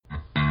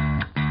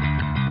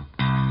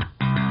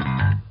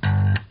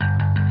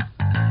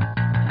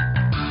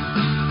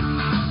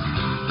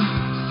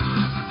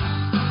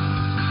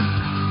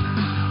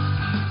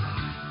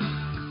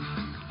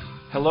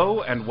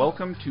Hello and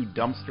welcome to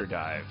Dumpster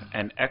Dive,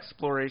 an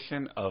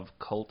exploration of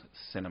cult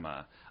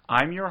cinema.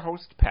 I'm your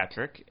host,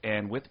 Patrick,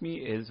 and with me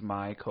is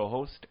my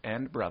co-host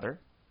and brother,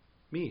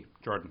 me,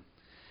 Jordan.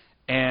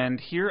 And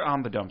here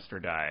on the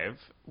Dumpster Dive,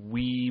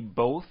 we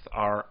both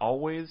are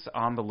always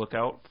on the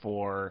lookout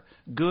for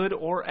good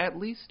or at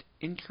least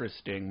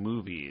interesting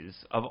movies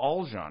of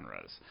all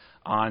genres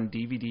on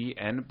DVD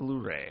and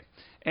Blu-ray.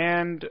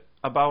 And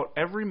about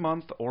every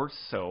month or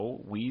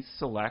so, we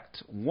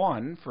select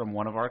one from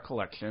one of our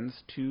collections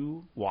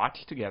to watch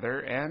together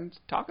and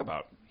talk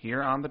about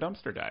here on the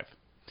Dumpster Dive.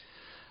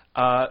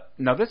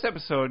 Now this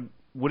episode,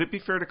 would it be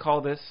fair to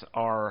call this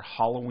our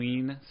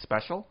Halloween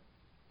special?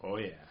 Oh,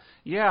 yeah.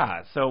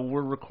 Yeah, so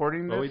we're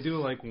recording this. Well, we do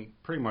like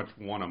pretty much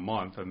one a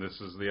month, and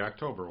this is the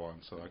October one.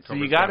 So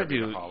you got to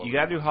do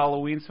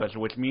Halloween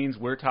special, which means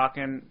we're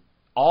talking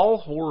all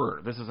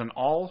horror. This is an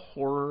all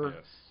horror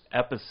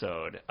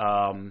episode.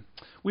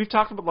 We've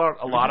talked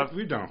about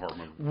we've done horror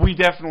movies. We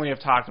definitely have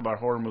talked about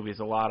horror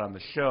movies a lot on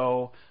the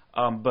show.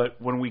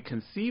 But when we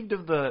conceived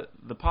of the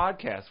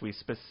podcast, we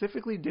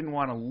specifically didn't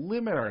want to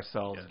limit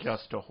ourselves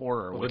just to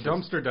horror. Well, the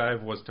Dumpster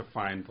Dive was to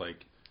find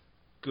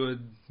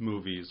good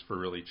movies for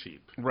really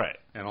cheap. Right.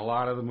 And a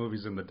lot of the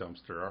movies in the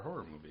dumpster are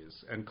horror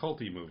movies and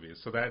culty movies,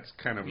 so that's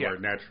kind of where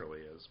it naturally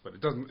is. But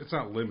it's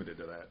not limited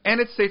to that. And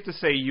it's safe to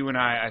say you and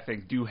I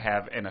think, do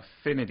have an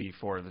affinity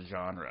for the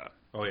genre.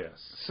 Oh, yes.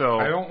 So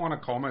I don't want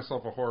to call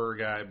myself a horror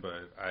guy,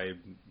 but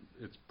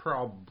it's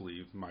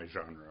probably my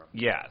genre.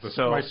 Yeah.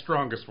 My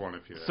strongest one,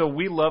 if you will. So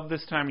we love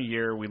this time of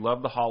year. We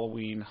love the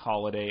Halloween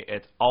holiday.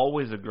 It's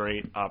always a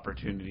great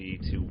opportunity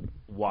to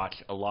watch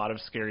a lot of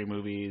scary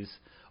movies,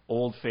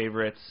 old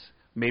favorites,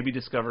 maybe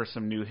discover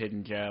some new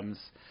hidden gems.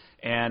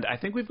 And I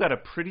think we've got a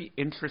pretty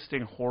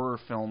interesting horror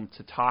film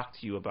to talk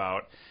to you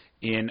about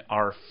in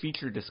our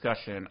feature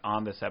discussion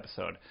on this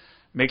episode.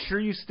 Make sure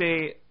you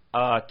stay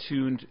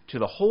tuned to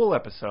the whole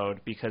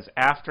episode, because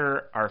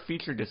after our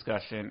feature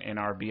discussion in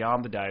our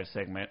Beyond the Dive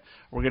segment,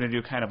 we're going to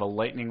do kind of a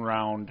lightning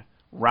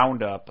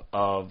roundup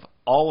of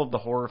all of the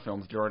horror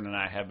films Jordan and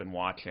I have been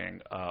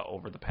watching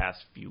over the past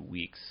few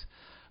weeks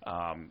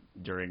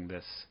during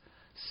this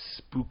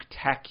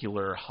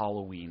spooktacular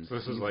Halloween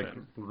season. So this is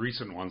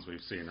recent ones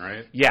we've seen,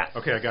 right? Yes.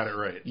 Okay, I got it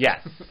right.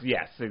 Yes.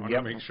 I want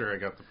to make sure I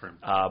got the print.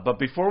 But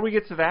before we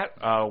get to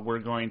that, we're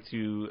going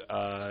to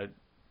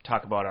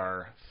talk about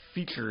our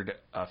featured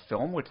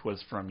film, which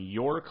was from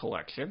your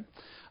collection.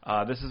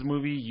 This is a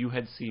movie you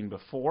had seen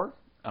before,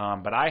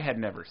 but I had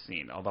never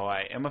seen, although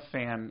I am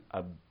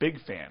a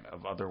big fan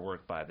of other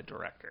work by the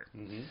director.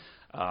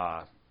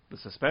 Mm-hmm. The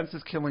suspense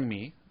is killing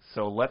me,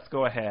 so let's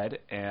go ahead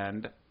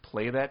and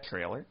play that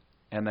trailer,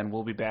 and then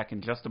we'll be back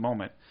in just a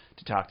moment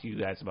to talk to you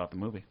guys about the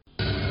movie.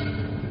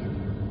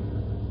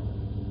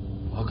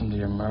 Welcome to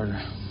your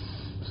murder.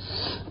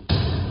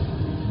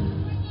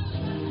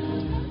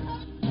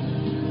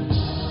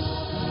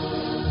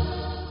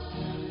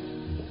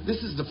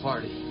 This is the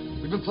party.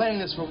 We've been planning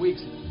this for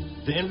weeks.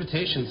 The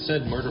invitation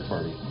said murder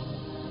party.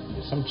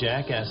 If some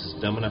jackass is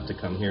dumb enough to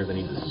come here, then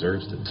he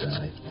deserves to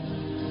die.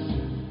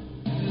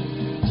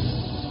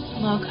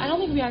 Look, I don't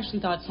think we actually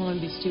thought someone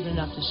would be stupid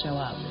enough to show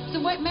up. The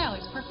white male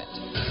is perfect.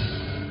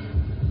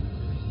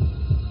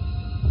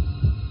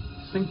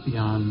 Think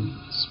beyond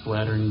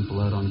splattering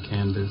blood on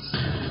canvas.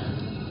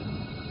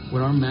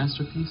 When our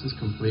masterpiece is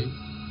complete,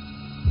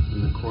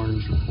 and the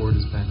coroner's report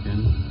is back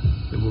in,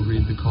 it will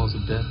read the cause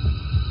of death.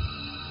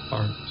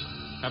 Art.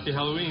 Happy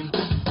Halloween.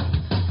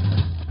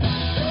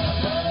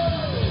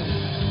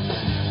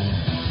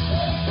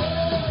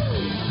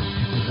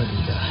 Everybody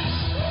dies.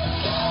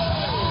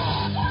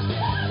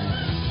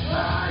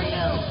 Where are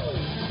you?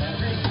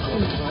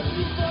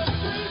 Everybody dies.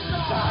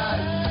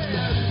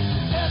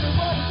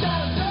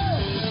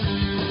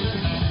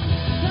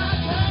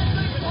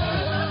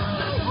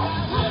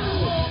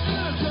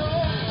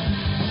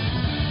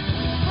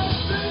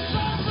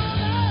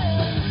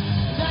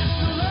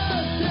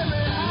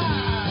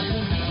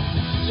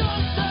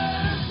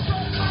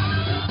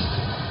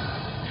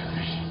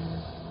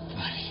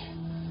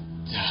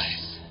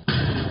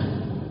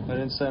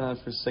 Sign on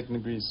for second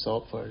degree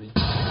assault party.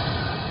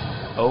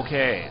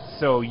 Okay,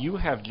 so you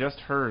have just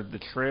heard the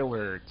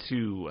trailer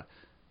to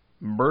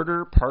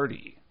Murder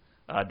Party,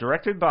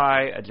 directed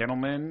by a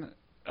gentleman,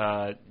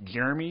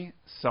 Jeremy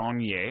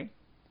Saulnier,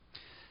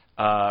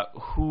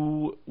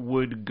 who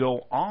would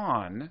go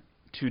on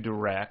to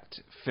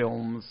direct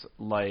films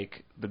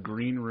like The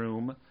Green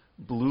Room,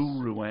 Blue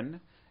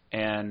Ruin,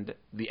 and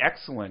the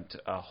excellent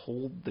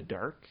Hold the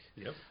Dark,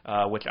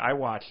 which I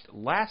watched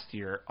last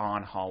year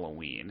on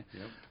Halloween.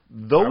 Yep.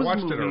 I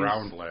watched it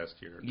around last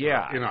year,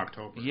 in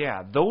October.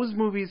 Yeah, those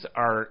movies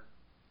are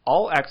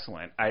all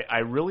excellent. I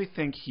really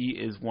think he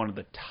is one of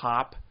the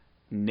top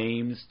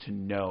names to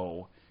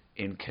know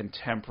in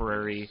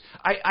contemporary.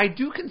 I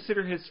do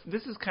consider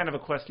this is kind of a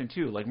question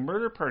too.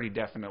 Murder Party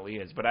definitely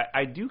is, but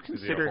I do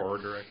consider. Is he a horror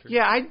director?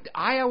 Yeah,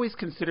 I always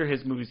consider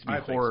his movies to be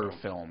horror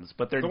films,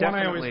 but they're definitely. The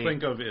one I always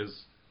think of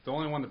is the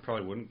only one that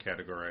probably wouldn't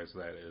categorize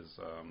that is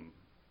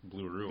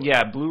Blue Ruin.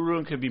 Yeah, Blue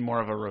Ruin could be more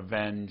of a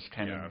revenge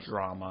kind of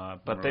drama,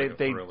 but like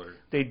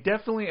they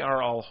definitely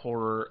are all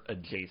horror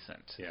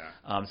adjacent. Yeah.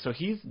 So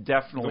he's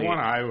definitely the one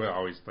I would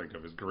always think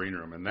of is Green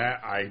Room, and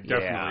that I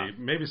definitely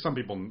maybe some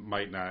people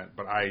might not,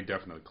 but I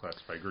definitely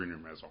classify Green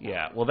Room as a horror.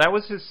 Yeah. Well, that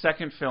was his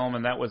second film,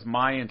 and that was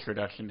my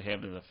introduction to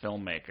him as a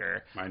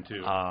filmmaker. Mine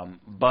too.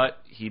 But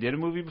he did a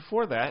movie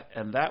before that,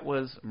 and that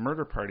was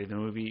Murder Party, the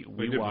movie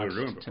we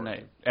watched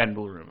tonight, and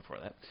Blue Room before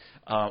that.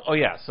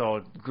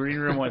 So Green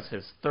Room was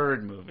his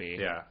third movie.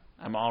 Yeah.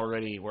 I'm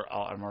already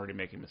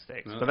making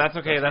mistakes, but that's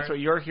okay. That's what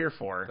you're here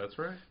for. That's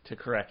right. To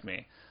correct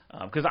me,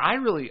 because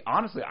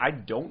honestly, I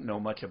don't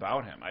know much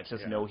about him. I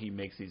just know he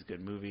makes these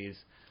good movies.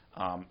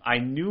 I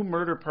knew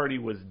Murder Party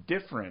was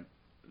different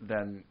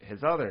than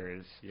his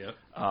others. Yep.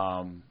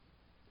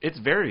 It's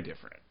very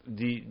different.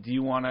 Do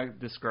you want to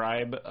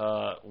describe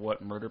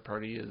what Murder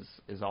Party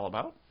is all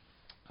about?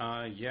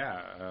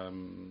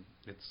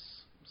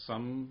 It's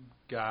some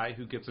guy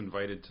who gets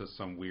invited to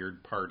some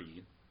weird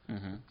party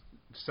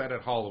set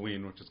at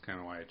Halloween, which is kind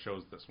of why I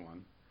chose this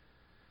one.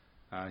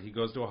 He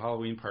goes to a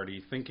Halloween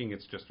party thinking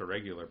it's just a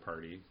regular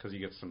party because he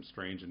gets some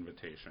strange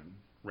invitation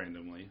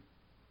randomly.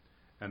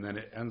 And then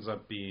it ends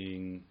up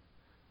being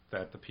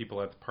that the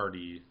people at the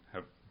party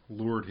have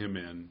lured him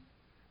in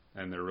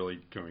and they're really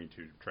going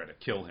to try to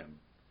kill him.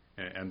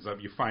 And it ends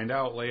up, you find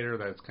out later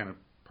that it's kind of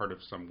part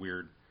of some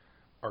weird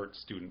art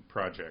student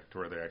project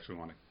where they actually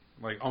want to,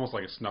 like almost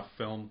like a snuff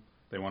film,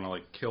 they want to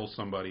like kill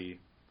somebody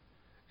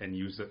and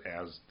use it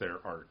as their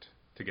art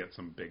to get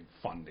some big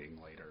funding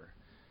later.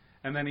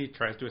 And then he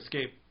tries to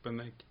escape, and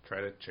they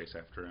try to chase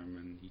after him,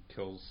 and he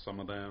kills some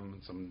of them,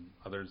 and some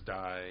others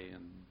die,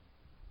 and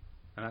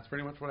that's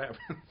pretty much what happens.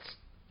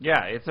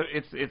 Yeah, it's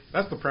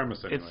that's the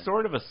premise. Anyway. It's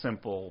sort of a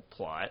simple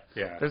plot.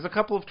 Yeah, there's a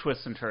couple of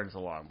twists and turns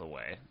along the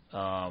way.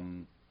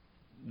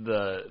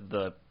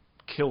 The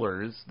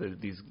killers,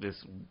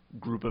 this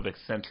group of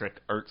eccentric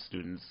art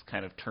students,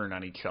 kind of turn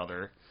on each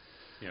other.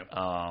 Yep.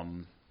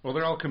 Well,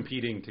 they're all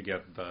competing to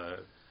get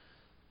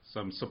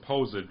some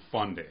supposed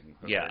funding.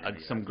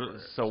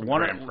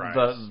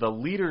 The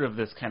leader of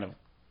this kind of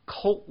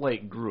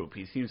cult-like group,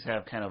 he seems to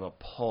have kind of a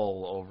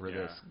pull over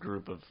this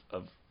group of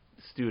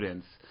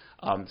students.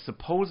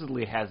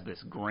 Supposedly has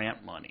this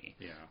grant money.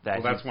 Yeah.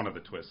 That's one of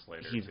the twists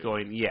later. That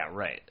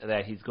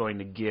he's going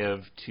to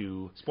give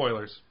to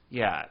spoilers.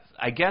 Yeah,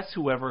 I guess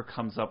whoever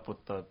comes up with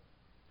the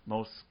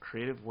most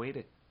creative way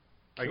to.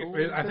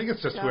 I think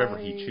it's just whoever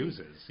he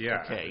chooses.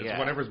 Yeah. Okay, it's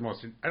whatever's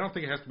most. I don't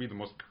think it has to be the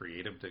most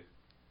creative to.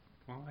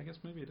 Well, I guess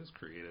maybe it is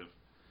creative.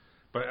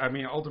 But, I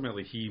mean,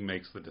 ultimately he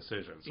makes the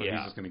decision. So he's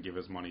just going to give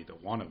his money to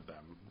one of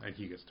them, and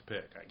he gets to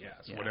pick, I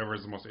guess. Yeah. Whatever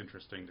is the most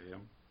interesting to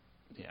him,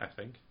 I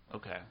think.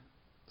 Okay.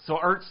 So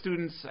art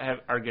students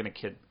are going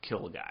to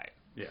kill a guy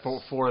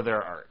for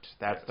their art.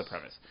 That's the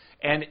premise.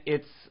 And he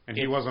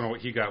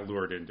got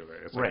lured into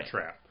it. It's like a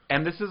trap.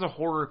 And this is a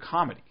horror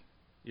comedy.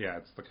 Yeah,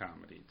 it's the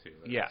comedy, too.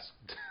 Yes.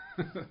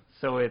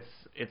 So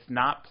it's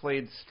not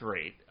played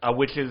straight,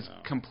 which is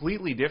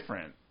completely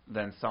different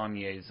than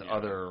Saulnier's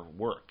other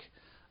work.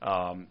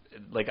 I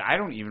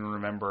don't even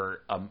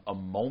remember a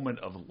moment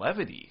of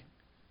levity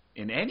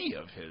in any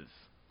of his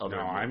other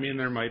movies. I mean,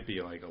 there might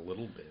be like a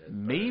little bit.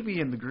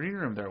 Maybe in the Green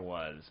Room there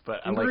was,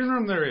 but in the Green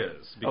Room there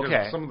is because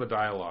of some of the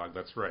dialogue.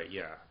 That's right,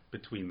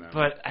 between them.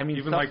 But I mean,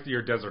 even like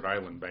your Desert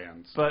Island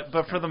bands. But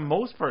for the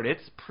most part,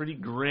 it's pretty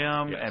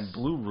grim, and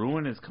Blue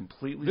Ruin is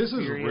completely. This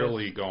serious. Is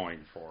really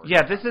going for.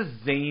 Yeah, this is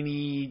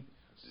zany,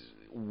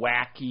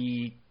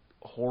 wacky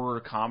horror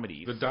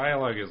comedy. The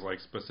dialogue is like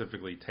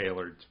specifically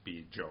tailored to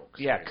be jokes.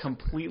 Yeah, basically.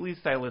 Completely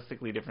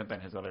stylistically different than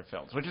his other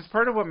films, which is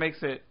part of what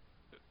makes it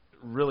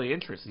really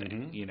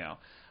interesting, you know.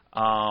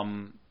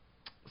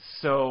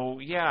 So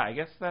yeah, I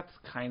guess that's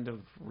kind of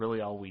really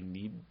all we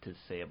need to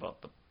say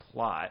about the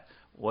plot.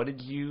 What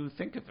did you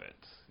think of it?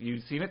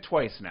 You've seen it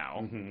twice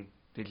now.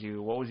 Mm-hmm.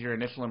 What was your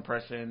initial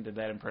impression? Did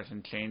that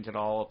impression change at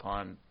all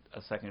upon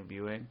a second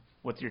viewing?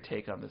 What's your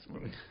take on this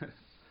movie?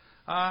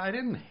 I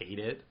didn't hate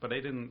it, but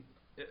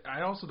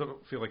I also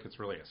don't feel like it's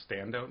really a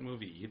standout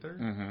movie either.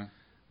 Mm-hmm.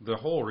 The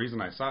whole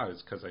reason I saw it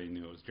is because I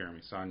knew it was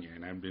Jeremy Saulnier,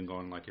 and I've been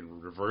going like in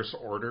reverse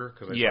order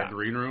because I saw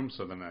Green Room,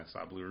 so then I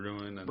saw Blue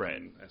Ruin, and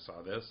then I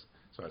saw this.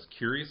 So I was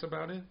curious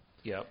about it.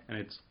 Yep. And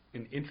it's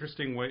an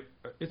interesting way.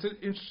 It's an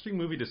interesting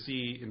movie to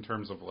see in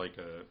terms of like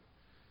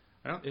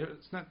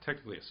it's not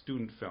technically a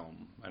student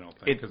film, I don't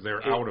think, because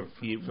they're out of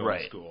film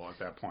school at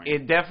that point.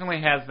 It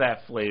definitely has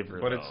that flavor,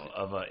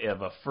 of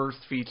a first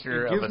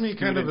feature. It gives me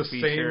kind of the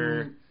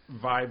feature. Same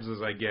vibes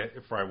as I get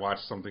if I watch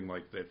something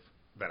like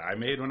that I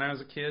made when I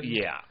was a kid.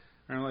 Yeah.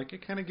 And like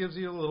it kind of gives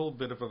you a little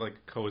bit of a like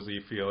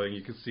cozy feeling.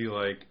 You can see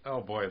like,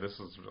 oh boy, this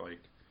is like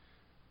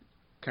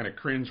kind of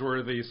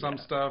cringeworthy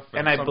stuff.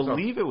 And I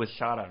believe it was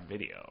shot on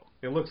video.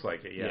 It looks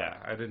like it, yeah.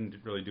 I didn't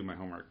really do my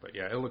homework, but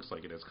yeah, it looks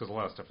like it is because a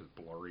lot of stuff is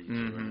blurry.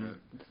 Mm-hmm.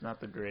 It's not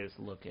the greatest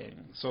looking.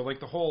 So like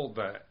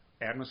the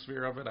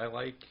atmosphere of it, I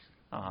like.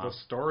 The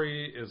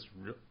story is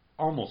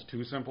almost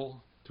too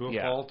simple to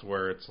a fault,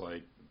 where it's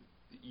like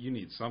you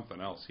need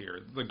something else here.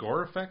 The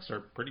gore effects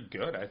are pretty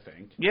good, I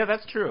think. Yeah,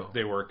 that's true.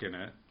 They work in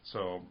it.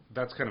 So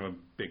that's kind of a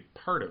big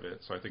part of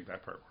it. So I think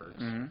that part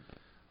works.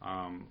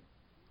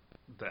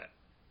 The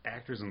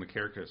actors and the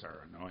characters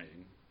are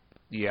annoying.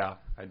 Yeah.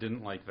 I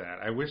didn't like that.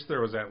 I wish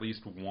there was at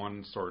least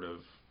one sort of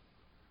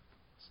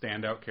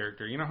standout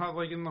character. You know how,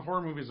 like, in the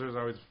horror movies, there's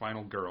always a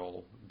final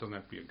girl. It doesn't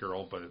have to be a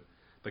girl, but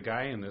the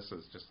guy in this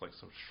is just, like,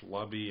 so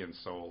schlubby and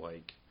so,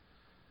 like,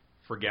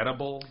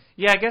 forgettable.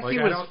 Yeah, I guess like, he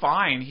was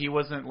fine. He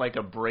wasn't, like,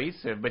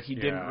 abrasive, but he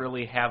didn't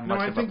really have much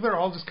I think they're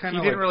all just kind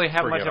of, he didn't really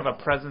have much of a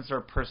forgettable. presence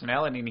or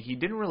personality, and he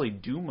didn't really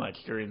do much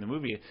during the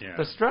movie. Yeah.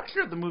 The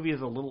structure of the movie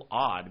is a little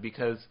odd,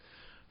 because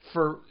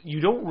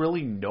you don't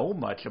really know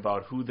much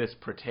about who this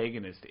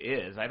protagonist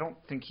is. I don't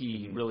think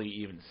he really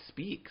even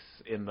speaks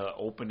in the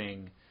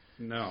opening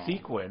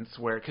sequence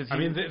where, because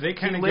they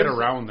kind of get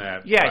around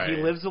that. Yeah, he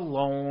lives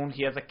alone.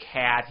 He has a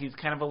cat. He's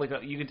kind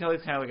of you can tell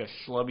he's kind of like a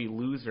schlubby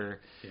loser.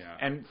 Yeah.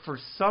 And for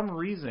some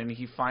reason,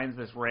 he finds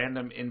this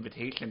random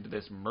invitation to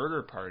this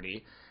murder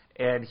party,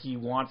 and he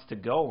wants to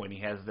go. And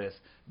he has this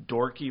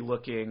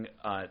dorky-looking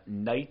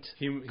knight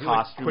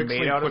costume like,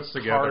 made out of puts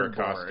together a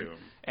cardboard, costume.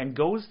 and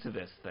goes to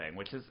this thing,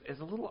 which is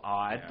a little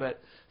odd. Yeah.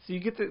 But so you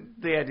get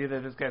the idea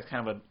that this guy's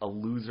kind of a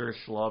loser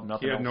schlub,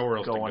 nothing He had nowhere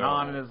else else to going go.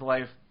 on in his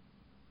life.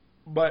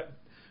 But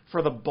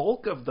for the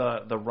bulk of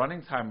the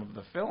running time of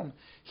the film,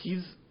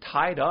 he's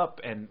tied up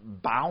and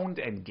bound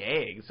and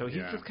gagged. So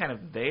he's just kind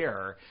of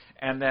there.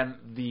 And then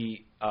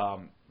the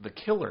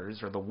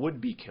killers, or the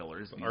would-be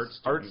killers, these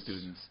art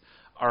students,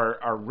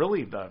 are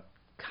really the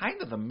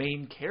kind of the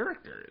main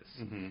characters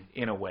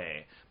in a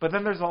way. But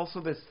then there's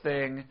also this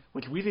thing,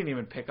 which we didn't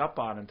even pick up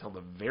on until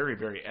the very,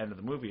 very end of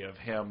the movie, of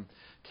him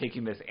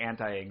taking this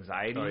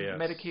anti-anxiety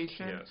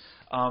medication. Yes.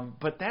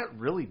 But that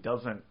really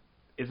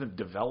isn't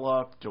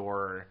developed,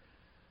 or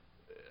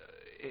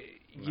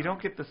you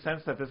don't get the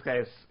sense that this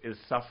guy is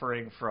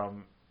suffering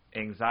from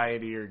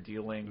anxiety or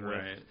dealing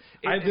with.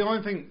 The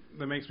only thing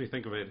that makes me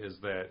think of it is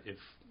that if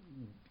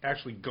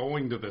actually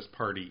going to this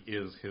party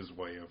is his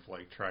way of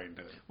like trying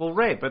to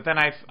but then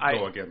I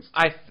go against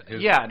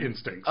his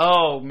instincts.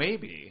 Oh,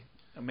 maybe.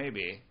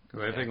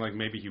 Because I think like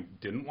maybe he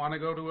didn't want to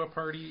go to a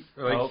party.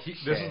 Like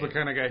this is the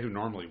kind of guy who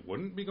normally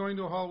wouldn't be going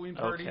to a Halloween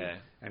party,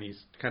 and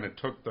he's kind of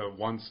took the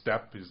one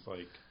step. He's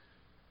like,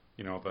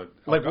 you know,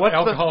 what's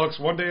alcoholics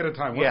one day at a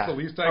time. What's the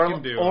least I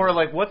can do? Or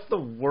like, what's the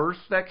worst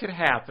that could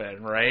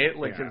happen, right?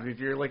 Like, cause if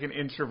you're like an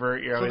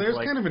introvert, you're always there's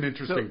like, kind of an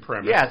interesting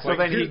premise. Yeah, so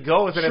then he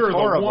goes and it's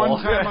horrible. The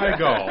one time I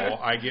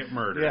go, I get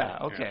murdered. Yeah,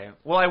 okay. Yeah.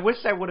 Well, I wish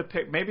I would have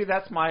picked. Maybe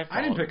that's my fault.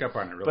 I didn't pick up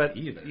on it really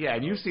either. Yeah,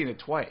 and you've seen it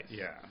twice.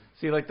 Yeah.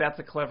 See, like, that's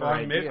a clever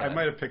idea. I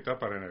might have picked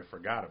up on it and I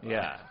forgot about it.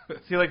 Yeah.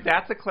 See, like,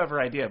 that's a clever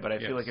idea, but I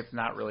feel like it's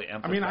not really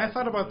emphasized. I mean, I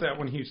thought about that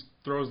when he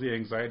throws the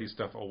anxiety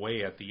stuff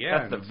away at the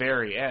end. That's the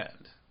very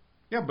end.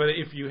 Yeah, but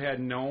if you had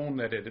known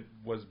that it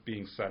was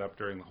being set up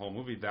during the whole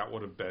movie, that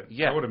would have been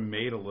that would have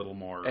made a little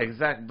more.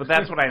 Exactly, but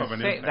that's what I'm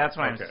saying. That's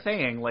what I'm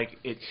saying. Like,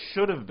 it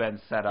should have been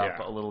set up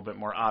a little bit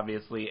more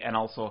obviously, and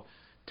also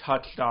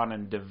touched on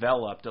and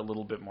developed a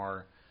little bit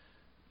more.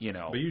 You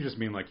know. But you just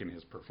mean like in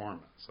his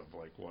performance of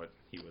like what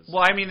he was.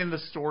 Well, I mean in the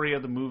story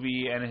of the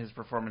movie and his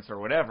performance or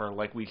whatever.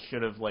 Like, we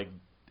should have, like,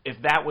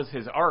 if that was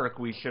his arc,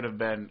 we should have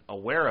been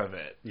aware of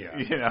it. Yeah.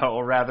 You know,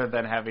 rather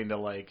than having to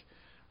like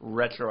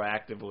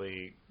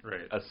retroactively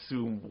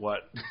assume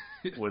what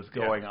was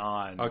going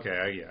on. Okay,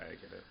 I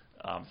get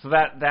it. So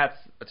that's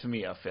to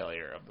me a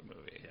failure of the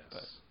movie. Yes.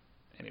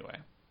 But anyway,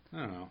 I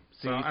don't know.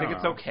 So you think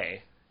it's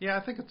okay? Yeah,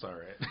 I think it's all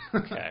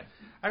right. Okay.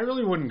 I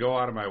really wouldn't go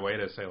out of my way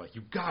to say, like,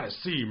 you got to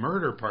see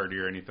Murder Party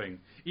or anything,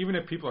 even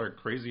if people are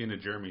crazy into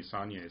Jeremy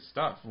Saulnier's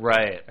stuff.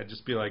 Right. I'd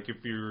just be like, if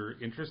you're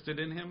interested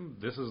in him,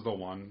 this is the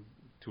one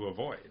to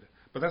avoid.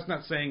 But that's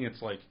not saying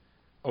it's like,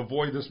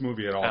 avoid this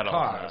movie at all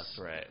costs.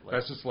 Right. Like,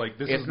 that's just like,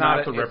 this is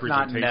not the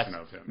representation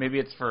of him. Maybe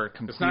it's for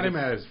completists, it's not him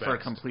at his best. For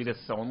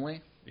completists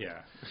only?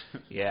 Yeah.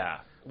 Yeah.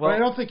 Well, I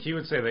don't think he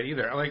would say that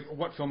either. Like,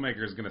 what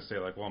filmmaker is going to say,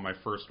 like, well, my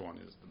first one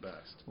is the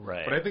best?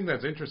 Right. But I think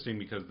that's interesting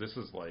because this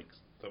is, like,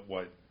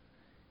 what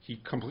he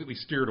completely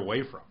steered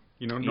away from.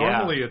 You know,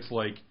 normally it's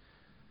like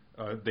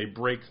they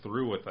break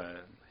through with a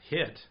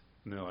hit,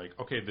 and they're like,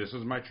 okay, this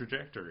is my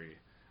trajectory.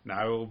 Now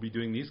I will be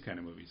doing these kind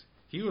of movies.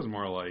 He was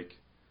more like,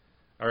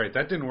 all right,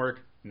 that didn't work.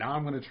 Now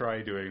I'm going to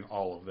try doing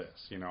all of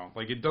this, you know?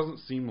 Like, it doesn't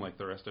seem like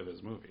the rest of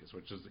his movies,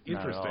 which is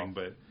interesting,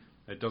 but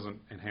it doesn't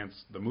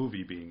enhance the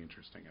movie being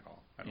interesting at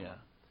all. I don't know.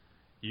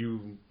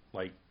 You,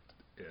 like...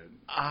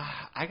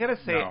 I gotta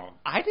say,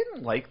 I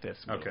didn't like this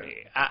movie. Okay.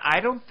 I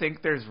don't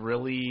think there's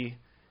really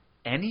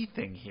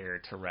anything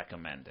here to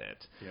recommend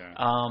it.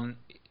 Yeah.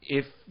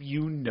 If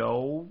you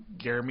know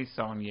Jeremy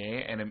Saulnier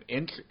and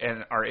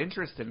are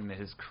interested in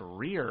his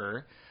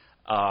career,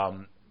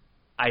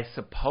 I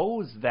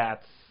suppose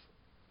that's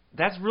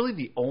really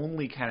the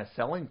only kind of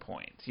selling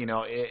point, you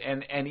know.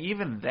 And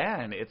even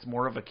then, it's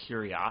more of a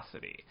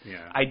curiosity.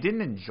 Yeah. I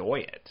didn't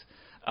enjoy it.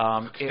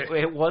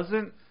 It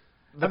wasn't.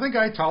 I think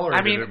I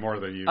tolerated it more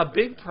than you. A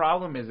big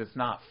problem is it's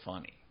not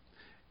funny.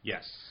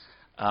 Yes.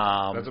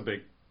 That's a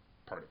big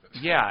part of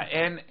it. Yeah,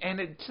 and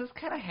it just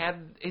kind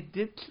of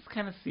did just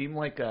kind of seem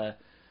like a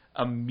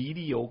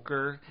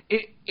mediocre.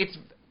 It's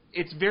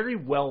it's very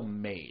well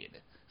made.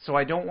 So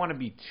I don't want to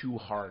be too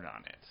hard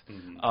on it.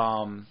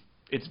 Mm-hmm.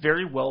 It's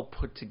very well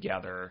put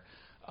together,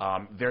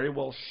 very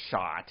well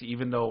shot,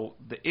 even though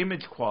the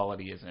image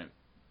quality isn't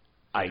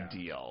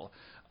ideal.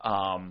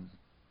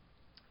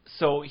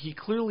 So he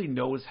clearly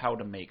knows how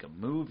to make a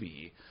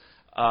movie.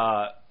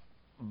 But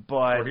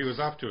or he was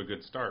off to a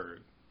good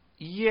start.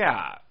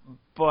 Yeah,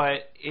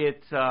 but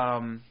it.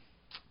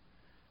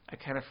 I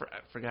kind of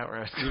forgot where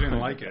I was. You didn't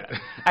like it.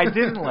 I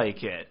didn't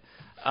like it.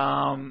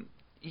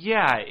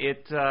 Yeah,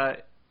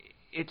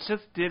 it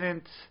just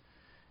didn't.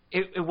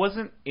 It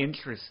wasn't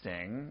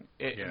interesting.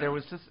 It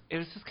was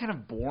just kind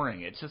of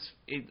boring.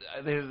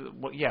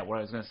 What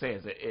I was going to say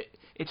is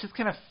it just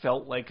kind of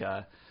felt like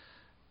a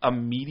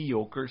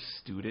mediocre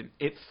student.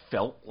 It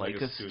felt like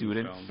a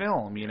student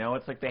film. You know,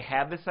 it's like they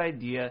had this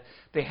idea.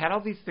 They had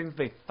all these things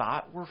they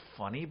thought were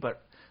funny,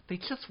 but they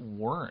just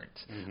weren't.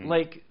 Mm-hmm.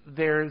 Like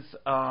there's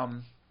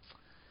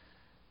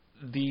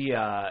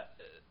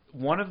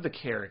one of the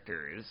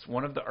characters,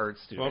 one of the art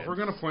students. Well, if we're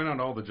going to point out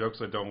all the jokes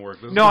that don't work,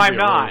 this is no, going to I'm be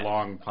not. a really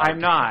long podcast. I'm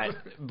not.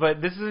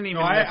 But this isn't even.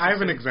 No, I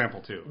have an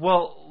example too.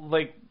 Well,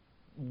 like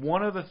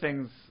one of the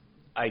things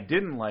I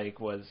didn't like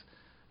was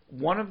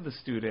one of the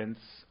students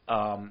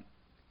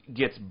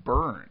gets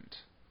burned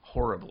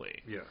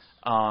horribly. Yes.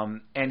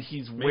 And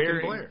he's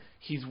Blair.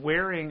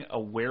 wearing a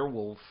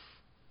werewolf.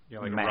 Yeah,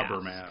 like mask. a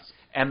rubber mask.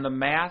 And the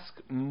mask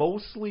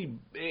mostly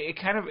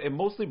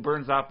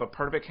burns off, but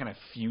part of it kind of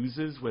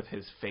fuses with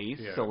his face.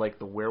 Yeah. So like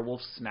the werewolf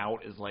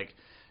snout is like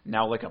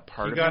now like a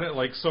part He of got it. it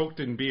like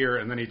soaked in beer,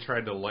 and then he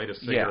tried to light a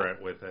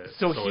cigarette with it,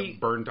 so it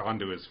burned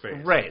onto his face.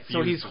 Right.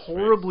 So Fused he's his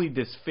horribly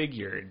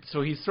disfigured.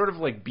 So he's sort of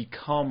like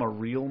become a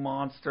real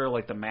monster.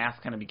 Like the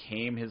mask kind of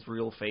became his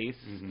real face.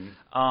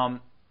 Mm-hmm.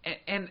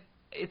 And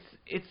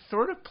it's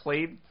sort of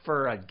played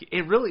for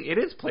it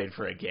is played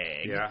for a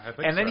gag. Yeah, I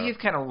think And then so. he's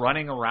kind of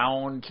running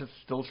around just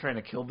still trying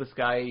to kill this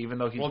guy, even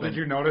though he's did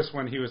you notice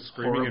when he was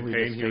screaming in horribly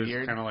pain, he was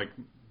disfigured? kind of like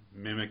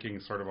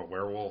mimicking sort of a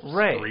werewolf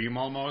Right. scream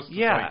almost? It's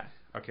Yeah.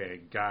 like, okay,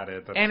 got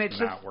it. That's and it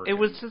not working. it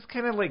was just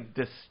kind of like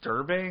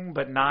disturbing,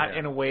 but not Yeah.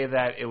 in a way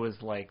that it was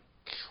like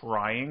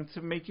trying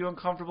to make you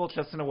uncomfortable,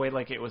 just in a way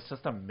like it was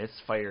just a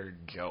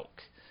misfired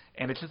joke.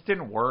 And it just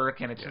didn't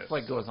work, and it just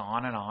like goes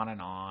on and on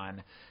and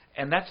on.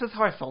 And that's just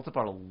how I felt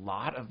about a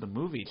lot of the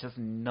movie. Just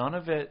none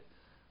of it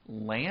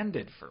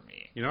landed for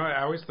me. You know,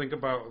 I always think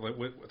about like,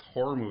 with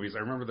horror movies. I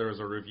remember there was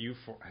a review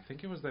for, I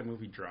think it was that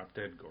movie Drop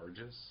Dead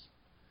Gorgeous,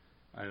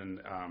 and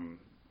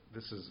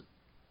this is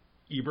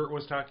Ebert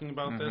was talking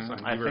about this.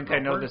 On I Ebert think I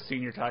know Gopher. the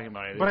scene you're talking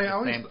about. But It's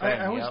the same thing.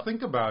 I always Yep.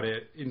 think about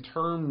it in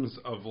terms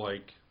of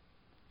like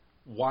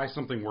why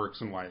something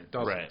works and why it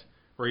doesn't. Right.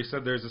 Where he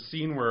said there's a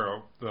scene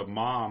where the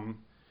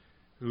mom,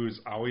 who's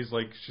always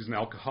like she's an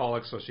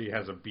alcoholic, so she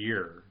has a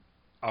beer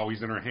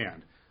always in her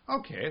hand.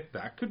 Okay,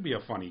 that could be a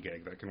funny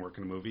gag that can work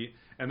in a movie.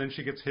 And then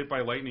she gets hit by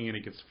lightning and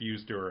it gets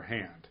fused to her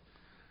hand.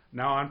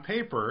 Now on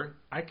paper,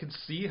 I could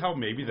see how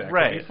maybe that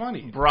could be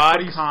funny. Broad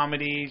But he's-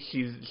 comedy.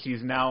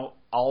 She's now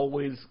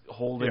always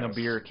holding Yes. a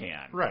beer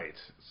can. Right.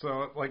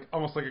 So like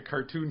almost like a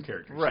cartoon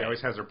character. Right. She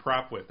always has her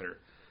prop with her.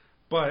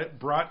 But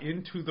brought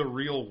into the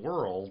real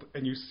world,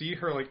 and you see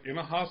her like in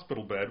a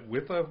hospital bed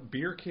with a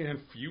beer can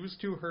fused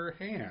to her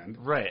hand.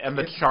 Right, and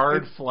the It's-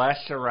 charred it's-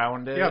 flesh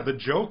around it. Yeah, the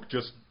joke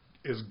just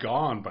is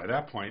gone by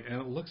that point,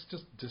 and it looks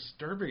just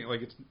disturbing.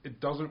 Like it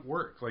doesn't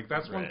work. Like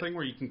that's one Right. thing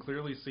where you can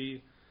clearly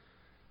see,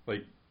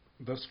 like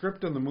the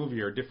script and the movie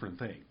are different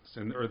things,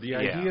 or the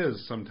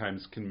ideas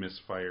sometimes can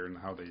misfire and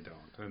how they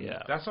don't. And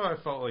that's how I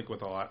felt like with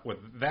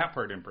that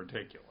part in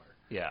particular.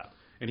 Yeah.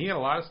 And he had a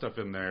lot of stuff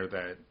in there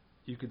that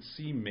you could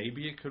see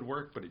maybe it could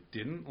work, but it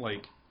didn't.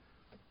 Like,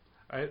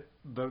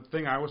 the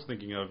thing I was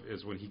thinking of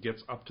is when he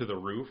gets up to the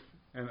roof,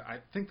 and I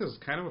think this is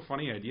kind of a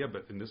funny idea,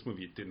 but in this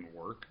movie it didn't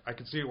work. I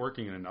could see it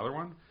working in another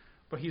one,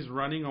 but he's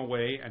running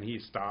away and he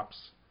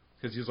stops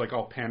because he's like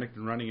all panicked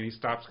and running, and he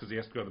stops because he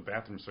has to go to the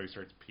bathroom, so he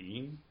starts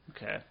peeing.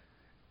 Okay.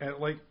 And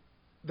like,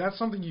 that's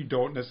something you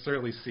don't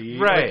necessarily see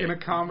Right. like, in a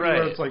comedy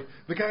where it's like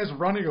the guy's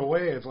running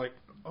away. It's like,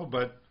 oh,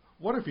 but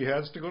what if he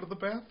has to go to the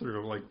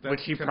bathroom? Like that,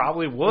 Which he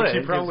probably would. Which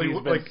he probably 'cause he's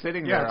would. been Like,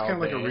 sitting yeah, there it's all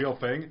kind of like day. a real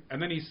thing.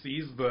 And then he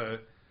sees the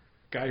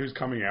guy who's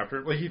coming after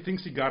him. Like he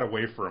thinks he got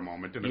away for a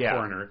moment in the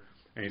corner,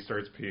 and he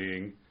starts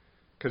peeing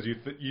because you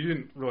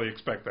didn't really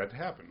expect that to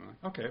happen.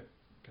 Like, okay,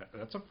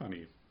 that's a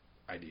funny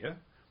idea.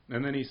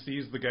 And then he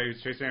sees the guy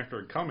who's chasing after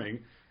him coming,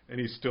 and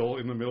he's still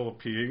in the middle of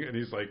peeing, and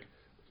he's like,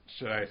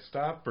 should I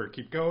stop or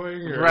keep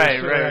going? Or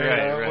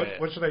Right.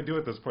 What should I do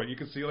at this point? You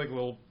can see like a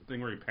little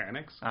thing where he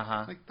panics.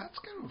 Uh-huh. Like that's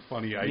kind of a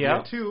funny idea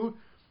Yep. too,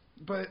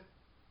 but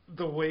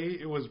the way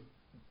it was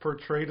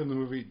portrayed in the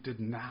movie did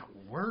not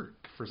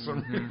work for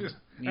some reason.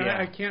 And Yeah.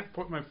 I can't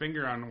put my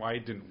finger on why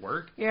it didn't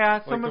work.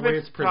 Yeah, some like of the way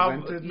it's it's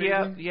presented,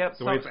 maybe? Yep.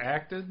 The way it's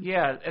acted.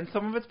 Yeah, and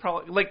some of it's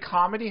probably like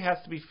comedy has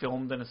to be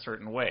filmed in a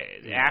certain way.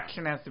 Yeah.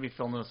 Action has to be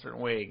filmed in a certain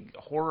way.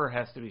 Horror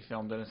has to be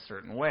filmed in a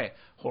certain way.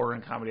 Horror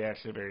and comedy are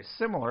actually very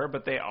similar,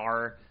 but they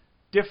are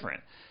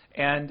different.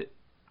 And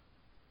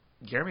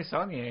Jeremy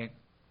Saulnier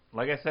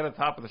like I said at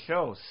the top of the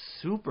show,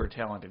 super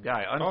talented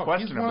guy. He's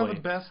Unquestionably, one of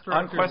the best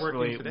directors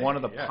working today. one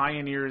of the yeah.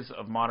 pioneers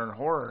of modern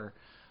horror.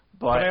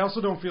 But I also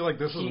don't feel like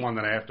this is one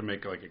that I have to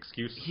make like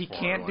excuses for.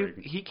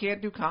 He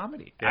can't do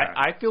comedy. Yeah.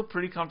 I feel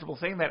pretty comfortable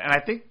saying that, and I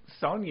think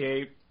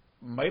Saulnier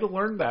might have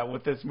learned that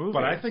with this movie.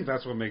 But I think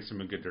that's what makes him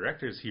a good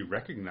director is he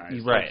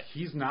recognized right. Like,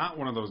 he's not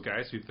one of those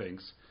guys who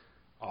thinks,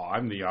 "Oh,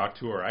 I'm the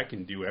auteur, I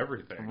can do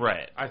everything."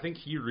 Right. I think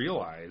he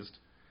realized,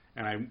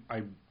 and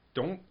I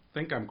don't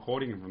think I'm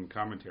quoting him from the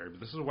commentary, but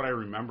this is what I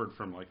remembered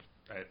from like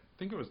I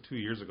think it was 2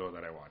 years ago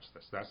that I watched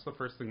this. That's the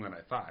first thing that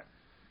I thought.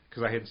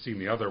 Because I had seen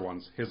the other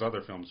ones, his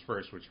other films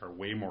first, which are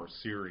way more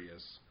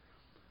serious,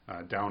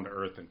 down to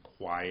earth and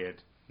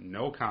quiet,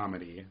 no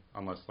comedy,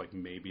 unless like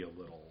maybe a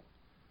little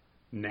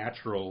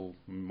natural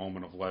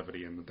moment of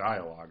levity in the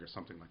dialogue or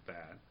something like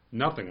that.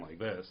 Nothing like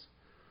this.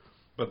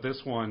 But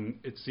this one,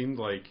 it seemed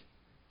like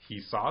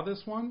he saw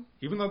this one,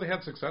 even though they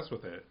had success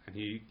with it, and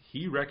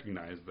he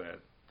recognized that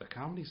the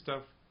comedy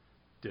stuff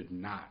did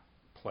not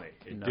play.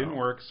 It didn't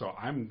work, so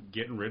I'm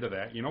getting rid of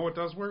that. You know what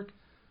does work?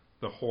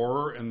 The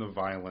horror and the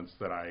violence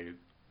that I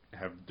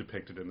have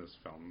depicted in this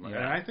film. Yeah.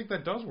 And I think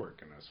that does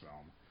work in this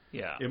film.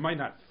 Yeah. It might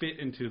not fit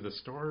into the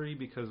story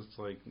because it's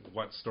like,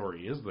 what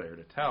story is there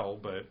to tell?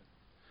 But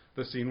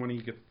the scene when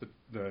he gets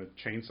the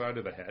chainsaw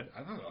to the head, I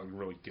thought that was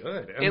really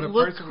good. And it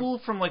looked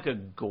cool from like a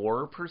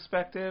gore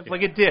perspective. Yeah.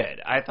 Like it did.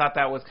 I thought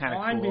that was kind of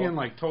cool. I'm being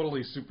like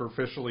totally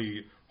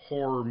superficially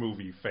horror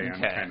movie fan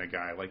kind of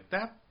guy. Like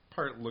that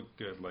part looked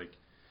good. Like,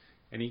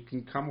 and he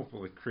can come up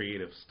with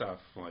creative stuff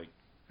like,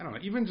 I don't know,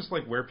 even just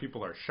like where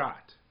people are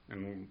shot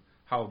and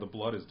how the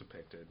blood is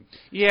depicted.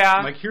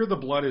 Yeah. Like here the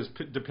blood is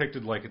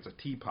depicted like it's a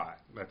teapot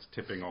that's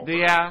tipping over.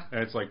 Yeah.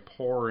 And it's like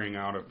pouring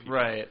out of people.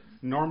 Right.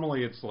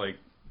 Normally it's like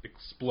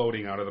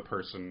exploding out of the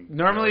person.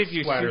 Normally if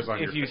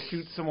you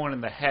shoot someone in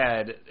the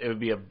head, it would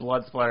be a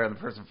blood splatter and the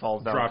person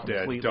falls down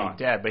completely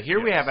dead. But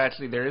here we have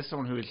there is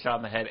someone who is shot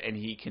in the head and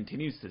he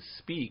continues to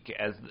speak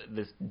as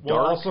this dark... Well,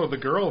 also the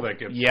girl that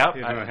gets hit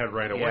in the head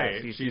right away.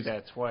 Yeah, you see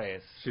that twice.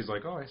 She's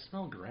like, oh, I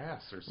smell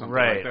grass or something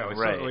like that. Like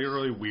right. Some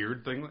really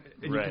weird thing.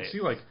 And you can see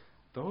like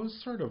those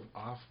sort of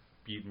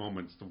offbeat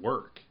moments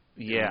work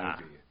in the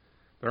movie.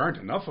 There aren't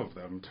enough of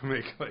them to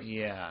make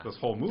this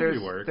whole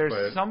movie work.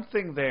 There's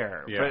something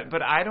there,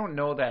 but I don't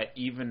know that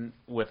even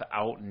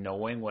without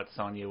knowing what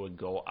Saulnier would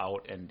go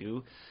out and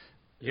do,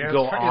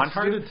 it's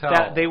hard to tell.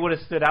 That they would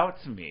have stood out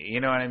to me. You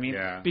know what I mean?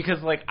 Yeah.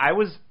 Because like I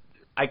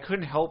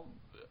couldn't help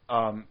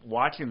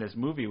watching this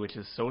movie, which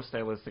is so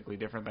stylistically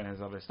different than his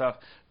other stuff,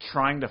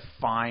 trying to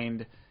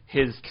find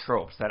his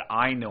tropes that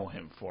I know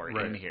him for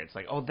in here. It's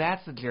like, oh,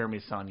 that's the Jeremy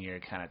Saulnier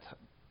kind of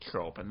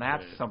trope, and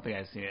that's something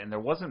I've seen. And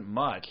there wasn't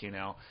much, you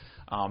know.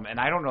 And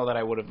I don't know that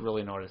I would have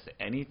really noticed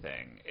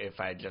anything if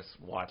I just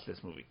watched this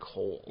movie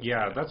cold.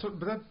 Yeah, you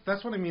know?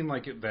 that's what I mean.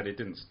 Like that, it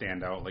didn't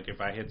stand out. Like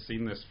if I had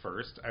seen this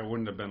first, I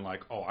wouldn't have been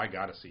like, "Oh, I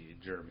got to see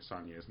Jeremy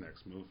Saulnier's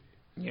next movie."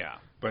 Yeah.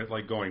 But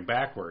like going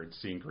backwards,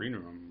 seeing Green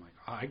Room, I'm like,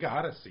 oh, I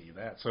got to see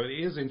that. So it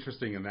is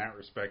interesting in that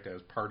respect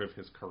as part of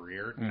his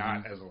career,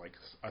 not as like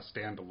a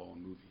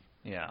standalone movie.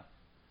 Yeah.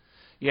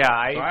 Yeah,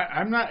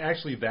 I'm not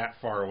actually that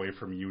far away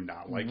from you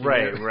not liking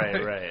it.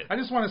 Right. I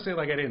just want to say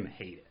like I didn't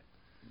hate it.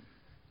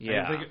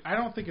 Yeah. I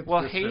don't think it's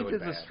well, hate is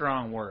bad. a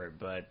strong word,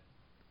 but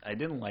I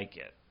didn't like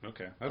it.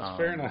 Okay, that's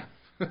fair enough.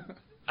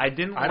 I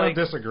don't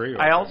disagree with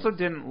I also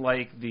didn't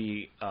like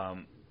the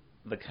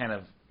kind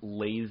of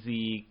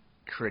lazy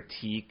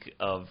critique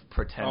of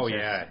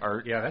pretentious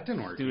art that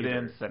didn't work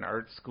students either. and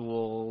art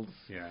schools.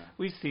 Yeah.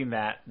 We've seen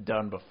that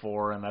done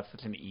before, and that's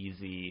such an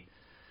easy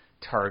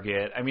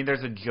target. I mean,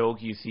 there's a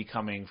joke you see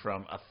coming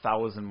from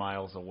 1,000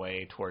 miles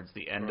away towards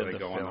the end of the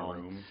film, in the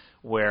room.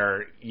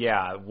 where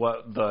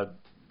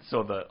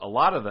a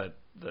lot of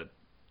the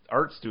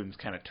art students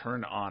kind of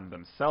turned on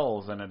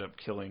themselves and ended up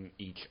killing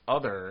each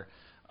other,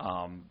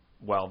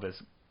 while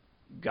this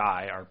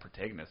guy, our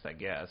protagonist, I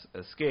guess,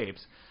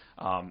 escapes.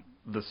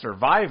 The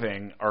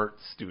surviving art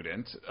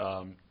student,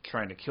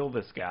 trying to kill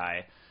this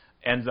guy,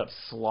 ends up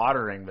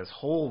slaughtering this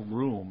whole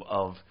room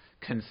of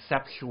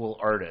conceptual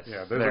artists.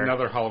 Yeah, there's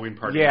another Halloween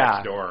party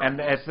next door. And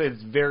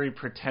it's very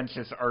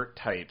pretentious art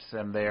types,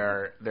 and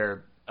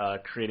they're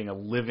creating a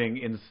living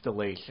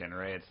installation,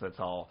 right? So that's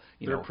all.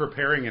 They're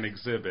preparing an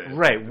exhibit,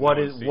 right? What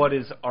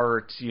is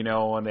art? You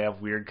know, and they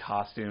have weird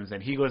costumes,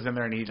 and he goes in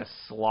there and he just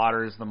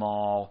slaughters them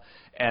all.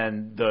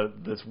 And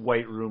this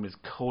white room is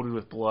coated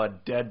with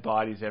blood, dead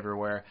bodies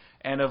everywhere,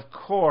 and of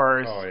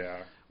course,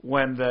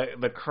 when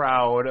the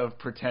crowd of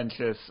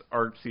pretentious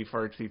artsy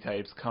fartsy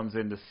types comes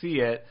in to see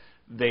it,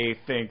 they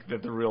think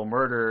that the real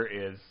murder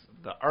is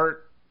the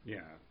art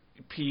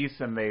piece,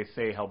 and they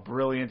say how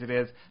brilliant it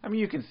is. I mean,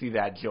 you can see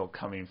that joke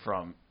coming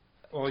from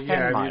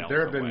 10 miles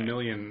there have been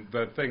away.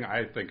 The thing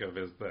I think of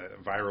is the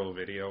viral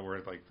video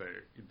where like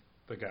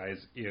the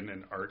guy's in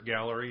an art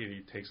gallery and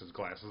he takes his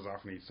glasses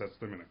off and he sets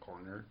them in a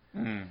corner,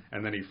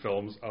 and then he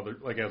films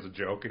as a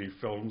joke, and he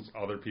films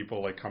other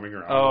people like coming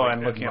around,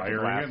 and looking at the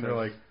glasses. and they're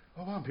like,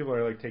 oh wow, people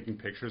are like taking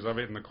pictures of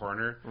it in the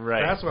corner.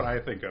 Right. That's what I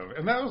think of,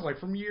 and that was like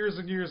from years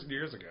and years and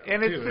years ago.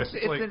 And too.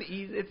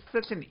 it's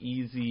such an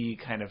easy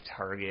kind of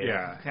target.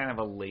 Yeah. It's kind of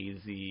a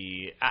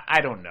lazy.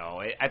 I don't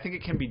know. I think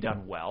it can be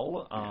done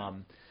well.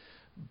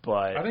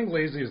 But I think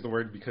lazy is the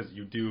word because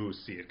you do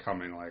see it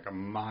coming like a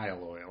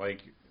mile away. Like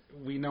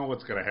we know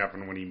what's going to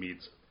happen when he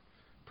meets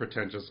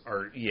pretentious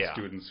art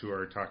students who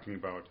are talking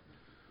about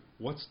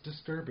what's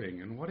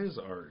disturbing and what is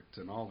art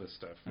and all this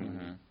stuff.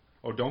 And,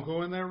 oh, don't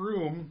go in that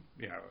room.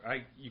 Yeah,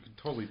 you can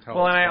totally tell.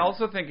 Well, and I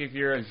also think if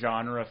you're a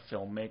genre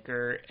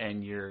filmmaker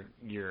and you're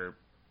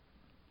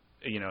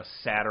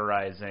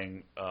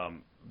satirizing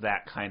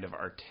that kind of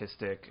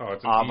artistic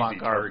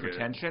avant-garde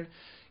pretension,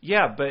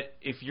 but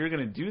if you're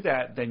going to do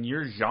that, then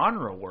your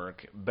genre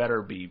work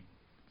better be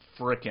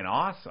frickin'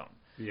 awesome.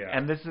 Yeah.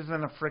 And this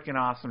isn't a frickin'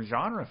 awesome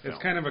genre film.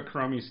 It's kind of a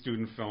crummy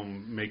student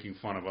film making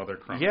fun of other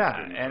crummy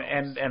student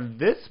films. And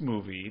this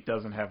movie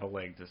doesn't have a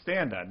leg to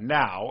stand on.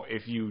 Now,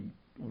 if you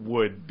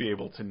would be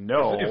able to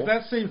know if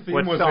that same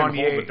theme was in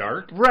Hold the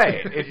Dark,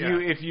 right?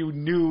 If you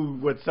knew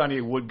what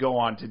Saulnier would go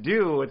on to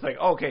do, it's like,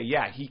 okay,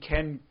 yeah, he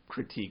can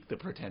critique the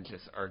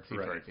pretentious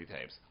artsy-fartsy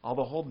types.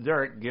 Although Hold the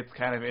Dark gets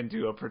kind of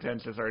into a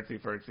pretentious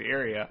artsy-fartsy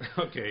area.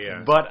 Okay,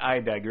 yeah. But I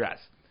digress.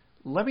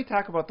 Let me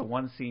talk about the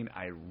one scene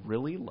I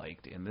really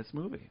liked in this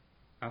movie.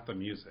 Not the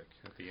music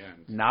at the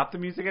end. Not the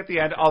music at the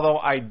end, although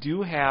I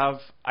do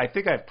have, I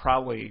think I've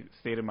probably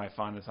stated my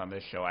fondness on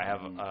this show. I have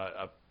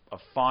a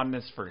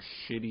fondness for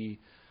shitty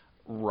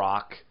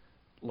rock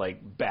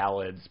like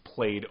ballads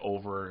played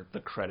over the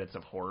credits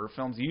of horror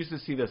films. You used to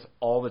see this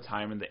all the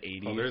time in the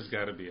 80s. Oh, there's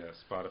got to be a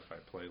Spotify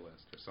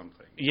playlist or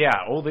something. Yeah,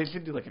 they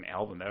should do like an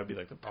album. That would be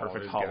like the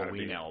perfect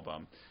Halloween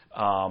album.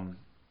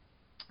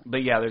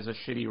 But yeah, there's a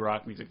shitty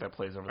rock music that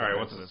plays over the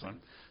credits of this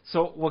one.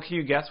 So, can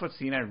you guess what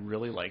scene I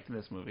really liked in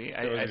this movie?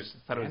 I just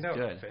thought it was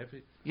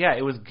good. Yeah,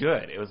 it was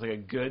good. It was like a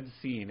good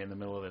scene in the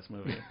middle of this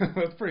movie.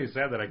 That's pretty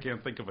sad that I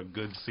can't think of a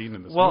good scene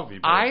in this movie. Well,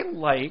 but I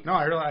like... No,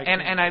 I really like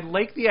and I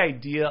like the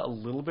idea a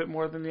little bit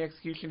more than the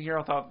execution here.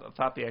 I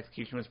thought the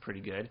execution was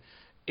pretty good.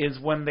 Is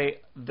when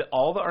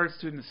all the art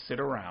students sit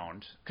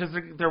around, because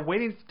they're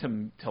waiting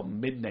till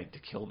midnight to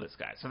kill this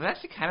guy. So there's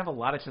actually kind of a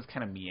lot of just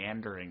kind of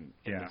meandering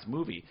in this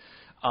movie.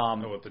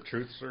 With the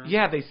truth serum?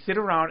 Yeah, they sit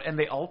around and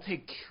they all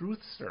take truth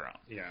serum.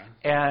 Yeah.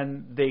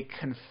 And they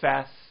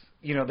confess,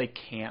 they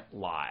can't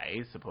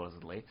lie,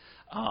 supposedly.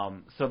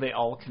 So they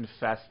all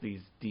confess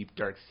these deep,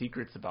 dark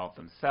secrets about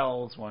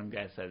themselves. One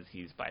guy says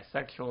he's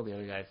bisexual. The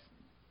other guy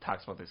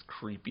talks about this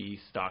creepy,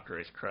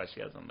 stalkerish crush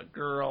he has on the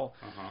girl.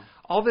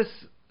 All this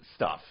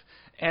stuff.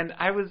 And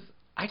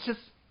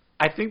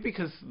I think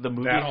because the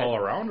movie that all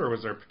around, or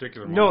was there a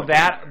particular No, moment?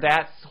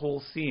 that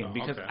whole scene.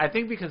 Because okay. I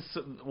think because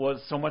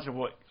so much of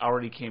what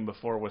already came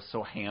before was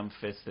so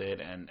ham-fisted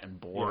and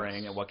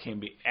boring, and what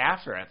came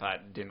after I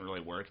thought didn't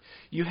really work.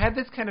 You had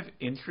this kind of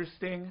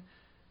interesting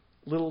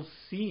little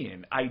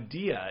scene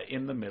idea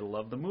in the middle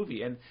of the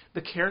movie, and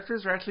the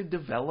characters are actually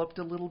developed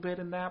a little bit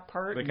in that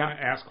part. They kind of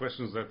ask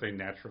questions that they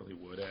naturally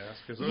would ask.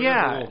 A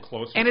little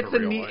closer and to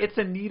real life. It's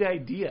a neat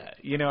idea.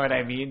 You know what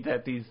I mean?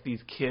 That these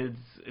kids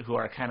who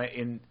are kind of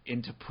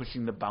into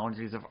pushing the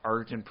boundaries of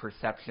art and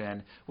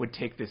perception would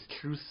take this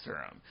truth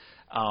serum,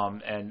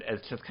 and as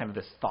just kind of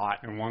this thought.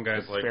 And one guy's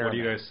experiment. like, "What do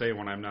you guys say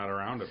when I'm not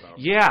around about?"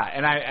 Yeah,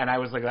 and I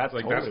was like, that's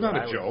totally that's not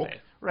what a joke.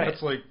 Right?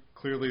 That's like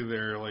clearly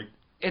they're like.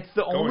 It's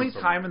the only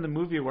time in the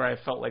movie where I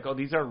felt like, oh,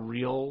 these are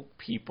real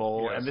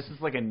people, yes. and this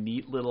is like a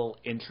neat little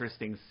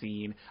interesting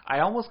scene. I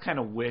almost kind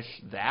of wish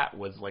that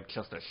was like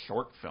just a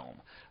short film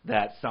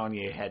that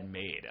Saulnier had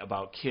made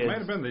about kids. It might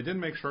have been. They did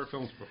make short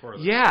films before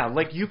that. Yeah,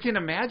 like you can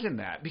imagine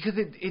that. Because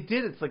it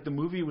did. It's like the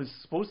movie was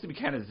supposed to be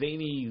kind of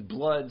zany,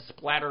 blood,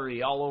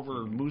 splattery, all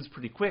over, moves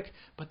pretty quick.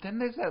 But then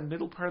there's that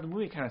middle part of the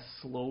movie kind of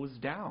slows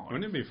down.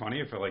 Wouldn't it be funny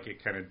if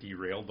it kind of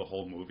derailed the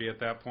whole movie at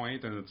that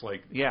point? And it's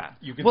like, yeah,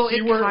 you can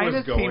see where it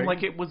was going. Seemed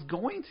like it was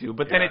going to,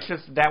 but then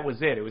that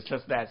was it. It was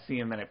just that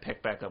scene, and then it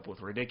picked back up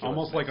with ridiculous.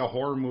 Almost like a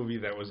horror movie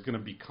that was going to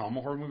become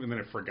a horror movie, and then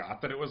it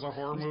forgot that it was a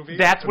horror movie.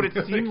 That's what it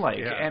seemed like.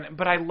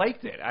 But I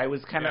liked it. I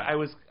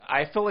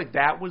felt like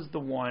that was the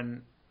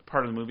one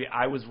part of the movie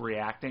I was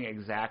reacting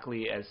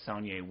exactly as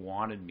Saulnier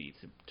wanted me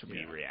to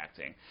be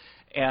reacting.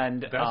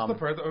 And that's the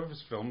part of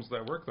his films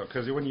that work, though,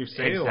 because when you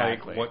say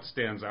like what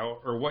stands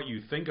out or what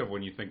you think of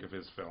when you think of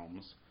his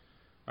films,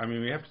 I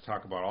mean, we have to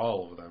talk about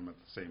all of them at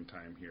the same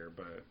time here,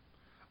 but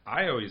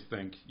I always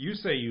think, you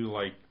say you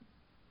like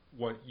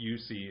what you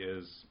see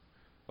is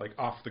like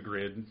off the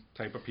grid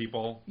type of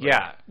people.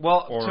 Yeah.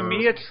 Well, to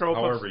me a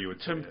trope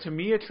to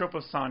me a trope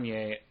of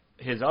Saulnier,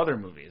 his other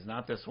movies,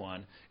 not this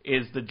one,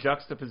 is the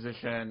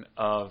juxtaposition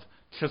of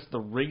just the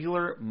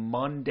regular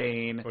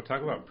mundane. Well,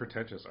 talk about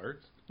pretentious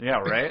art. Yeah,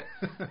 right?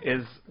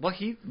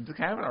 He's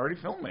kind of an arty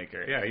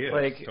filmmaker. Yeah, he is.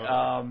 Like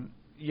totally.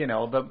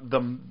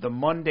 the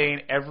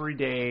mundane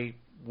everyday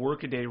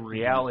workaday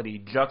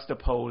reality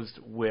juxtaposed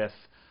with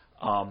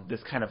this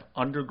kind of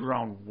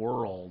underground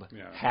world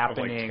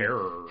happening, of like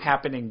terror.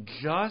 happening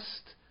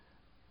just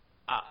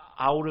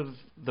out of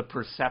the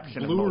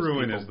perception Blue of most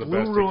Ruin people. is the Blue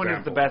best Ruin is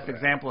example the best of that.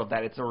 example of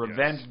that. It's a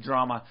revenge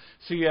drama.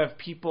 So you have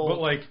people But,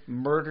 like,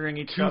 murdering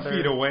each 2 other.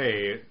 feet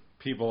away,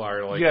 people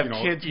are like, you have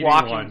know, kids eating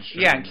walking, lunch.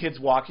 and kids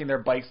walking their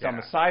bikes down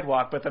Yeah. the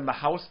sidewalk, but then the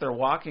house they're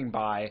walking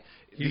by,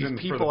 He's these in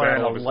for people the are in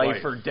battle a of his life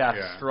life. or death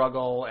Yeah.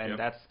 struggle, and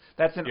Yep.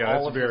 that's in Yeah,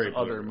 all that's of very his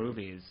Blue other Ruin.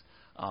 movies.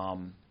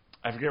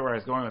 I forget where I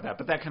was going with that,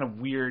 but that kind of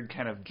weird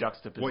kind of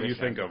juxtaposition. What you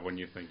think of when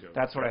you think of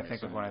That's what I Jeremy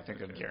think of when I Sanchez.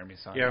 think of Jeremy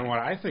Sanchez. Yeah, and what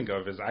I think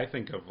of is I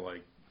think of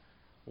like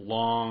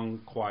long,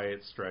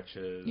 quiet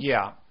stretches.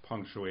 Yeah.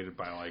 Punctuated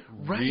by like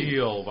Right.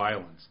 real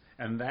violence,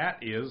 and that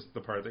is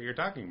the part that you're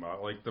talking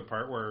about, like the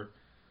part where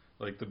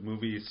like the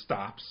movie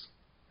stops,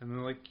 and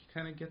then like you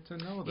kind of get to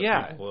know the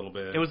people a little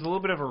bit. It was a little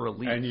bit of a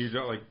relief. and you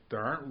don't like there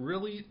aren't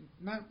really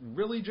not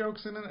really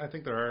jokes in it. I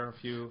think there are a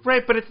few,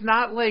 Right, but it's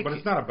not like but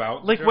it's not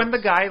about like when the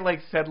jokes. guy like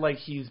said like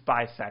he's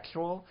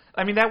bisexual.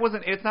 I mean that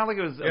wasn't. It's not like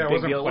it was a Yeah, it big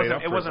wasn't deal. played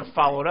up It for wasn't something.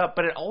 followed up,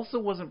 but it also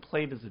wasn't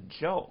played as a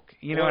joke.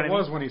 You know well, what I it mean?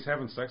 was when he's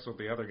having sex with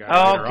the other guy.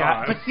 Oh later God!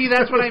 on. But see,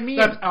 that's what I mean.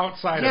 That's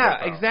outside Yeah,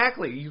 of it. though.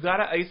 exactly. You got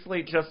to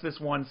isolate just this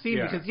one scene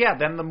Yeah. because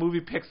then the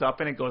movie picks up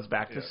and it goes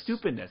back to Yes.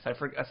 stupidness. I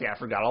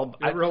forgot all.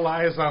 It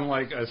relies on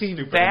like a See,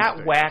 stupid that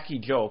instinct.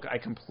 wacky joke I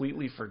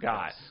completely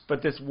forgot, Yes.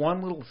 but this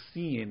one little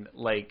scene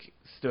like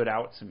stood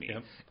out to me.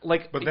 Yep.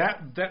 Like, But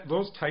that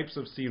those types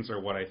of scenes are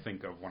what I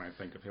think of when I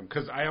think of him.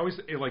 Because I always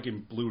like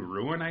in Blue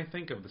Ruin, I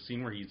think of the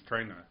scene where he's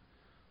trying to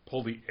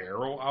pull the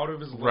arrow out of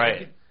his leg,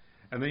 Right.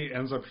 and then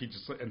he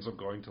just ends up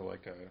going to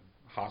like a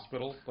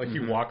hospital. Like he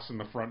walks in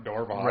the front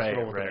door of a Right,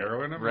 hospital with right, an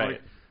arrow in him. right.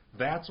 Like,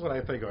 that's what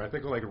I think of. I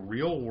think of like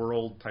real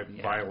world type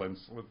Yeah.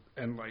 violence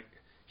and like.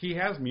 He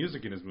has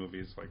music in his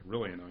movies, like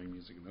really annoying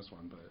music in this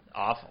one, but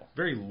awful.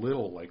 very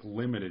little, like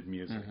limited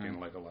music in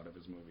like a lot of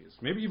his movies.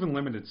 Maybe even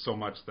limited so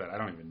much that I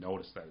don't even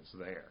notice that it's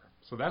there.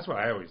 So that's what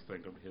I always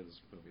think of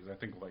his movies. I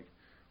think like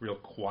real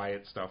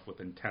quiet stuff with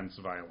intense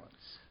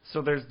violence,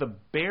 So there's the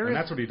and barest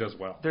that's what he does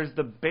well. there's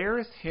the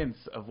barest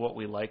hints of what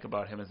we like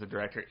about him as a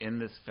director in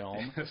this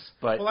film.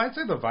 But well, I'd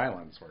say the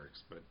violence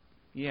works, but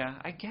yeah,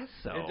 I guess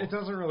so. it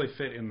doesn't really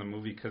fit in the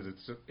movie because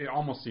it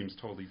almost seems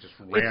totally just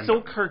random. It's so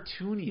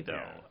cartoony, though.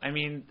 Yeah. I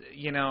mean,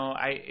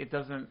 it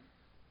doesn't.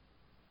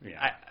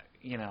 Yeah.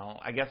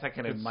 I guess I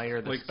can It's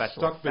admire the like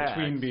special stuck effects,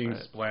 between being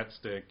but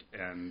splatstick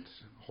and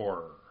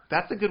horror.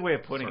 that's a good way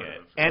of putting sort it.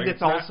 of. And Like,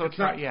 it's not- also it's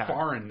not yeah.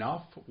 far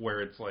enough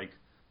where it's like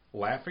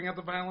laughing at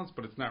the violence,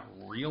 but it's not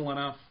real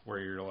enough where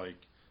you're like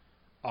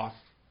off,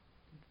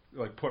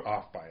 like put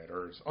off by it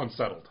or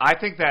unsettled. I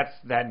think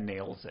that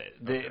nails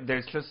it.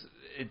 There's just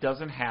it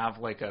doesn't have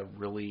like a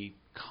really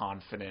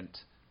confident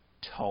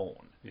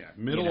tone. Yeah,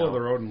 middle know. of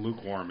the road and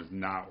lukewarm is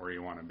not where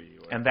you want to be.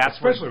 And that's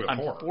especially what, with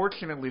horror.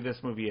 unfortunately, this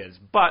movie is.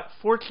 But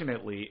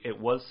fortunately, it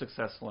was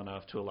successful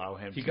enough to allow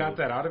him He to got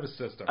that out of his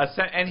system, and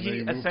then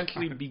he moved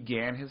essentially on.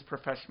 began his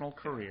professional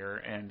career.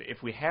 And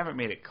if we haven't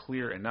made it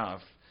clear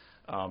enough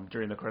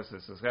during the course of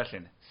this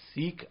discussion,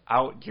 seek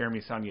out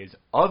Jeremy Saulnier's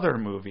other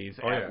movies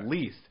Oh, at yeah.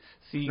 least.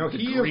 See, No, The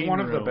he Green is one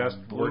of the Room, best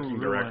Blue working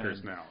Ruin.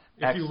 directors now.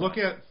 If you look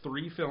Excellent. at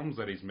 3 films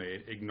that he's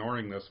made,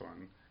 ignoring this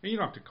one, and you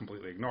don't have to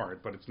completely ignore it,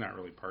 but it's not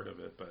really part of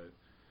it. But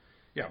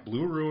yeah,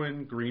 Blue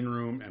Ruin, Green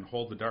Room, and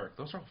Hold the Dark.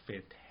 Those are all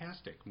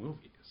fantastic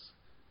movies.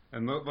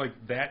 And like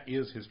that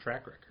is his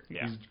track record.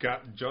 Yeah. He's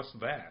got just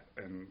that,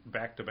 and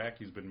back to back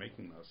he's been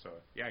making those. So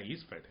yeah,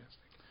 he's fantastic.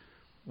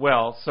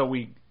 Well, so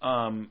we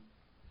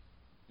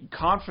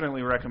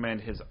confidently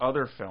recommend his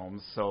other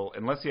films. So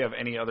unless you have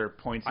any other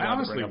points you I want to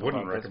honestly bring up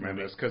wouldn't about recommend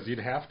movie. this because you'd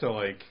have to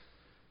like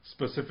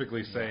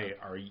specifically say,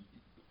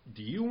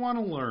 do you want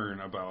to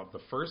learn about the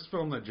first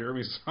film that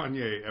Jeremy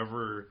Saulnier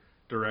ever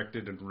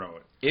directed and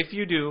wrote? If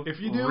you do, If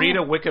you do, read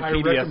a I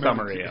Wikipedia recommend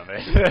summary it of to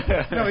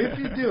it. No, if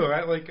you do,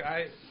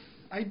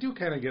 I do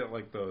kind of get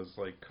like those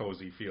like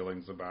cozy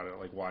feelings about it,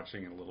 like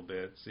watching it a little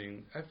bit,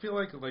 seeing. I feel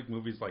like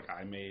movies like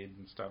I Made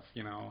and stuff,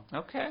 you know.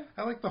 Okay.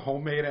 I like the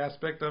homemade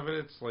aspect of it.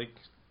 It's like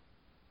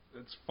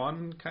it's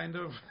fun, kind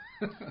of.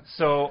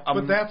 So,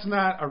 but that's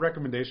not a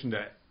recommendation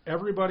to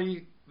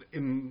everybody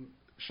in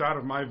shot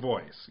of my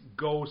voice.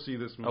 Go see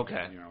this movie.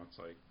 Okay. You know, it's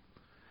like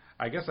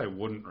I guess I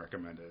wouldn't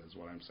recommend it, is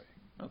what I'm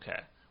saying.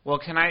 okay. Well,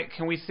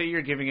 can we say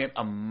you're giving it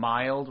a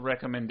mild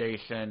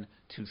recommendation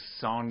to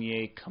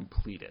Saulnier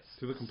completists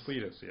To the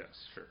completist, yes,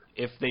 sure.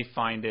 if they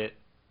find it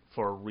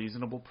for a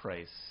reasonable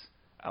price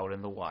out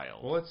in the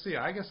wild? Well, let's see.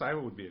 I guess I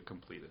would be a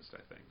completist,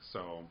 I think.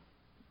 So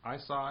I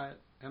saw it,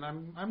 and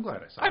I'm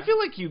glad I saw it. I feel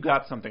like you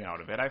got something out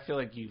of it. I feel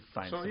like you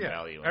find so some yeah,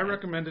 value in I it.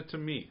 recommend it to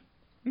me.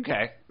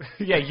 Okay.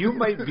 Yeah, you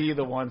might be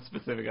the one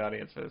specific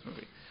audience for this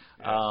movie.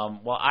 Yes.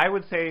 Well, I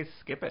would say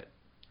skip it.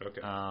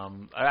 Okay.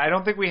 I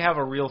don't think we have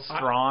a real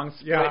strong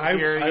split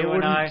here, you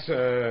and I.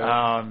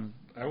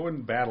 I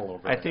wouldn't battle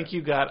over I that. think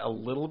you got a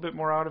little bit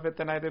more out of it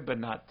than I did, but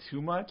not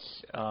too much.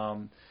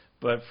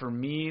 But for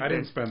me, I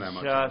didn't there's spend that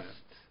much on it.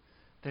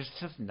 There's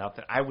just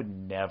nothing. I would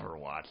never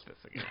watch this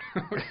again.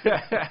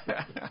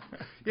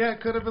 Yeah,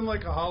 it could have been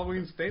like a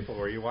Halloween staple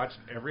where you watch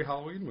every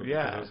Halloween movie.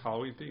 Yeah. because it was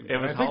Halloween themed. It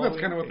was I think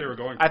that's kind of Halloween what they themed. were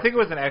going for. I think it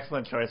was an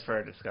excellent choice for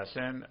our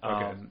discussion.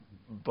 Okay.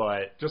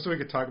 But Just so we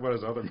could talk about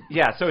his other movies.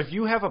 yeah, so if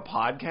you have a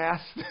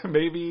podcast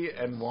maybe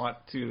and want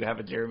to have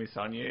a Jeremy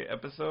Saulnier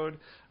episode,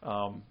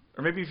 or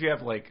maybe if you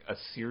have like a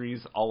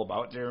series all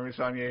about Jeremy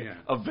Saulnier, Yeah.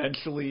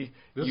 eventually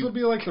This you will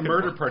be like the can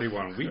Murder watch- Party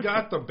one. We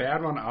got the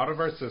bad one out of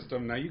our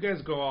system. Now you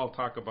guys go all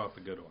talk about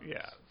the good ones.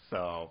 Yeah,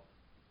 so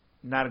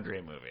not a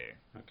great movie.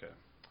 Okay.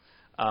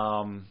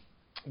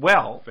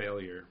 Well,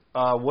 Failure.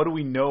 what do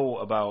we know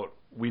about?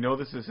 We know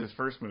this is his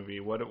first movie.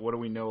 What do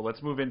we know?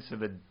 Let's move into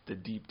the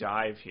deep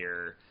dive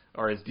here,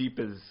 or as deep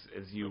as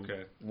you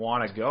Okay.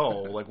 want to go.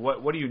 Like,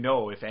 what do you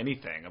know, if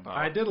anything, about?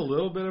 I did a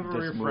little bit of a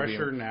this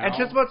refresher movie? now. And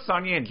just about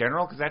Saulnier in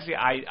general, because actually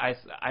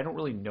I don't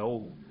really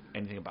know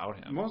anything about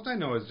him. Most I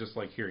know is just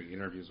like hearing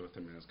interviews with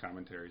him and his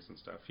commentaries and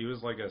stuff. He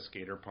was like a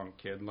skater punk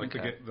kid. Like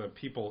Okay. the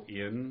people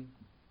in,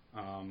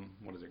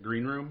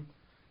 Green Room,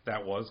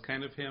 that was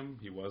kind of him.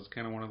 He was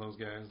kind of one of those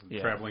guys,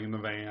 Yeah. traveling in the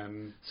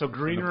van. So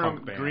Green in the Room,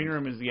 punk band. Green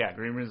Room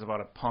is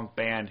about a punk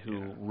band who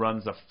Yeah.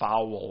 runs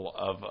afoul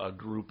of a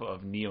group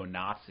of neo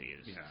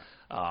Nazis.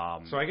 Yeah.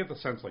 So I get the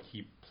sense like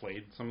he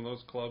played some of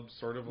those clubs,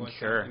 sort of like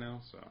Sure. that, you know.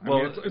 So Well,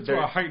 I mean, it's there-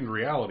 a heightened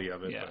reality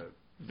of it. Yeah, But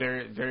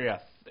very.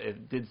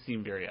 It did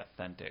seem very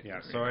authentic. yeah,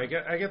 Green so Room.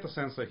 I get the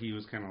sense that he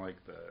was kind of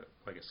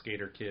like a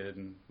skater kid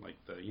and like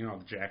the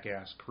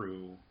Jackass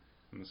crew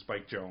and the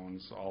Spike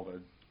Jones, all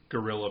the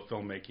guerrilla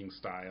filmmaking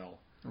style.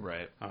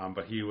 Right.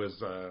 But he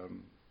was,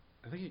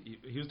 I think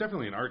he was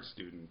definitely an art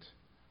student.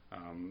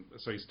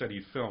 So he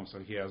studied film, so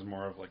he has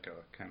more of like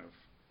a kind of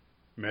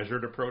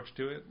measured approach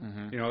to it.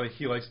 Mm-hmm. You know, like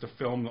he likes to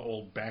film the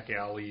old back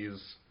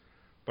alleys,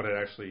 but it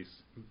actually,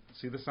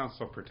 see, this sounds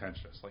so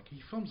pretentious. Like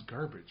he films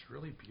garbage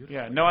really beautifully.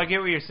 Yeah. No, I get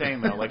what you're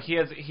saying though. Like he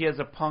has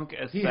a punk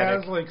aesthetic. He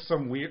has like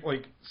some weird,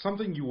 like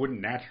something you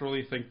wouldn't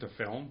naturally think to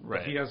film. Right.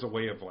 But he has a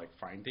way of like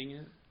finding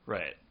it.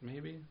 Right.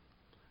 Maybe.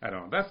 I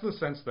don't know. That's the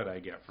sense that I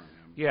get from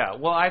him. Yeah.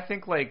 Well, I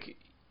think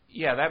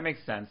that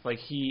makes sense. Like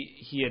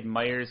he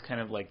admires kind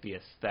of like the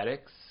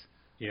aesthetics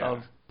Yeah.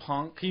 of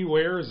punk, He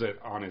wears it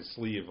on his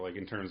sleeve, like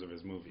in terms of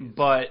his movies.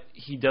 but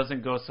he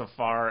doesn't go so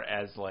far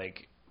as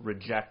like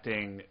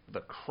rejecting the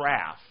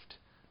craft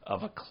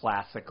of a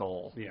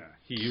classical Yeah,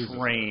 he uses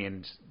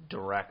trained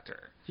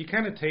director. He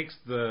kind of takes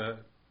the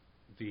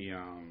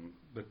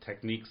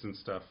techniques and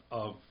stuff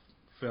of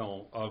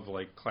film, of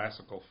like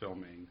classical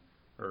filming,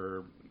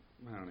 or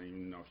I don't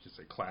even know if you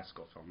say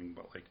classical filming,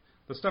 but like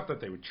the stuff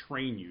that they would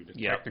train you to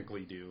Yep.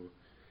 technically do,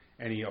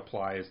 and he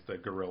applies the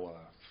guerrilla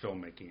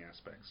filmmaking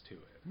aspects to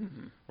it.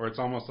 Mm-hmm. Where it's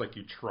almost like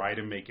you try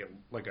to make it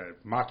like a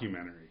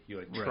mockumentary. You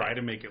like try Right.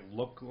 to make it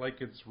look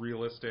like it's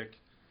realistic,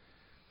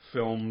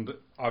 filmed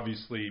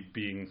obviously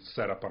being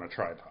set up on a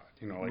tripod.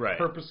 You know, like Right.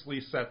 purposely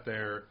set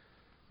there.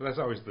 That's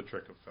always the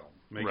trick of film.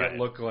 Make Right. it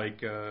look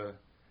like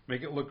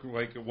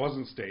it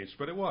wasn't staged,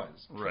 but it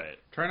was. Right.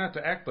 Try not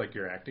to act like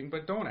you're acting,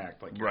 but don't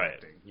act like you're Right.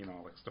 acting. You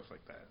know, like stuff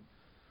like that.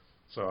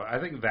 So I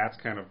think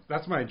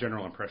that's my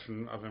general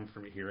impression of him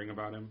from hearing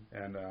about him.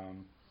 And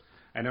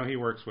I know he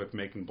works with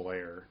Macon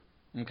Blair,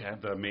 Okay.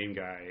 the main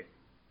guy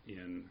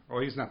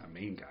he's not the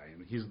main guy.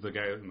 He's the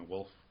guy in the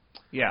Wolf.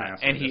 Yeah,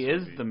 Mask and in he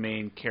this is movie. the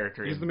main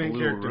character. He's in the main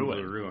Blue character Ruin.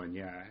 in Blue Ruin.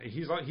 Yeah,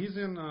 he's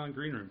in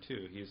Green Room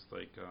too. He's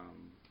like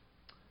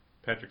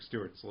Patrick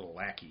Stewart's little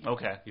lackey.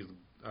 Okay. He's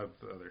the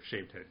other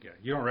shaved head guy.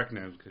 You don't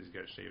recognize him because he's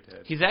got a shaved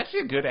head. He's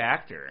actually a good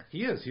actor.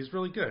 He is. He's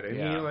really good, and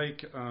Yeah.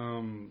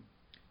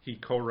 he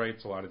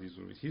co-writes a lot of these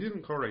movies. He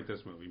didn't co-write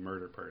this movie,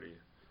 Murder Party,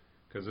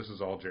 because this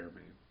is all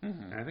Jeremy.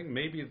 Mm-hmm. And I think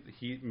maybe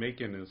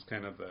Macon is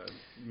kind of the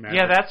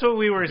Yeah, that's what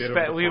we were bit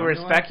of the we were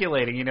formula?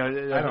 speculating. You know,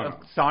 I don't know.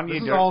 Sonya.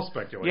 This is all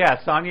speculation.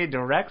 Yeah, Sonya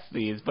directs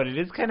these, but it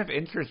is kind of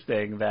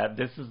interesting that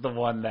this is the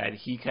one that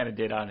he kind of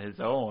did on his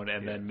own,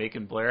 and then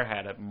Macon Blair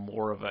had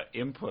more of an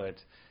input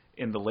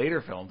in the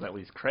later films, at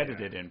least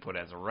credited input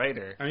as a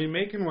writer. I mean,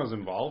 Macon was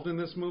involved in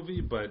this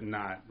movie, but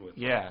not with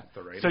Yeah.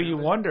 the writing. So you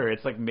of it. wonder,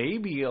 it's like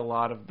maybe a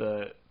lot of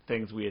the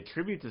things we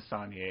attribute to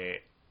Saulnier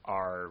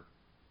are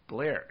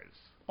Blair's.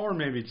 Or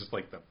maybe just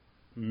like the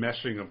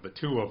meshing of the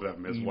two of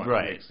them is what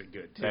Right. makes it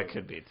good too. That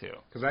could be too.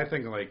 Because I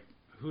think like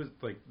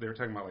they were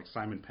talking about like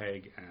Simon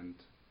Pegg and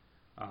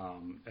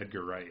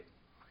Edgar Wright.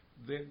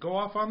 They go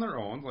off on their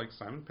own. Like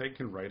Simon Pegg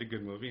can write a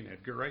good movie and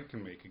Edgar Wright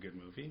can make a good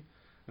movie.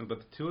 But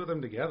the two of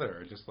them together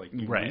are just like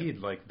you Right. need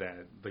like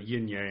the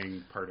yin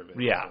yang part of it.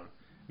 Yeah. So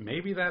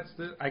maybe that's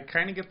I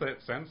kind of get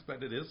that sense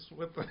that it is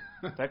with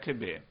That could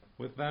be.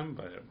 with them,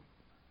 but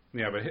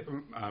yeah,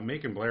 but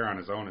Macon Blair on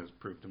his own has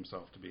proved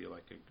himself to be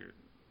like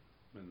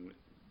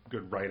a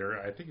good writer.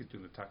 I think he's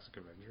doing the Toxic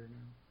Avenger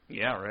now.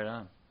 Yeah, right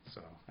on.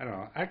 So I don't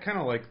know. I kind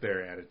of like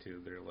their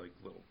attitude. They're like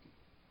little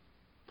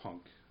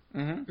punk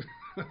Mm-hmm.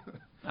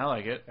 I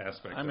like it.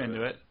 aspect. I'm of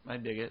into it. I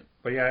dig it.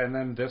 But yeah, and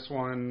then this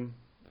one.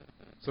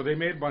 So they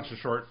made a bunch of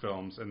short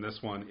films, and this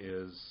one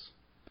is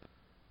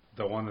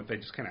the one that they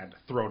just kind of had to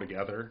throw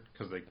together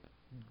because they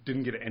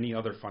didn't get any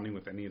other funding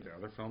with any of their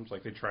other films.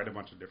 Like they tried a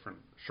bunch of different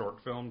short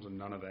films, and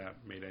none of that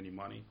made any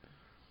money.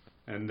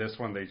 And this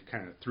one they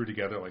kind of threw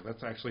together. Like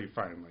let's actually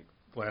find like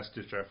last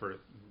ditch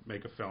effort,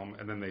 make a film,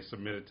 and then they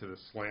submitted to the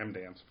Slam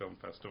Dance Film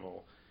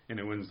Festival and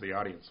it wins the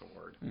audience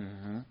award.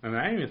 Mm-hmm. And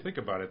I didn't even think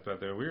about it,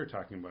 but we were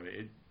talking about it.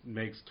 It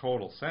makes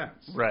total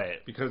sense. Right.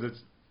 Because it's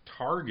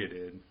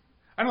targeted.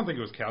 I don't think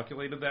it was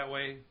calculated that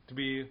way to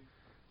be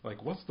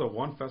like, what's the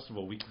one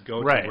festival we could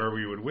go to where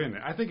we would win?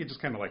 I think it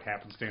just kind of like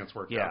happenstance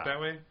worked out that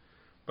way.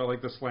 But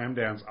like the Slam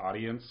Dance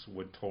audience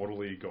would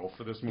totally go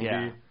for this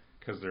movie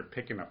because they're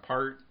picking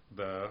apart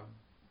the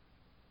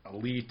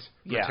elite,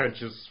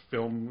 pretentious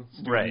film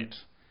student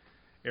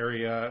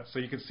area. So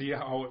you can see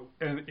how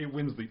it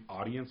wins the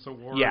audience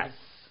award. Yes.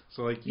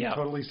 So like you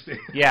totally see.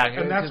 Yeah.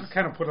 And that's what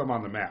kind of put them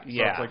on the map. So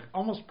it's like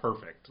almost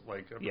perfect,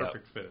 like a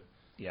perfect fit.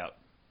 Yep.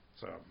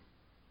 So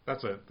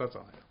that's it. That's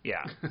all I have.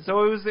 Yeah.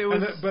 So it was.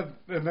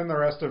 And then the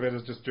rest of it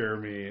is just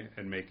Jeremy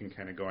and Macon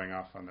kind of going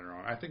off on their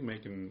own. I think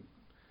Macon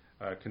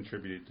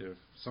contributed to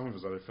some of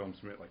his other films,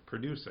 like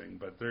producing,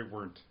 but they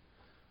weren't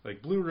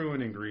like Blue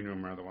Ruin and Green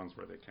Room are the ones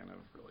where they kind of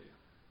really.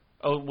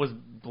 Oh, was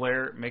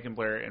Macon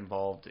Blair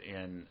involved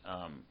in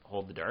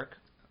Hold the Dark?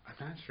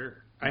 I'm not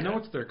sure. Okay. I know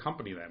it's their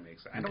company that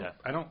makes it.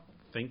 I don't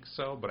think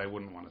so, but I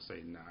wouldn't want to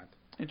say not.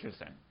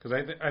 Interesting.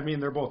 Because I mean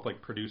they're both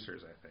like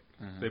producers. I think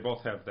they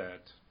both have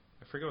that.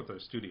 I forget what their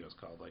studio's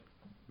called, like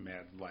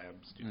Mad Lab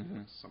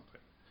Studios,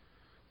 something.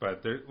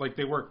 But they're like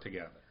they work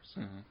together.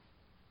 So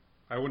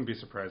I wouldn't be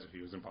surprised if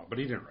he was involved, but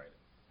he didn't write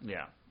it.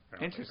 Yeah.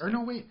 Interesting. Or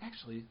no, wait,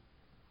 actually,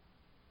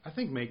 I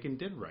think Macon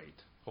did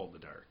write Hold the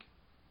Dark.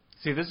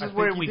 See, this is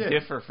where we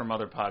differ from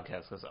other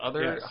podcasts, because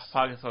other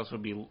podcasts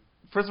would be.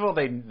 First of all,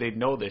 they'd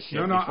know this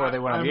shit before they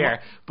went on the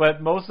air,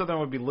 but most of them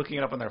would be looking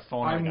it up on their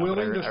phone. I'm right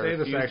willing now, to say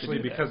this actually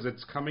because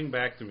it's coming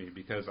back to me,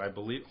 because I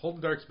believe Hold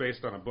the Dark's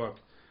based on a book,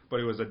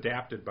 but it was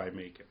adapted by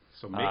Macon.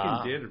 So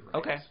Macon did write.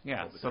 Okay,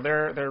 yeah. So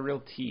they're a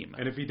real team.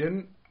 And if he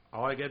didn't,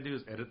 all I got to do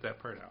is edit that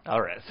part out.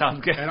 All right,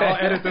 sounds good. And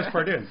I'll edit this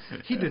part in.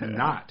 He did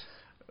not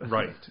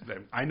write.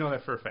 I know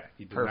that for a fact.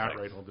 He did not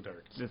write Hold the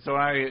Dark. So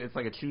it's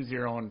like a choose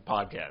your own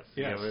podcast.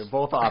 Yes. You know,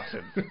 both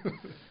options.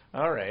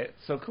 All right.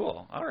 So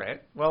cool. All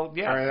right. Well,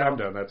 yeah. All right, I'm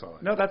done. That's all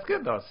I know. No, that's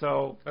good, though.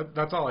 So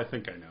that's all I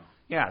think I know.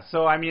 Yeah.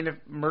 So, I mean, if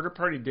Murder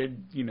Party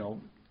did,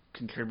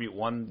 contribute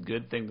one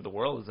good thing to the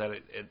world is that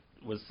it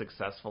was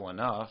successful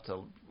enough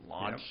to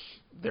launch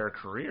their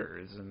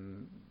careers.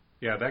 And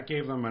yeah, that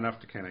gave them enough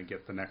to kind of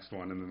get the next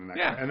one and then the next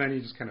one. And then you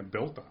just kind of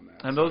built on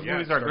that. And those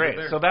movies are great.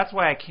 So that's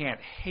why I can't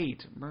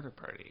hate Murder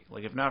Party.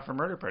 Like, if not for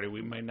Murder Party,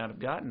 we might not have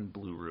gotten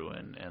Blue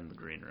Ruin and The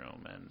Green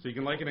Room. And so you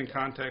can like it in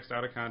context,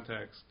 out of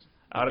context.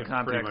 Out of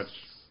context. Pretty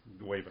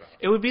much wave it off.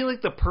 It would be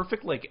like the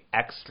perfect,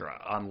 extra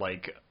on,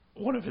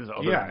 one of his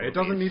other movies. It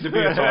doesn't need to be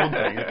its own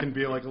thing. It can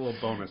be like a little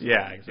bonus.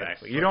 Yeah,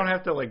 exactly. You don't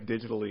have to,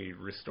 digitally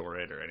restore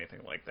it or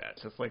anything like that.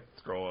 Just,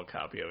 throw a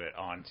copy of it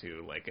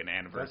onto, an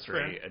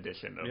anniversary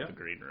edition of The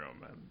Green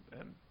Room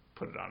and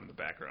put it on in the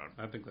background.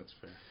 I think that's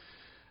fair.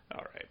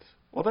 All right.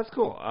 Well, that's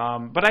cool.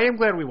 But I am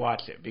glad we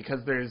watched it because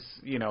there's,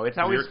 it's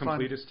always fun.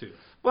 You're completist too.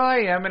 Well, I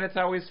am, and it's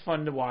always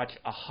fun to watch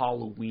a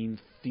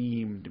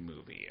Halloween-themed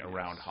movie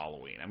around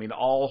Halloween. I mean,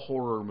 all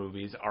horror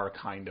movies are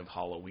kind of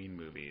Halloween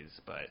movies,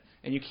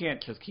 and you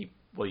can't just keep,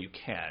 well, you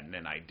can,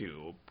 and I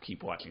do,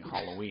 keep watching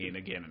Halloween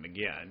again and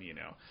again,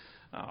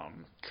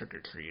 Trick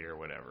or Treat or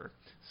whatever.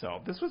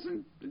 So this was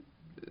an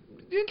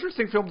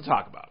interesting film to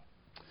talk about.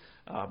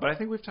 But I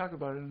think we've talked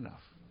about it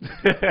enough.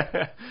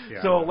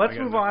 So let's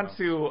move on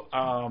to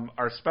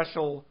our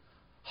special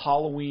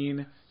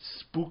Halloween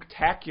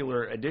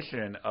spooktacular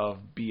edition of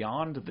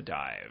Beyond the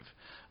Dive.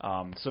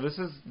 So this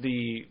is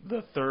the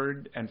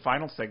third and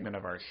final segment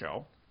of our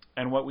show.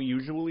 And what we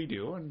usually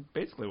do, and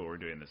basically what we're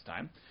doing this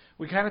time,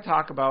 we kind of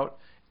talk about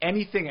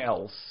anything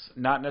else,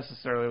 not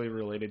necessarily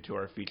related to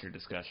our feature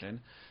discussion,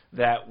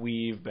 that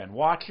we've been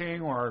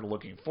watching or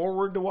looking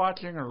forward to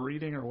watching or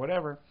reading or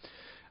whatever.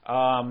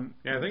 I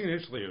think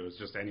initially it was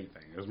just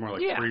anything. It was more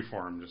like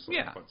freeform, just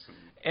put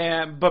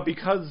some... But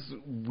because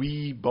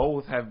we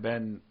both have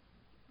been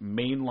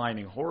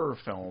mainlining horror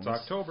films...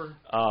 It's October.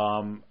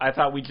 I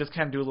thought we'd just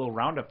kind of do a little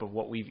roundup of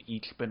what we've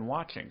each been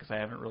watching, because we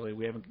haven't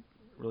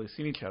really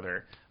seen each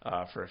other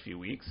for a few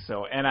weeks.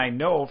 So, and I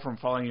know from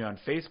following you on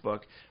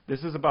Facebook,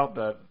 this is about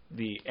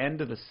the end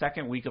of the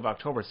second week of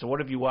October. So what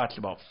have you watched?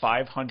 About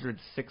 500,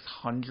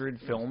 600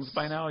 films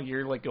by now?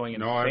 You're going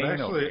insane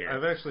over here.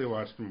 I've actually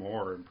watched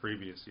more in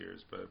previous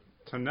years, but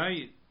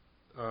tonight,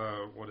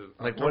 what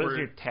is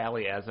your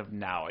tally as of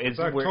now? It's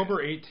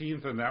October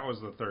 18th, and that was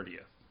the 30th.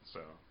 So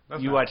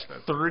you watched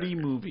 30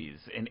 movies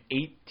in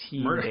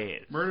 18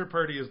 days. Murder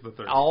Party is the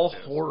 30th. All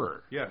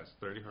horror. Yes,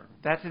 30 horror.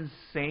 That's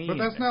insane. But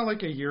that's not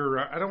like a year.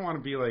 I don't want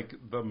to be like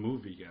the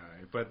movie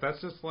guy, but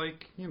that's just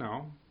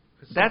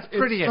that's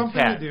pretty intense.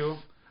 Something to do.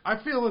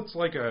 I feel it's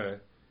like a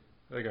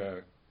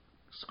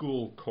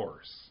school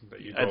course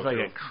that you go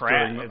through.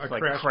 It's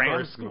like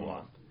cram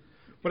school.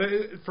 But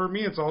for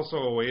me, it's also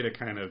a way to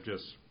kind of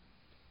just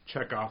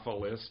check off a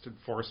list and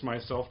force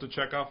myself to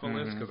check off a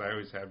list, because I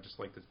always have just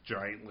this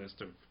giant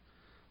list of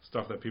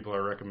stuff that people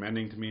are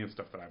recommending to me and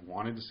stuff that I've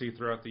wanted to see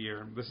throughout the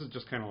year. This is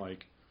just kind of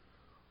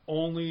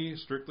only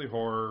strictly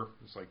horror.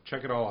 It's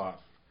check it all off.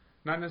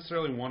 Not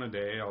necessarily one a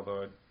day,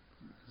 although it's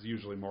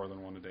usually more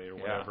than one a day or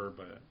whatever.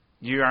 But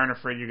You aren't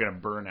afraid you're going to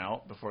burn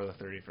out before the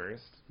 31st?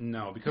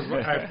 No, because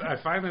I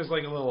find there's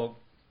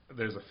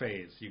a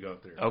phase you go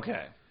through.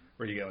 Okay.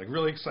 Where you get like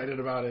really excited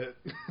about it.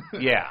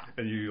 Yeah.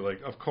 And you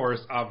like, of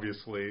course,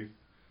 obviously,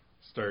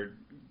 start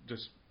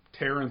just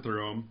tearing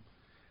through them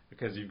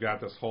because you've got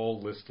this whole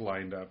list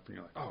lined up, and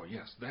you're like, oh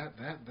yes, that,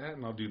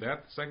 and I'll do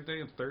that the second day,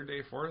 and third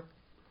day, fourth,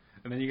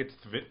 and then you get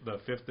to the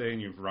fifth day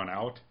and you've run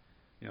out.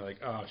 You're like,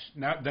 oh,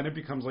 then it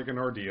becomes like an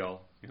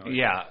ordeal. You know, like,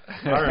 yeah.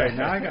 All right,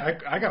 now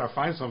I got to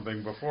find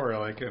something before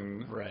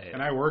Right.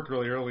 And I work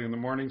really early in the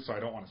morning, so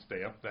I don't want to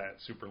stay up that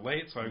super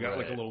late. So I've got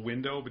like a little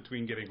window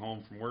between getting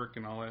home from work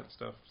and all that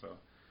stuff. So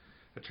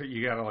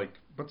you got to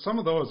but some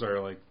of those are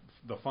like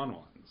the fun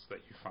ones that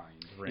you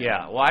find. Randomly.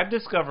 Yeah, well, I've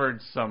discovered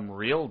some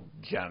real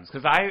gems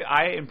because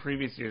I in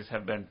previous years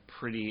have been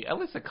pretty, at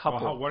least a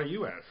couple. Well, what are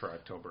you at for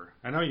October?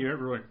 I know you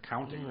weren't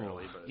counting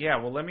really, but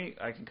yeah. Well,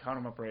 I can count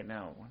them up right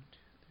now. 1, 2.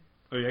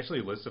 Oh, you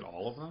actually listed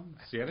all of them?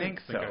 See, I didn't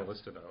think so. I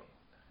listed out.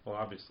 Well,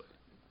 obviously.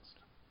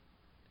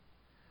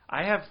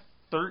 I have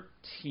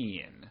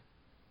 13.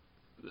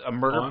 A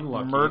murder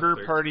Unlucky,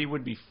 13. party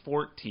would be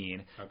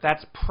 14. Okay.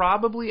 That's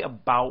probably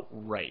about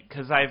right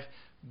because I've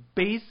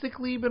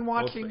basically been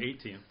watching. Well,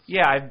 it's the 18th.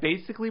 Yeah, I've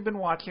basically been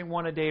watching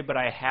one a day, but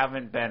I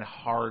haven't been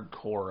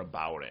hardcore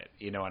about it.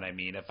 You know what I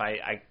mean? If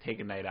I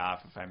take a night off,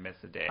 if I miss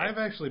a day. I've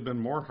actually been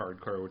more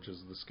hardcore, which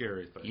is the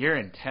scary thing. You're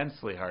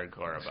intensely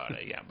hardcore about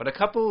it, yeah. But a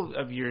couple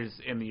of years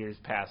in the years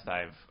past,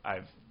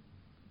 I've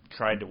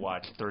tried to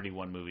watch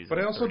 31 movies. But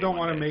I also don't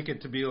want to days. make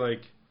it to be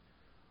like,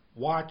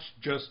 watch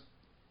just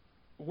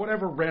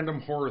whatever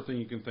random horror thing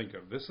you can think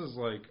of. This is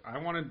like,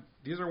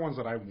 these are ones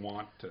that I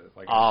want to,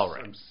 like, All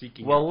right. I'm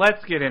seeking. Well, out.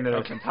 let's get into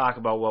this and talk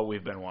about what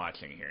we've been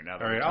watching here. Now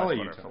that All right, we I'll talked let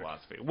about you our talk.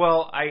 philosophy.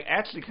 Well, I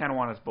actually kind of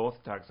want us both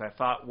to talk because I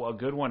thought, a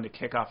good one to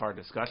kick off our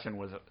discussion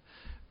was,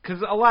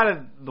 because a lot of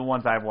the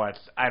ones I've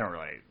watched, I don't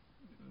really,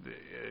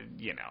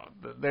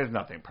 there's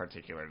nothing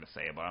particular to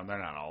say about them. They're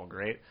not all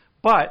great.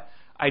 But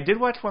I did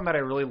watch one that I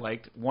really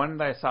liked, one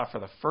that I saw for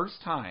the first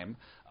time,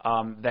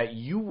 that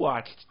you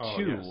watched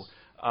too.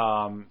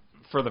 Yes.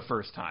 For the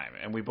first time,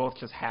 and we both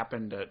just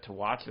happened to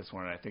watch this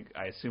one.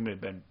 I assume it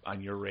had been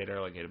on your radar,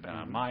 like it had been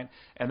on mine,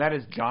 and that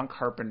is John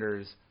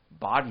Carpenter's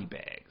Body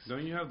Bags.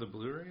 Don't you have the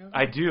Blu-ray of it?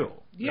 I do.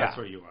 Yeah. That's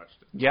where you watched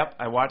it. Yep,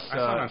 I watched. I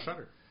saw it on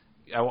Shudder.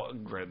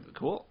 Great,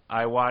 cool.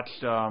 I watched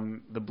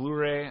the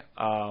Blu-ray,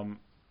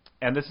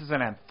 and this is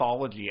an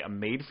anthology, a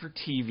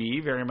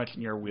made-for-TV, very much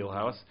in your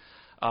wheelhouse,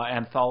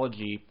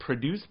 anthology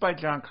produced by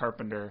John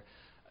Carpenter.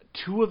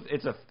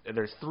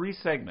 There's 3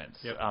 segments.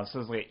 Yep.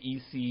 So it's like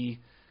EC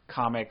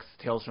Comics,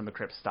 Tales from the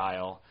Crypt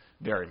style,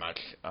 very much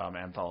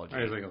anthology.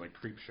 I was thinking like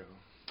Creep Show.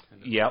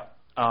 Yep.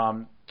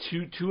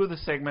 Two of the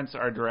segments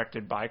are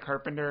directed by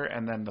Carpenter,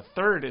 and then the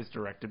third is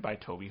directed by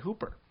Tobe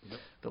Hooper,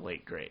 the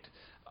late great.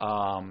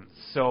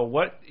 So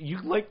what you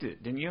liked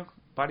it, didn't you?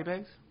 Body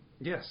Bags?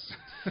 Yes.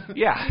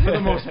 Yeah, for the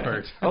most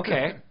part.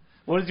 Okay.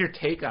 What is your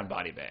take on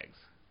Body Bags?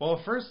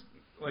 Well, first,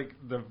 like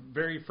the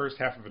very first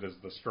half of it is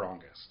the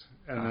strongest,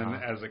 and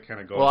then as it kind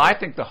of goes. Well, I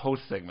think the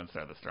host segments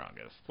are the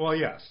strongest. Well,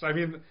 yes. I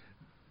mean,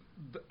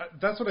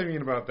 that's what I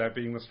mean about that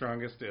being the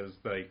strongest is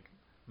like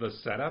the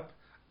setup.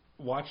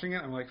 Watching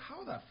it, I'm like,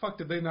 how the fuck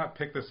did they not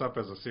pick this up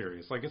as a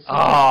series? Like, it's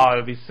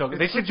it'd be so good.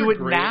 They should such do a it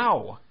great-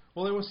 now.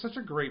 Well, it was such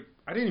a great.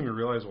 I didn't even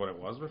realize what it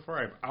was before.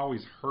 I've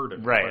always heard of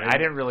it. Right. but I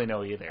didn't really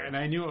know either. And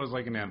I knew it was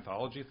like an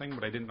anthology thing,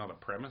 but I didn't know the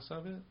premise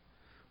of it.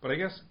 But I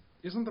guess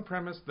isn't the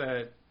premise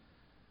that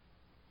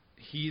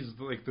he's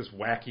like this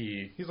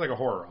wacky? He's like a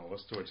horror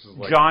host, which is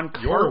like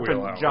your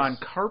wheelhouse. John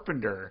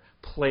Carpenter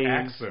plays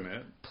acts in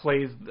it.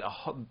 plays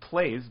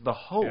the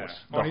host,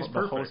 Yeah. He's the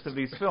perfect. host of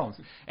these films,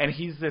 and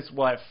he's this.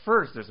 Well, at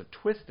first there's a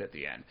twist at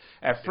the end.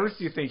 At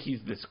first you think he's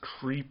this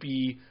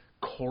creepy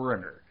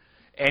coroner,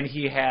 and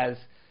he has.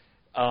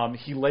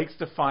 He likes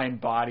to find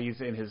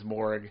bodies in his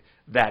morgue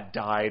that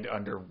died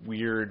under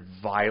weird,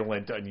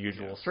 violent,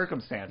 unusual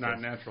circumstances. Not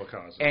natural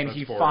causes. And That's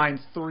he boring.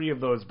 finds 3 of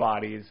those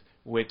bodies,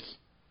 which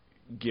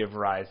give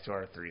rise to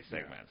our 3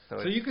 segments.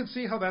 So you can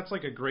see how that's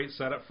like a great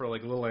setup for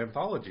like a little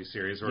anthology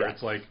series where Yes.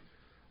 it's like,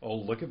 oh,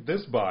 look at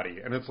this body,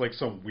 and it's like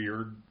some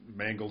weird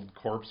mangled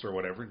corpse or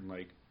whatever, and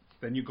like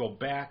then you go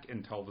back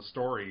and tell the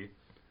story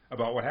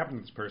about what happened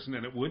to this person,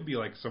 and it would be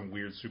like some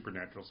weird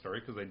supernatural story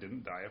because they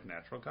didn't die of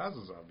natural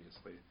causes,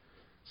 obviously.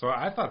 So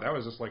I thought that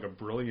was just like a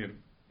brilliant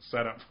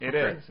setup. It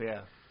is,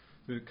 yeah.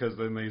 Because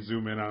then they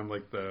zoom in on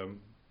like the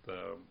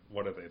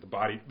what are they? The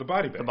body bags. The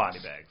body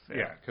bags.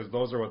 Yeah, because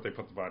those are what they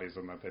put the bodies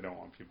in that they don't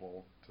want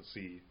people to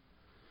see.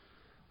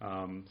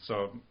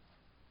 So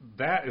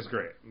that is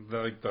great.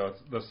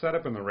 The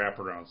setup and the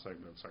wraparound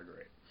segments are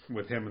great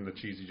with him and the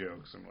cheesy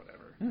jokes and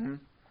whatever.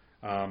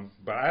 Mm-hmm.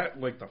 But I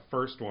like the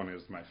first one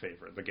is my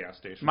favorite, the gas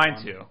station. Mine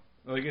one. too.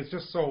 Like it's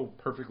just so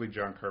perfectly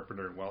John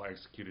Carpenter and well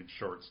executed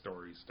short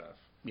story stuff.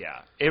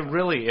 Yeah, it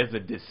really is a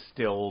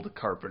distilled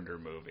Carpenter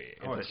movie.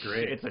 It's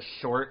great. It's a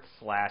short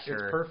slasher.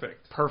 It's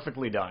perfect.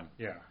 Perfectly done.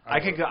 Yeah, I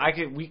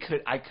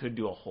could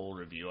do a whole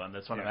review on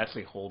this one. Yeah. I'm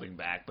actually holding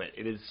back, but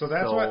it is So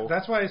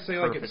that's why I say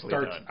like it perfectly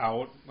starts done.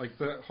 out like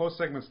the host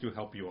segments do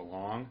help you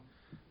along,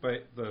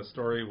 But the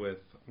story with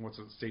what's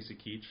it, Stacy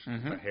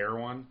Keach, the hair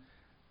one.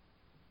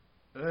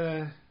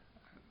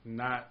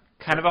 Not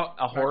kind of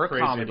a horror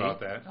crazy comedy. about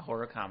that. A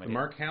horror comedy. The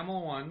Mark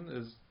Hamill one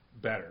is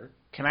better.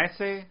 Can I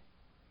say,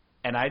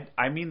 and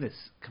I mean this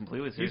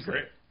completely seriously, He's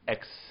great.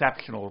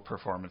 Exceptional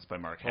performance by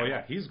Mark Hamill. Oh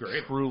yeah, he's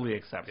great. Truly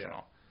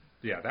exceptional.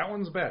 Yeah, that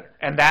one's better.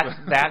 And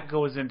that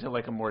goes into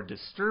like a more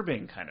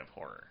disturbing kind of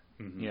horror.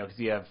 Mm-hmm. You know, because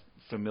you have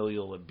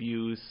familial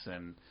abuse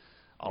and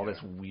all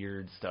this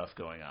weird stuff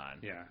going on.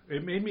 Yeah,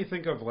 it made me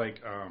think of like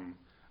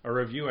a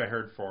review I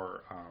heard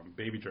for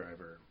Baby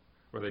Driver,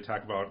 where they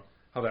talk about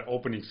how that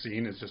opening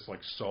scene is just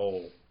like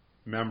so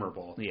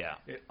memorable. Yeah.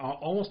 It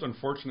almost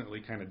unfortunately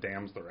kind of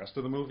damns the rest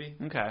of the movie.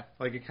 Okay.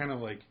 Like it kind of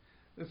like,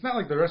 it's not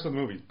like the rest of the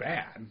movie's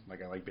bad.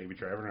 Like I like Baby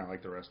Driver and I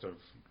like the rest of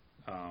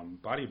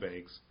Body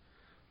Bags,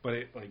 but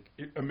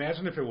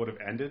imagine if it would have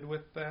ended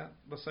with the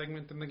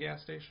segment in the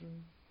gas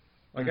station.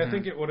 Like I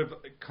think it would have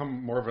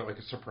come more of like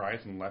a surprise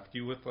and left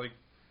you with like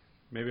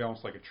maybe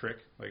almost like a trick.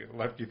 Like it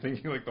left you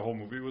thinking like the whole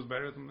movie was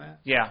better than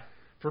that. Yeah.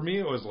 For me,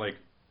 it was like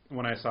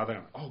when I saw that,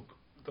 I'm like, oh,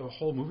 the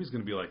whole movie's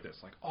going to be like this,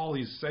 like all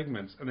these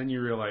segments, and then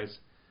you realize,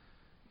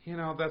 you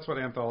know, that's what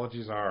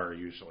anthologies are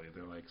usually.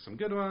 They're like some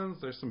good ones,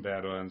 there's some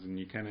bad ones, and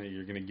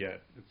you're going to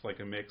get, it's like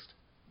a mixed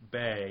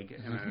bag,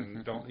 and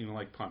I don't even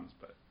like puns,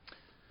 but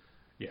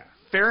yeah.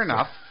 Fair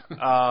enough.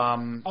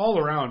 All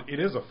around, it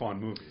is a fun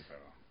movie, though.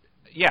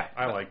 Yeah.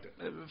 I liked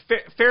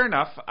it. Fair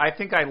enough. I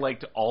think I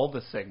liked all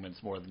the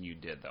segments more than you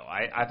did, though.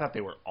 I thought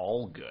they were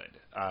all good.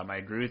 I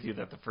agree with you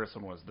that the first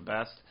one was the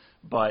best.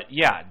 But,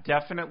 yeah,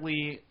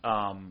 definitely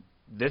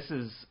this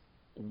is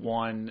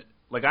one...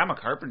 Like, I'm a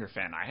Carpenter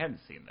fan. I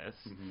hadn't seen this.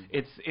 Mm-hmm.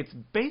 It's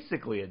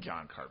basically a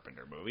John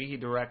Carpenter movie. He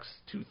directs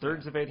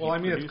 2/3 of it. Well, I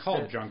mean, it's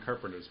called John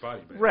Carpenter's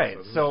Body Bag. Right.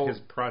 So this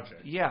is his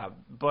project. Yeah,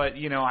 but,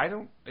 you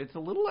know, it's a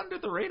little under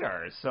the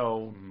radar.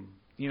 So,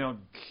 you know,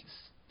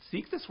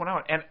 seek this one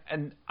out.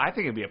 And I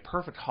think it'd be a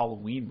perfect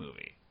Halloween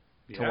movie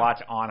to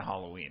watch on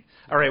Halloween.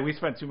 All right, we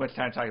spent too much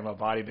time talking about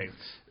Body Bags.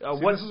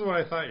 This is what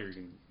I thought you were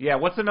going to... Yeah,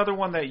 what's another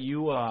one that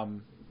you I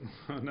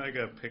got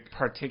to pick...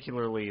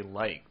 particularly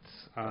liked?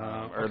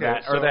 Or okay,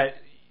 that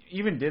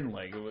even didn't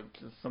like? It was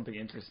just something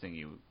interesting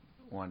you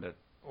wanted to...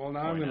 Well,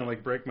 now I'm going to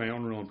like break my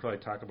own rule and probably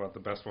talk about the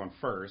best one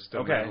first.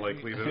 And okay. Then,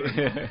 like, leave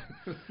it.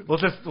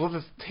 we'll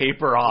just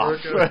taper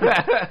off.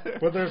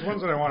 But there's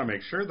ones that I want to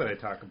make sure that I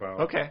talk about.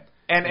 Okay.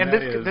 And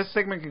this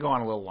segment can go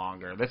on a little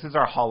longer. This is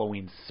our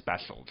Halloween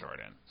special,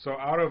 Jordan. So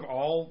out of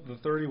all the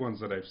 30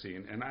 ones that I've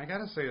seen, and I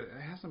gotta say, it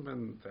hasn't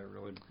been that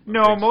really.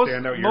 No, most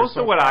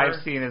so of what far.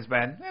 I've seen has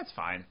been that's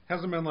fine.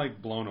 Hasn't been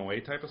like blown away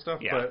type of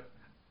stuff. Yeah.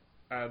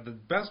 But the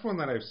best one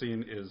that I've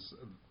seen is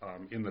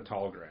In the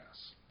Tall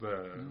Grass,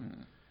 the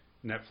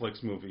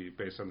Netflix movie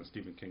based on the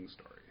Stephen King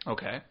story.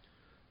 Okay.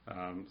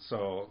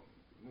 The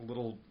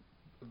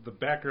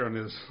background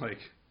is like.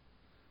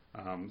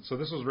 So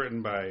this was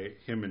written by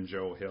him and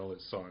Joe Hill,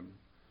 his son.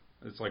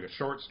 It's like a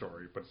short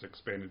story, but it's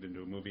expanded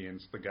into a movie, and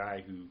it's the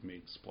guy who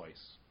made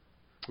Splice,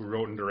 who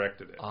wrote and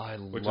directed it.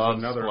 Which love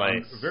is another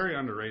Splice. Very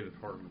underrated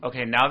horror movie.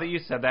 Okay, now that you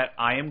said that,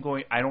 I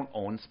don't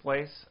own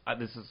Splice.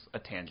 This is a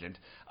tangent.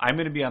 I'm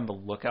going to be on the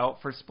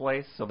lookout for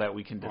Splice so that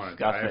we can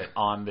discuss it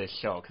on this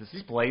show, because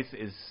Splice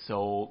is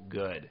so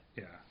good.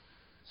 Yeah.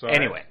 So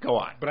anyway, go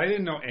on. But I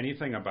didn't know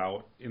anything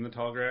about In the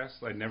Tall Grass.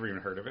 I'd never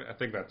even heard of it. I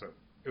think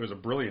it was a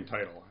brilliant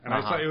title. And I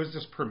saw it was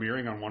just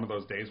premiering on one of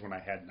those days when I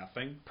had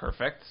nothing.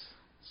 Perfect.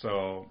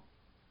 So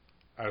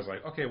I was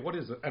like, okay, what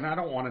is it? And I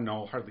don't want to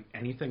know hardly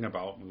anything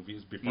about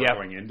movies before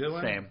going into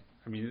it. Same.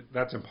 I mean,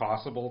 that's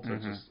impossible to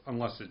just,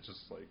 unless it's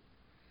just like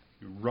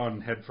you run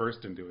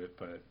headfirst into it.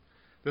 But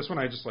this one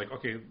I just like,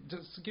 okay,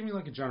 just give me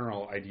like a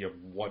general idea of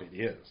what it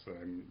is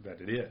that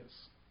it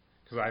is.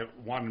 Because I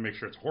wanted to make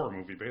sure it's a horror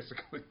movie,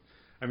 basically.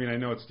 I mean, I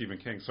know it's Stephen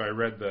King, so I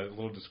read the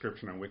little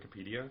description on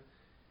Wikipedia.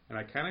 And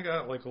I kind of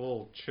got like a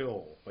little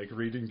chill, like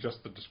reading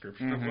just the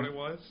description of what it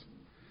was.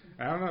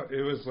 I don't know.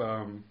 It was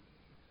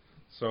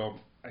so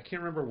I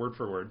can't remember word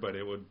for word, but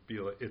it would be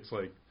like it's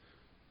like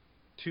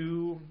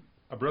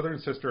a brother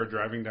and sister are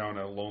driving down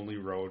a lonely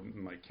road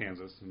in like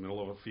Kansas, in the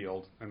middle of a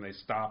field, and they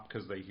stop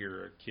because they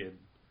hear a kid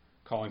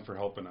calling for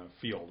help in a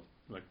field,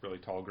 like really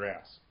tall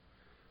grass.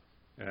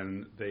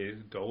 And they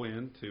go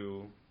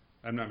into.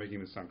 I'm not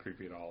making this sound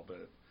creepy at all,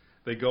 but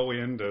they go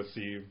in to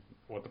see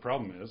what the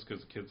problem is because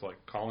the kid's like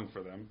calling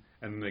for them,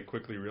 and then they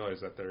quickly realize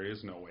that there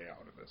is no way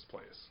out of this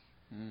place,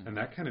 and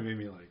that kind of made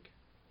me like,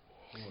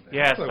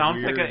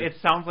 it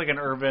sounds like an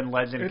urban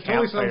legend. It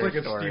totally sounds like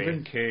story. a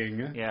Stephen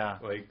King,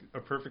 like a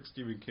perfect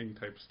Stephen King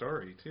type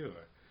story too,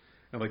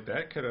 and like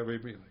that kind of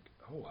made me like,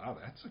 oh wow,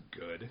 that's a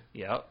good.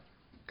 Yep.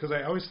 Because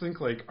I always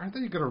think like, aren't they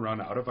going to run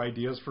out of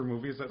ideas for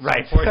movies at some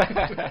right. point?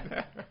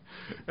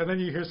 And then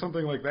you hear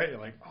something like that, you're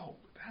like, oh,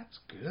 that's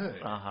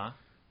good.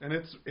 And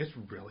it's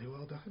really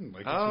well done.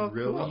 Like it's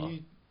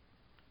really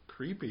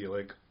creepy.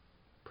 Like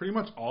pretty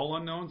much all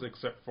unknowns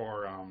except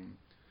for I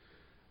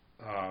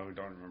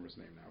don't remember his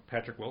name now.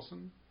 Patrick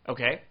Wilson.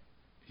 Okay.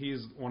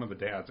 He's one of the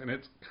dads, and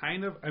it's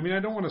kind of. I mean, I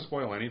don't want to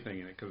spoil anything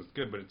in it because it's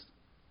good, but it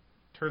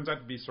turns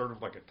out to be sort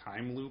of like a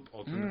time loop,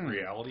 alternate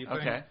reality thing.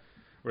 Okay.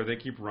 where they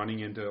keep running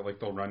into, like,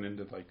 they'll run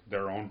into, like,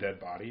 their own dead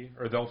body,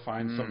 or they'll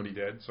find somebody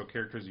dead, so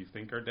characters you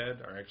think are dead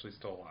are actually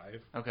still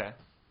alive. Okay.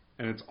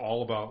 And it's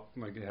all about,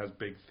 like, it has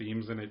big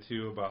themes in it,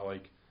 too, about,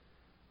 like,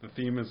 the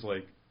theme is,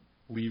 like,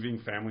 leaving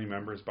family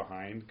members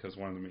behind, because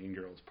one of the main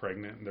girls is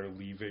pregnant, and they're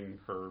leaving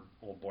her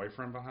old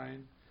boyfriend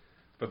behind.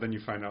 But then you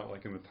find out,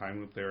 like, in the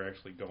time loop, they're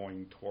actually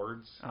going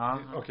towards...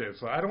 Okay,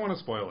 so I don't want to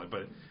spoil it,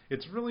 but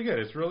it's really good.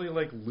 It's really,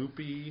 like,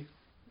 loopy,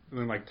 and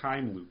then, like,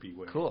 time loopy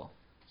way. Cool.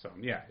 So,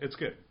 yeah, it's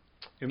good.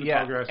 In the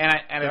Yeah, progress,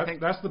 I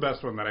think that's the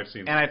best one that I've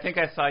seen. And I think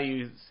I saw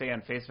you say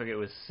on Facebook it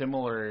was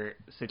similar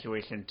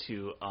situation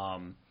to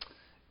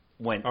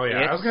when. Oh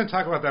yeah, I was going to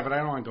talk about that, but I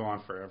don't want to go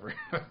on forever.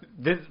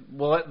 this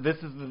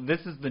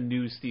is the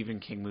new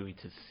Stephen King movie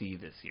to see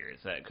this year.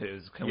 Is that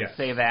can we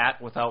say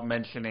that without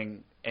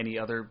mentioning any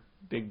other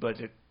big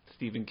budget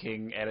Stephen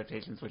King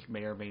adaptations which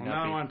may or may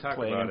not be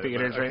playing in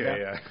theaters right now?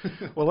 Yeah.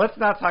 Well, let's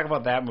not talk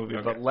about that movie,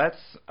 but let's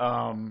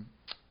talk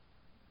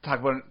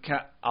about.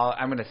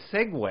 I'm going to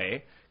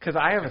segue. Because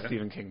I have a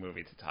Stephen King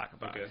movie to talk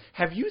about. Okay.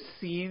 Have you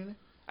seen,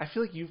 I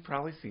feel like you've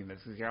probably seen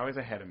this because you're always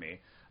ahead of me,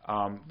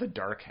 The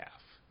Dark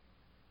Half,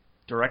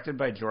 directed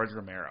by George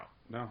Romero.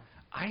 No.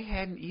 I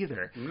hadn't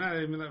either. I'm not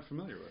even that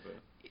familiar with it.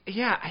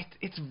 Yeah,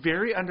 it's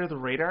very under the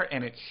radar,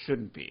 and it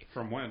shouldn't be.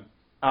 From when?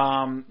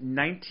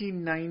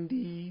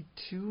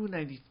 1992,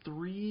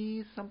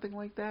 93, something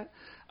like that.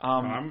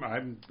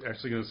 I'm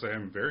actually going to say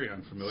I'm very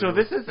unfamiliar. So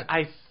this is,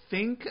 I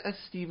think, a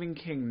Stephen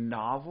King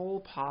novel,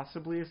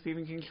 possibly a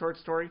Stephen King short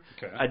story,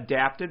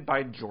 adapted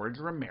by George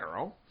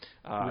Romero.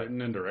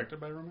 Written and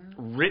directed by Romero?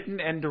 Written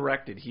and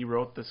directed. He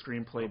wrote the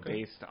screenplay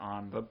based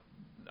on,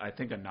 I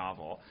think, a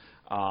novel.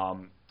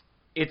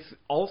 It's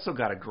also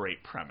got a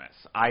great premise,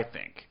 I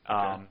think.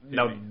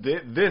 Now,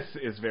 this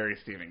is very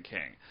Stephen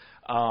King.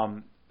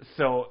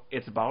 So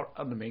it's about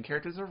the main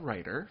character is a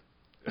writer,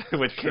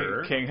 which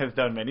King has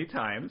done many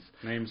times.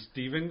 Named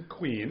Stephen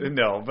Queen.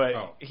 No,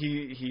 but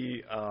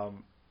he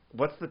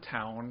what's the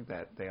town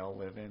that they all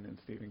live in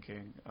Stephen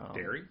King?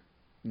 Derry?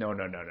 No.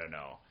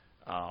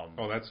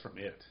 That's from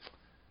it.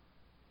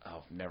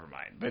 Oh, never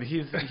mind. But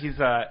he's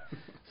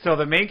so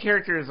the main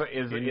character is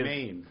in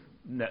Maine.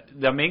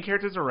 The main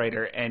character is a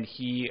writer, and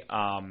he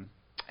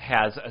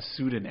has a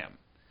pseudonym.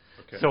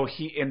 So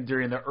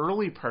during the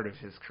early part of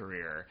his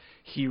career,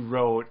 he's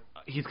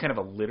kind of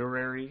a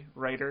literary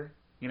writer.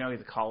 You know,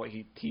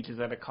 he teaches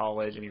at a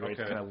college, and he writes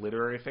kind of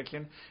literary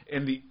fiction.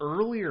 In the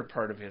earlier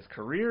part of his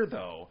career,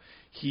 though,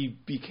 he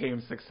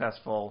became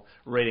successful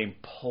writing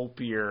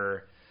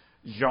pulpier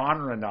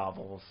genre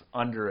novels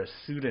under a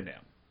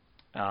pseudonym.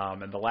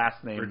 And the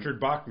last name... Richard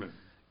Bachman.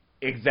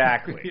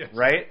 Exactly,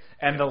 right?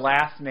 And the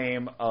last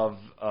name of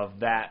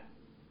that...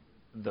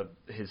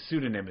 his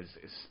pseudonym is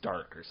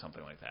Stark or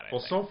something like that. Well,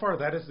 so far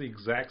that is the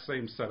exact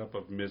same setup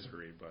of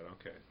Misery, but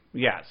okay.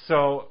 Yeah.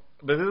 So,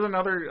 but this is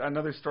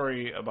another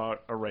story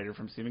about a writer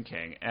from Stephen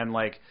King, and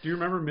like. Do you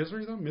remember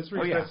Misery though?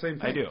 Misery is that same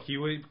thing. I do. He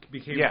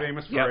became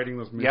famous for writing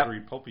those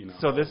Misery pulpy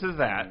novels. So this is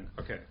that.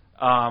 Okay.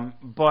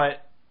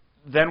 But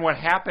then what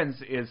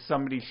happens is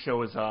somebody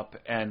shows up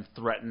and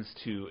threatens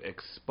to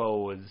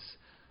expose.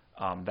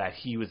 That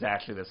he was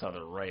actually this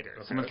other writer.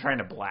 Someone's trying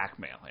to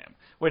blackmail him.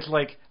 Which,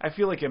 like, I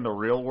feel like in the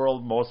real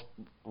world, most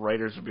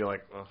writers would be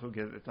like, well, who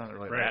gives? It's not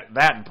really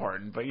that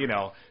important. But, you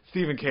know,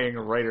 Stephen King,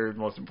 a writer, is the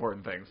most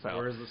important thing. So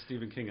where's the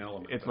Stephen King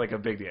element? It's like a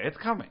big deal. It's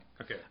coming.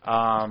 Okay.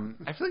 I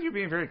feel like you're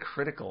being very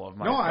critical of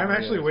my. No, I'm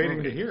actually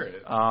waiting to hear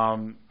it.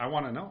 I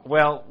want to know.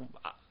 Well,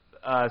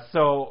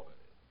 so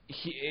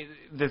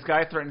this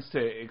guy threatens to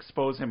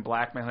expose him,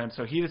 blackmail him.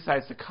 So he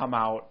decides to come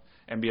out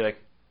and be like,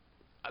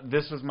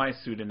 this was my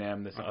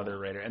pseudonym, this other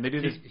writer. And they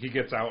do this. He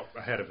gets out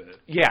ahead of it.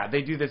 Yeah,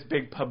 they do this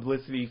big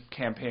publicity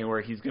campaign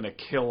where he's going to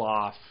kill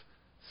off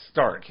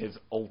Stark, his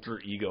alter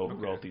ego who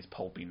wrote these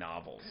pulpy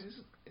novels. It's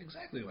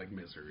exactly like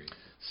Misery.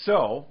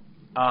 So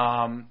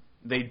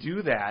they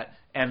do that,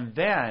 and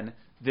then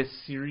this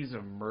series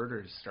of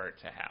murders start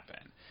to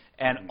happen.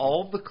 And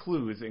all the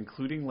clues,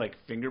 including like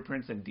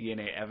fingerprints and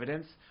DNA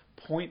evidence,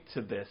 point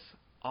to this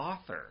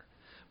author.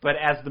 But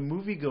as the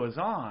movie goes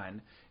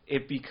on,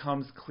 it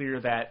becomes clear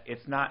that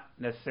it's not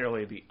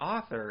necessarily the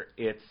author,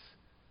 it's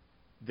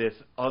this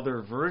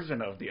other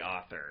version of the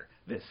author,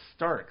 this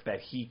Stark that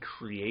he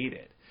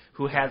created,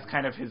 who has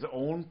kind of his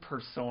own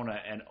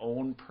persona and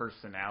own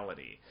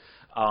personality,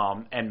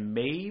 and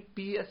may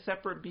be a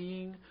separate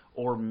being,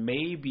 or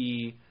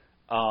maybe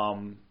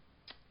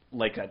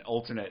like an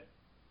alternate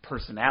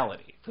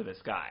personality for this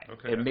guy.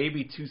 It may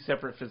be two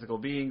separate physical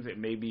beings, it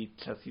may be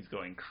just he's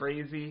going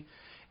crazy.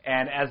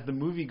 And as the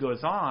movie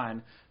goes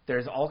on,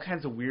 there's all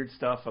kinds of weird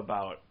stuff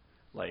about,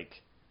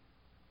 like,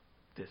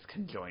 this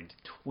conjoined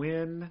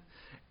twin,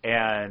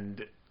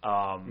 and...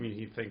 I mean,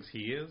 he thinks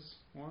he is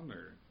one,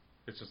 or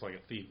it's just like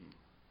a theme?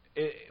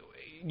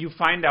 You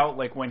find out,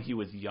 like, when he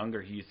was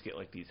younger, he used to get,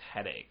 like, these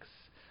headaches.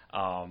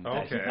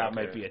 That he thought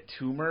might be a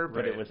tumor,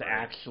 but it was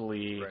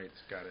actually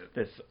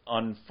this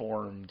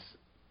unformed...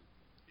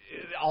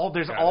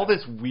 There's all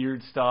this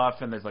weird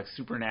stuff, and there's, like,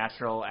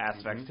 supernatural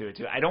aspects to it,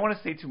 too. I don't want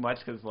to say too much,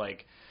 because,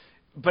 like...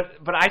 But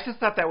I just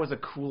thought that was a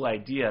cool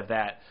idea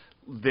that,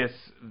 this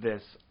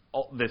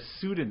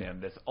pseudonym,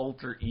 this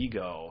alter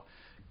ego,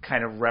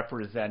 kind of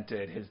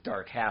represented his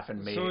dark half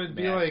and made so it it'd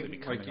be magically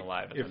like coming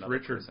alive as if another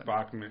Richard person.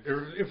 Bachman,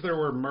 or if there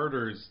were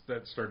murders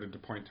that started to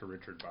point to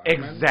Richard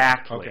Bachman.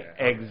 Exactly. Okay.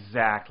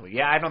 Exactly.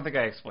 Yeah, I don't think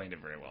I explained it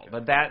very well,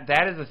 but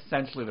that is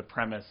essentially the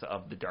premise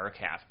of The Dark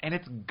Half, and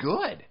it's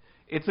good.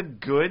 It's a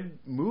good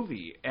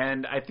movie,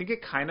 and I think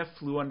it kind of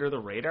flew under the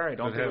radar. I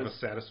don't Does it think have a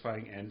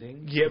satisfying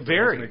ending? Yeah, Does it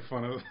very. Make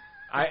fun of.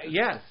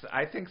 Yes,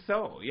 I think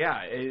so.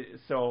 Yeah,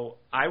 so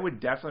I would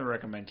definitely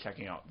recommend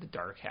checking out The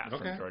Dark Half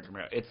from Okay. George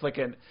Romero. It's like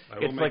I will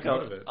it's make like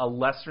note of it. a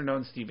lesser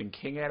known Stephen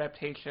King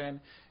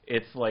adaptation.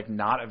 It's like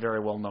not a very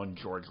well known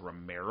George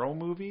Romero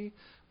movie,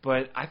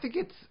 but I think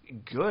it's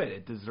good.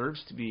 It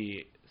deserves to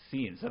be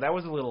seen. So that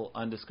was a little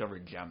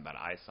undiscovered gem that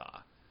I saw.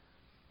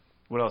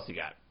 What else you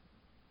got?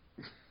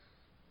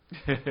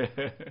 There's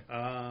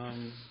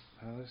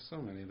so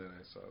many that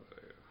I saw.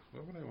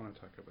 What would I want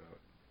to talk about?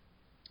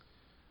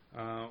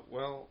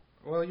 Well,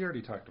 you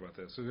already talked about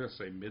this. I was going to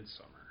say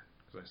Midsummer,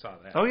 because I saw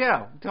that. Oh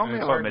yeah, tell And me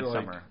it's about hard to,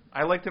 Midsummer.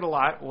 I liked it a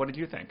lot. What did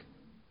you think?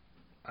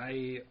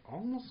 I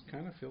almost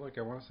kind of feel like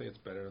I want to say it's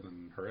better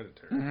than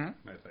Hereditary, Mhm.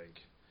 I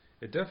think.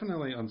 It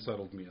definitely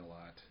unsettled me a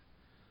lot.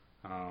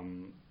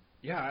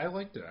 Yeah, I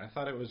liked it. I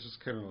thought it was just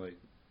kind of like...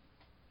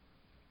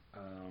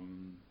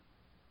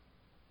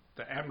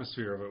 the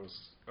atmosphere of it was...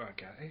 Oh,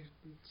 God, it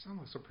sounds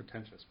like so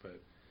pretentious, but...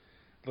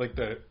 Like,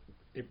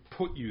 it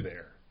put you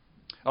there.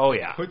 Oh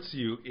yeah. Puts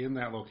you in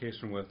that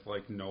location with,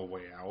 like, no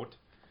way out.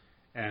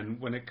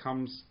 And when it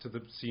comes to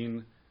the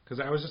scene... Because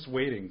I was just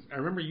waiting. I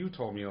remember you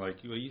told me, like,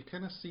 you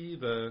kind of see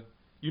the...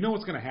 You know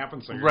what's going to happen,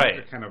 so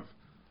you're kind of...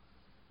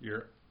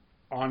 You're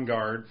on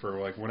guard for,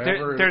 like,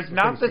 whatever... There's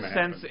not the thing's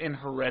gonna sense happen. in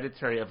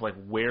Hereditary of, like,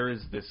 where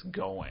is this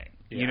going?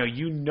 Yeah.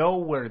 You know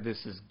where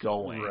this is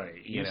going.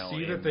 Right. You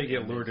see know, that they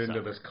get in lured into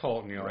Midsummer. this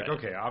cult, and you're like, Right.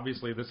 okay,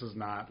 obviously this is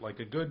not, like,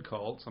 a good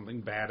cult. Something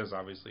bad is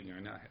obviously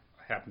going to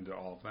happen to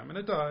all of them, and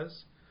it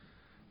does.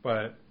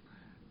 But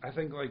I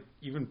think, like,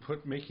 even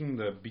making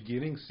the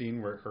beginning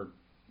scene where her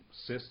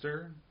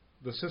sister...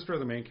 The sister of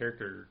the main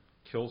character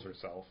kills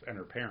herself and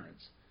her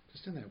parents,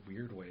 just in that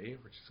weird way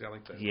where she's got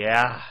like the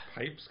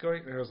pipes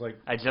going. And I was like,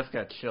 I just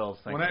got chills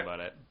thinking about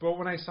it. But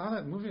when I saw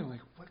that movie, I'm like,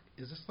 what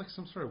is this? Like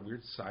some sort of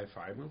weird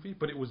sci-fi movie?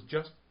 But it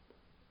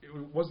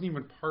wasn't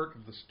even part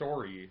of the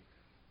story.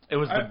 It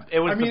was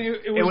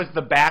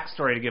the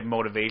backstory to give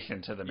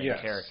motivation to the main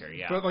character.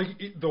 Yeah, but like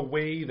the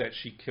way that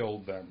she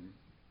killed them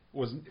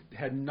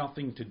had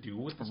nothing to do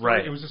with the story.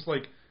 Right. It was just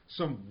like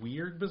some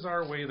weird,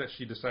 bizarre way that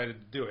she decided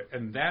to do it,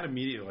 and that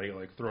immediately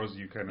like throws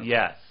you kind of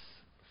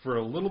for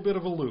a little bit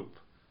of a loop.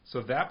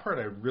 So that part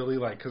I really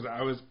like, because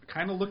I was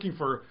kind of looking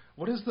for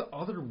what is the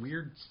other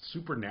weird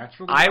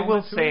supernatural. I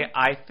will say,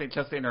 I think,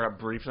 just to interrupt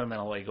briefly, and then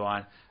I'll let you go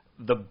on.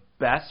 The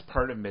best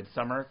part of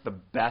Midsummer, the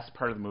best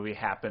part of the movie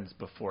happens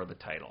before the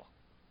title.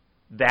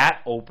 That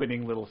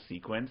opening little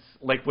sequence,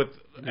 like with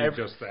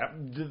just that,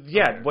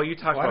 what you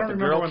talked about. I don't the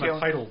remember girl when killing, the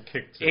title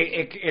kicked in.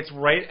 It's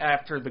right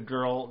after the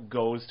girl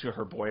goes to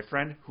her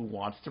boyfriend who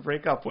wants to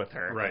break up with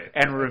her, right,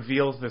 and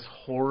reveals this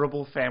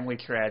horrible family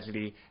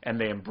tragedy,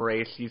 and they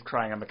embrace. She's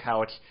crying on the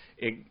couch.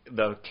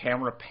 The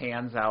camera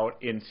pans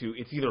out into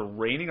it's either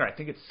raining or I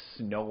think it's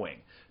snowing.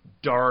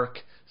 Dark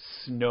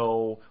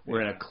snow.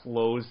 We're in a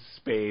closed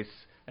space.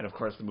 And, of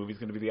course, the movie's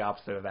going to be the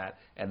opposite of that.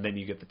 And then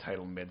you get the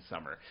title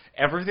Midsummer.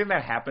 Everything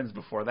that happens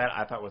before that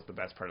I thought was the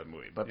best part of the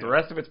movie. But the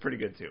rest of it's pretty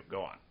good, too.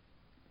 Go on.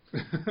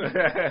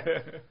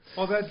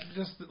 Well, that's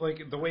just,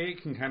 like, the way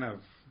it can kind of...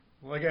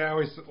 Like, I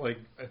always, like,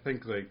 I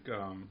think, like,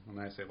 when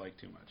I say like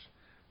too much.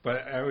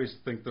 But I always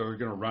think they're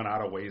going to run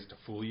out of ways to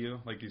fool you,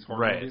 like these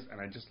horror movies. And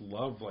I just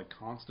love, like,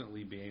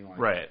 constantly being,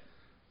 like...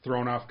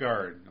 thrown off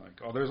guard.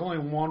 Like, oh, there's only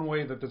one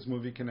way that this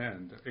movie can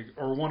end,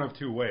 or one of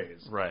two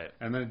ways. Right.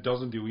 And then it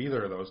doesn't do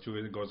either of those two,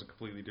 and it goes a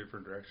completely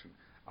different direction.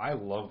 I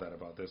love that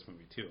about this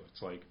movie, too.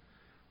 It's like,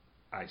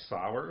 I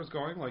saw where it was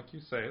going, like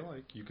you say,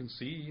 like, you can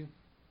see,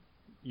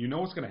 you know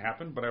what's going to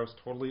happen, but I was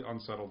totally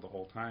unsettled the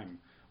whole time.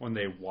 When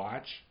they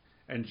watch,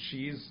 and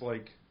she's,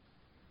 like,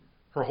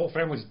 her whole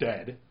family's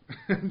dead,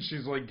 and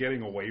she's, like,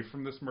 getting away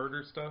from this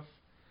murder stuff,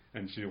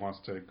 and she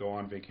wants to go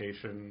on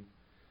vacation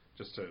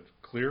just to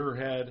clear her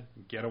head,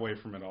 get away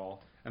from it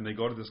all. And they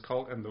go to this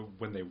cult, and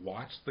when they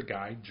watch the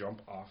guy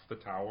jump off the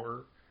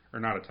tower, or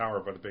not a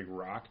tower, but a big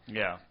rock,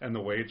 and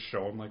the way it's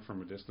shown, like,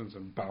 from a distance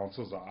and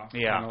bounces off,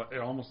 it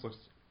almost looks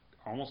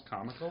almost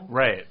comical.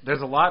 Right.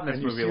 There's a lot in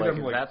this movie, like,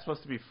 them, is that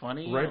supposed to be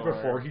funny? Right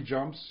before he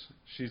jumps,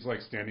 she's,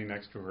 like, standing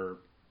next to her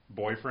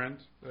boyfriend,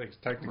 like,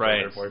 technically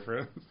their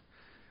boyfriend.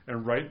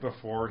 And right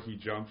before he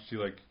jumps, she,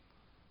 like,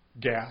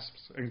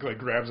 gasps and, like,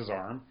 grabs his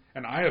arm.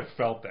 And I have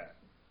felt that.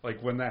 Like,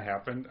 when that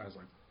happened, I was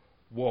like,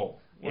 whoa.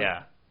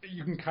 Like,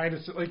 you can kind of,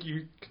 like,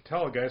 you can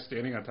tell a guy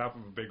standing on top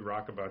of a big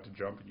rock about to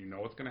jump and you know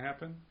what's going to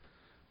happen.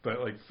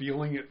 But, like,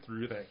 feeling it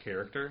through that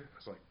character, I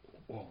was like,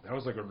 whoa, that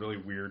was, like, a really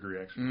weird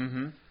reaction.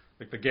 Mm-hmm.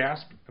 Like, the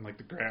gasp and, like,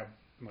 the grab,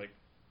 and, like,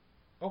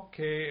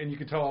 okay. And you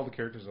can tell all the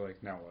characters are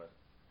like, now what?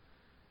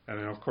 And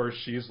then, of course,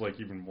 she's, like,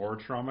 even more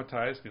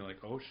traumatized. And you're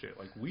like, oh, shit.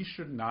 Like, we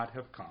should not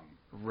have come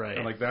Right.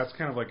 And like that's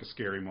kind of like a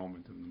scary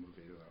moment in the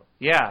movie, though.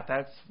 Yeah,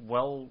 that's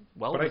well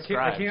But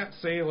described. I can't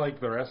say like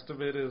the rest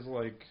of it is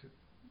like.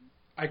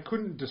 I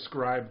couldn't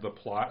describe the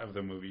plot of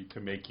the movie to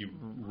make you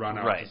run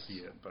out Right. to see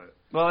it, but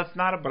it's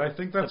not a. but I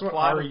think that's the what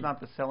plot Ari, is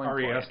not the selling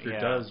Ari point. Aster Yeah.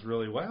 does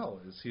really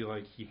well. Is he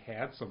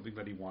had something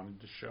that he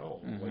wanted to show,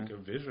 Mm-hmm. like a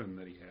vision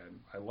that he had.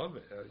 I love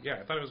it. Yeah,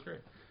 I thought it was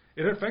great.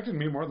 It affected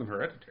me more than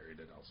Hereditary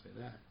did. I'll say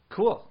that.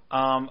 Cool.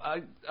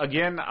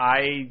 Again,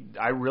 I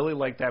really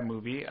like that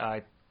movie.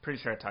 I'm pretty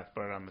sure I talked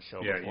about it on the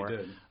show Yeah, before. you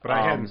did. But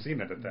I hadn't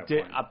seen it at that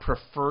point. I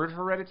preferred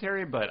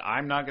Hereditary, but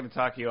I'm not going to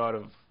talk you out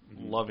of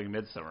loving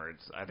Midsummer.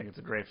 I think it's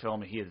a great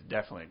film. He is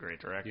definitely a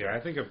great director. Yeah, I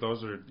think if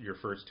those are your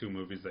first two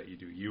movies that you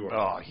do, you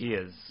are. Oh, he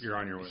is. You're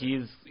on your way.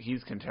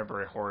 He's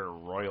contemporary horror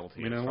royalty.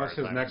 I mean, as unless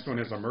far as his next one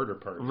is a murder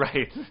party.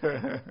 Right.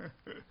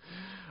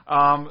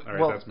 right,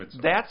 well, that's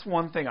Midsommar. that's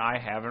one thing I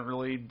haven't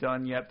really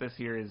done yet this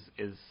year is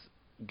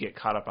get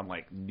caught up on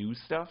like new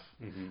stuff.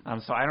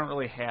 So I don't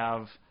really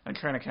have. I'm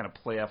trying to kind of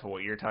play off of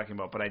what you're talking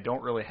about, but I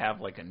don't really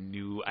have like a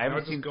new. I haven't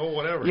just seen. go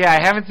whatever. Yeah,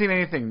 I haven't seen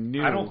anything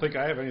new. I don't think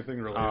I have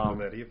anything related to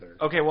that either.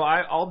 Okay, well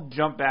I'll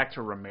jump back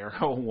to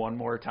Romero one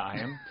more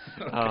time.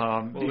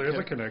 Well, there's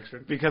a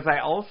connection. Because I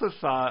also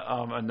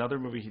saw another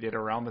movie he did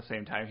around the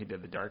same time he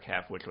did The Dark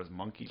Half, which was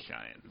Monkey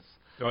Shines.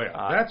 Oh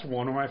yeah, that's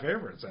one of my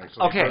favorites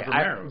actually. Okay, George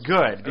Romero's.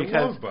 good,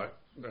 because- I love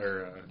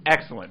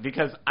Excellent,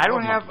 because I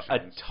don't have Monkey a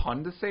Shines.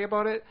 ton to say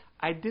about it.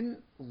 I didn't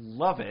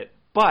love it,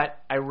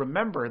 but I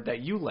remembered that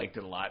you liked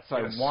it a lot, so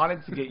Yes. I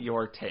wanted to get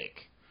your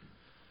take.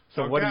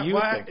 So Oh, what God, do you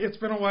well, think? It's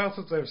been a while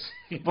since I've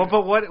seen. But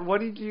what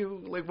did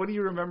you like? What do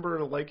you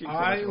remember liking? So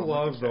much I about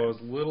love Monkey Shines?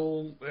 those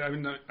little. I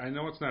mean, I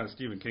know it's not a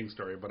Stephen King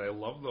story, but I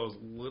love those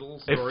little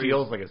It stories.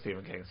 feels like a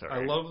Stephen King story.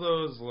 I love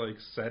those like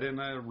set in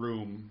a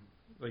room.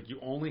 Like you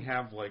only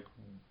have like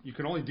you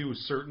can only do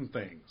certain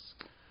things.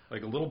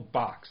 Like a little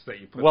box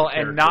that you put. Well, the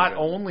and characters not in.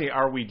 only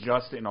are we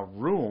just in a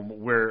room,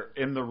 we're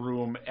in the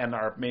room and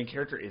our main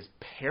character is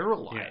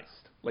paralyzed.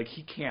 Yeah. Like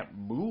he can't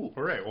move.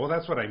 Right. Well,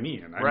 that's what I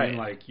mean. I Right. mean,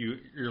 like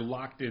you're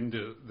locked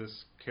into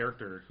this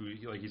character who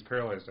he's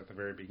paralyzed at the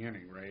very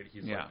beginning, right?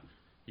 He's Yeah. like,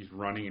 he's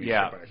running and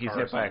He's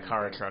hit by a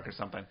car or truck or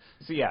something.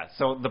 So yeah,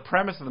 so the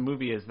premise of the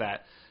movie is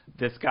that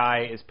this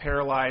guy is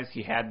paralyzed.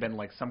 He had been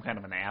like some kind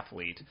of an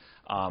athlete,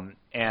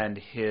 and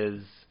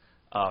his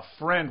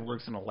friend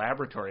works in a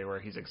laboratory where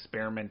he's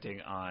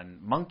experimenting on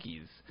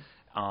monkeys,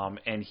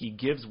 and he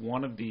gives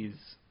one of these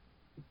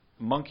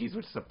monkeys,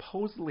 which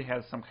supposedly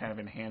has some kind of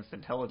enhanced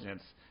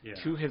intelligence, Yeah.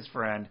 to his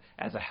friend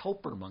as a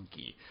helper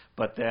monkey.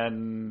 But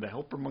then the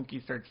helper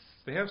monkey starts.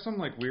 They have some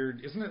like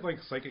weird. Isn't it like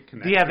psychic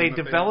connection? Yeah, they that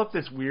develop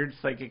this weird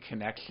psychic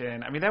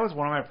connection. I mean, that was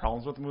one of my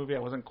problems with the movie. I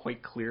wasn't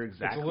quite clear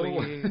exactly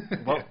little-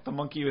 what the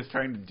monkey was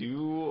trying to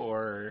do,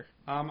 or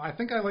I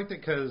think I liked it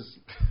because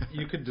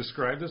you could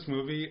describe this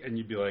movie and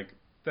you'd be like,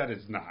 "That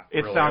is not."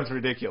 it really sounds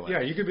ridiculous. Yeah,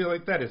 you could be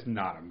like, "That is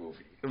not a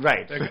movie."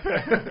 Right.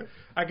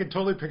 I could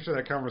totally picture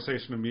that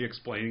conversation of me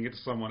explaining it to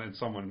someone and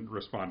someone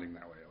responding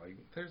that way. Like,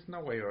 there's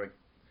no way. Like,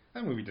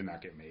 that movie did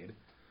not get made.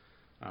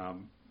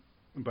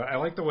 But I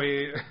like the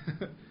way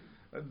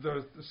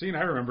the scene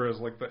I remember is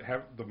like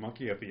the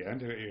monkey at the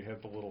end. He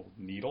had the little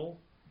needle,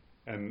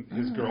 and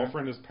his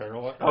girlfriend is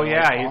paralyzed. Oh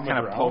yeah, on he's the kind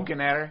of ground.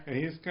 poking at her. And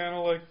he's kind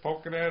of like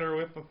poking at her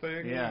with the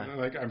thing. Yeah. And,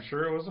 like, I'm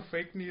sure it was a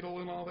fake needle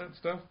and all that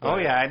stuff. Oh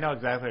but yeah, I know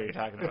exactly what you're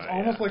talking about. It's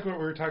almost yeah. like what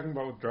we were talking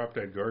about with Drop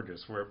Dead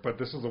Gorgeous, but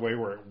this is the way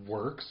where it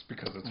works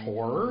because it's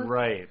horror.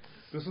 Right.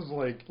 This is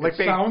like Like it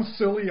they- sounds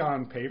silly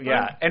on paper.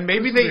 Yeah, and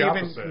maybe This they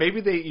is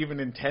the even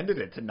opposite. intended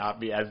it to not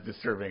be as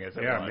disturbing as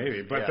it Yeah, was.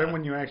 maybe. But Yeah. then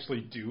when you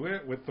actually do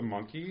it with the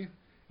monkey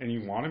and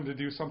you want him to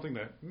do something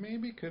that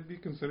maybe could be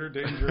considered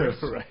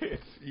dangerous, right.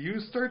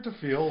 you start to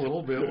feel a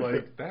little bit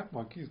like that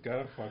monkey's got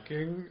a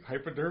fucking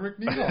hypodermic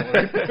needle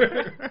right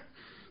there.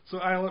 So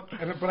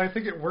but I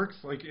think it works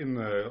like in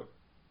the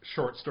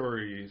short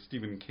story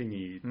Stephen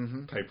King-y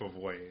type of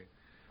way,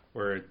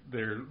 where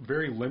they're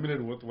very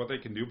limited with what they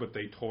can do, but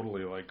they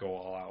totally like go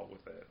all out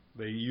with it.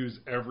 They use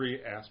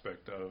every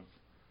aspect of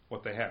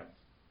what they have.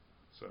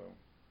 So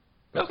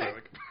that's Okay.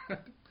 what I like.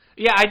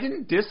 Yeah, I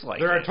didn't dislike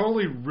There it. are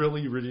totally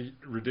really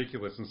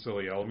ridiculous and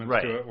silly elements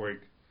Right. to it.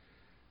 Like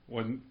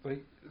when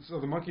so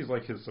the monkey's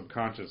like his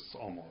subconscious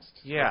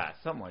almost. Yeah,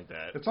 something like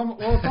that. It's almost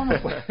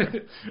like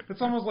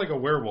it's almost like a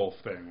werewolf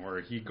thing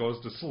where he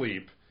goes to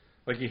sleep.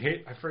 Like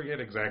I forget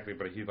exactly,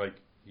 but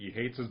he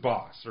hates his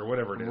boss or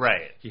whatever it is.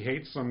 Right. He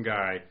hates some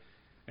guy,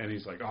 and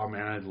he's like, "Oh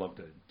man, I'd love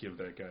to give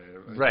that guy."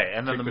 Right,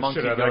 and then kick the shit monkey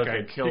out of that goes guy.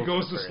 and kills He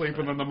goes the to sleep, person.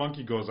 and then the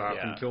monkey goes off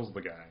Yeah. and kills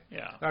the guy.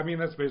 Yeah. I mean,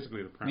 that's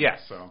basically the premise.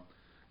 Yes. So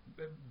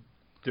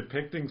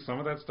depicting some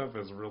of that stuff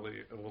is really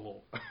a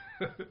little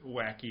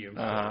wacky and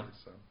silly. Uh-huh.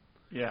 So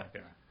Yeah.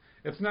 yeah,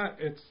 it's not.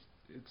 It's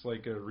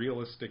like a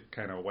realistic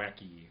kind of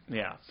wacky.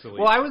 Yeah. Silly.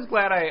 Well, I was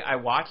glad I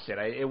watched it.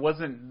 It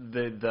wasn't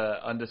the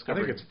I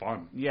undiscovered. think it's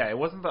fun. Yeah, it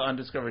wasn't the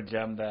undiscovered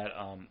gem that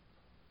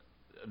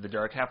The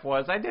Dark Half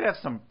was. I did have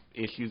some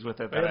issues with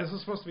it. That Yeah, this is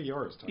supposed to be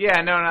yours, Tom.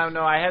 yeah,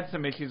 no. I had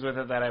some issues with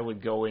it that I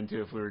would go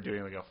into if we were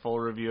doing like a full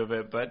review of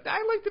it, but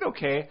I liked it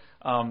okay.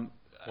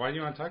 Why do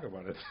you want to talk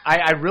about it?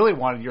 I really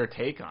wanted your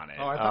take on it.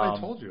 Oh, I thought I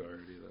told you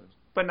already. Though.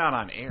 but not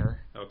on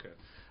air. Okay.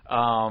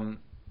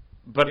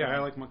 But yeah, I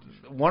like Monkey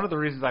Shines. One of the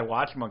reasons I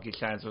watched Monkey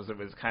Shines was it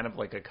was kind of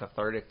like a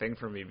cathartic thing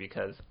for me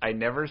because I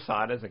never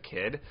saw it as a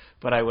kid,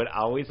 but I would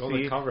always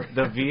see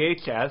the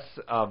VHS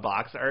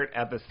box art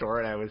at the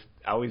store, and I was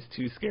always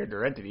too scared to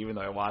rent it, even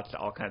though I watched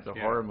all kinds of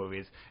horror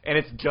movies. And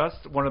it's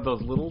just one of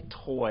those little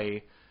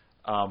toy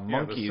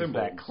monkeys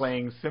that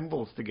clang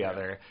cymbals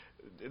together.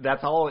 Yeah.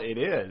 That's all it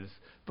is.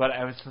 But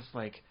I was just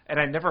like, and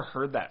I never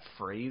heard that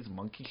phrase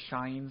 "monkey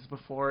shines"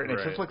 before, and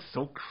it just looks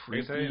so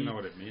creepy. I didn't know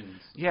what it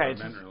means. Yeah,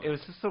 it was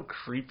just so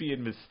creepy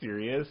and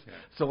mysterious. Yeah.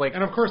 So like,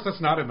 and of course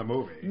that's not in the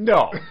movie.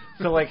 No.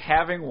 So like,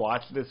 having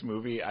watched this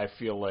movie, I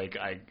feel like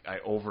I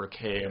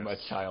overcame a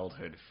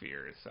childhood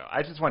fear. So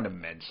I just wanted to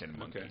mention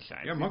Monkey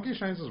Shines. Yeah, Monkey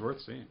Shines is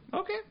worth seeing.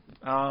 Okay.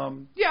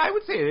 Yeah, I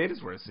would say it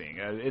is worth seeing.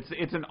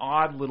 It's an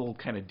odd little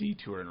kind of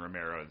detour in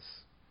Romero's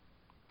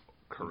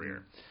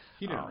career.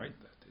 He didn't write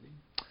that.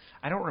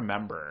 I don't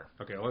remember.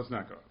 Okay, let's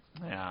not go.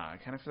 Yeah, I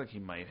kind of feel like he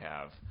might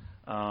have.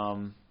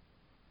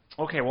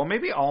 Okay, well,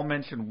 maybe I'll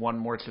mention one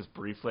more just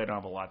briefly. I don't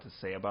have a lot to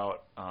say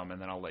about, and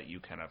then I'll let you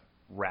kind of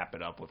wrap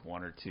it up with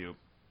one or two.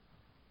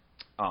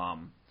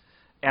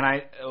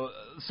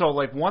 So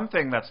like one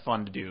thing that's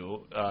fun to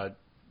do,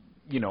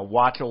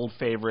 watch old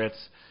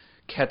favorites,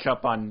 catch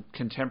up on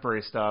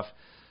contemporary stuff,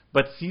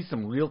 but see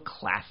some real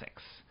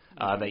classics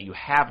that you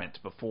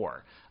haven't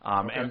before.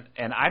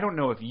 And I don't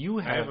know if you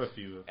have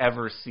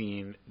ever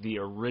seen the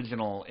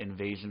original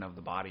Invasion of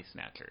the Body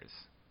Snatchers.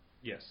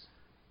 Yes.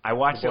 I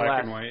watched the it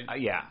black and white?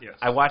 Yeah. Yes.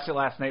 I watched it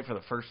last night for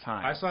the first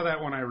time. I saw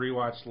that when I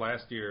rewatched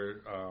last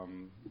year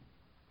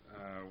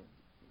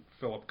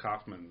Philip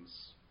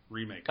Kaufman's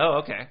remake. Oh,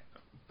 okay.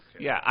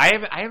 Yeah,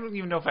 I don't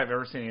even know if I've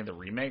ever seen any of the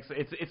remakes.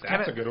 It's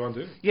that's a good one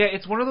too. Yeah,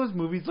 it's one of those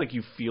movies like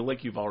you feel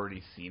like you've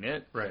already seen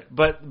it, right?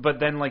 But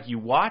then like you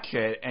watch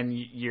it and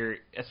you're,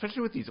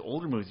 especially with these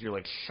older movies, you're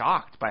like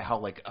shocked by how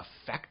like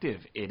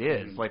effective it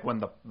is. Mm-hmm. Like when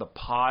the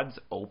pods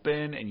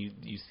open and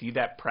you see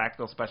that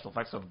practical special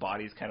effects of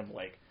bodies kind of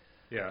like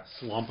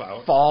slump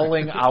out,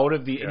 falling out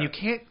of the and you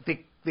can't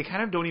they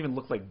kind of don't even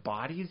look like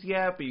bodies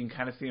yet, but you can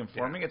kind of see them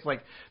forming. It's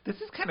like, this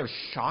is kind of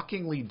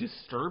shockingly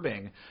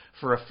disturbing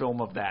for a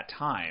film of that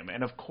time.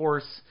 And of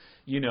course,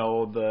 and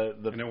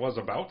it was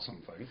about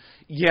something.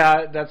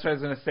 Yeah, that's what I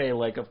was going to say.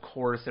 Like, of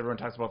course, everyone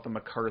talks about the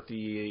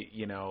McCarthy,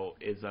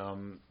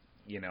 ism,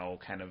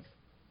 kind of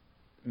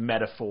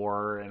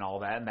metaphor and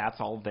all that, and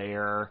that's all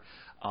there.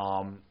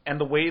 And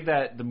the way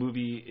that the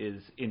movie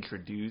is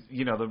introduced,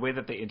 the way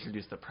that they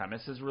introduce the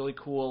premise is really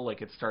cool.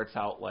 Like, it starts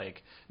out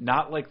like,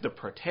 not like the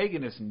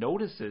protagonist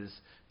notices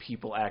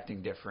people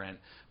acting different,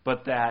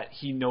 but that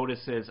he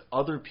notices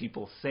other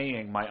people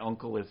saying, my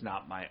uncle is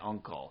not my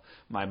uncle,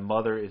 my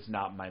mother is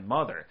not my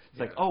mother. It's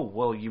like, oh,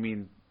 well, you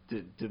mean,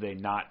 do they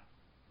not,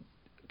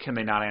 can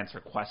they not answer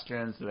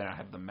questions? Do they not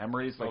have the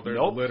memories? Like,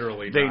 nope.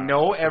 Literally they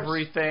know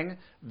everything.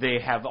 They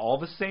have all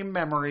the same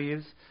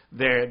memories.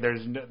 They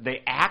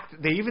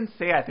even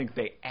say, I think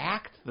they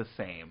act the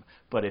same,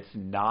 but it's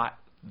not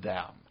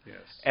them. Yes.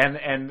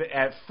 And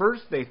at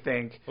first they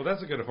think, well,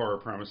 that's a good horror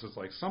premise. It's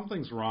like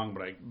something's wrong,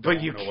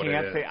 but you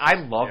can't say.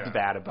 I loved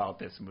that about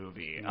this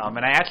movie, and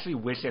I actually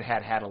wish it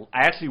had I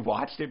actually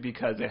watched it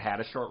because it had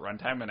a short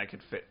runtime and I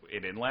could fit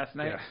it in last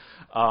night.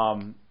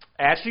 Yeah.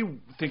 I actually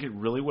think it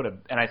really would have,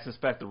 and I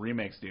suspect the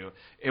remakes do,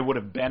 it would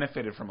have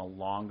benefited from a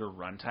longer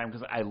runtime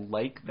because I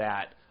like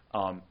that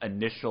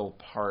initial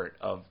part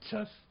of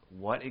just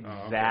what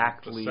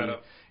exactly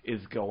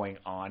is going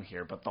on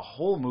here. But the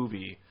whole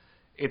movie,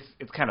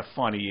 it's kind of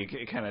funny.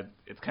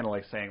 It's kind of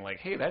like saying like,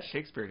 hey, that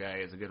Shakespeare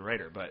guy is a good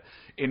writer. But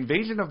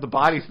Invasion of the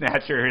Body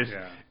Snatchers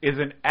is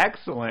an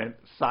excellent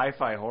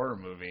sci-fi horror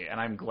movie, and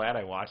I'm glad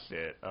I watched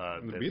it.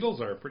 The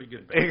Beatles are a pretty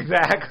good band.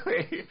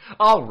 Exactly.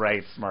 All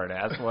right,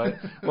 smartass. What?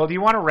 Well, do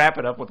you want to wrap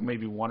it up with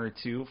maybe one or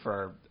two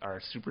for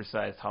our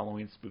supersized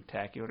Halloween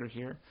spooktacular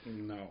here?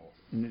 No.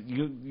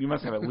 You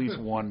must have at least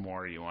one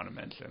more you want to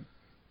mention.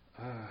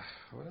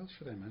 What else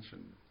should I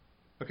mention?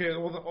 Okay,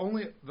 well,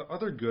 the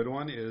other good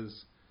one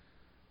is,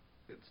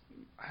 it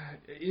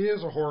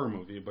is a horror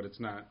movie, but it's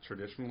not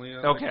traditionally.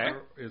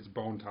 It's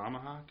Bone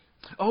Tomahawk.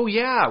 Oh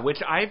yeah,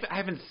 which I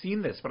haven't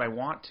seen this, but I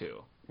want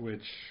to.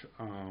 Which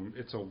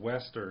it's a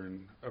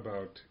western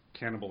about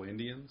cannibal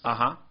Indians.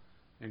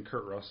 And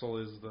Kurt Russell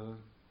is the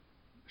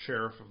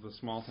sheriff of the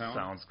small town.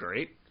 Sounds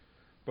great.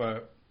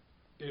 But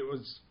it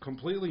was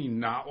completely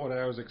not what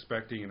I was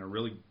expecting in a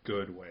really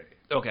good way.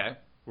 Okay.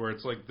 Where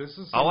it's like, this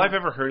is... All I've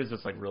ever heard is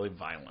it's like really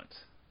violent.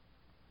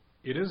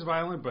 It is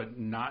violent, but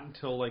not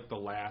until like the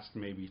last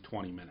maybe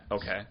 20 minutes.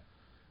 Okay.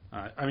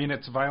 I mean,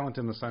 it's violent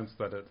in the sense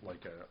that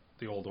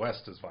the Old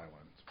West is violent,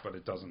 but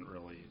it doesn't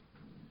really...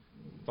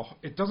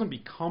 It doesn't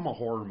become a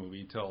horror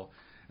movie till...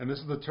 And this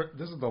is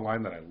the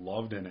line that I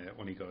loved in it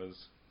when he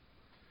goes...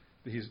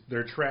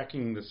 They're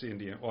tracking this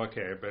Indian... Well,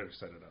 okay, I better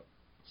set it up.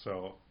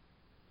 So,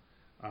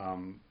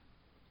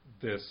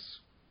 this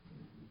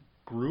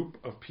group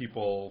of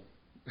people...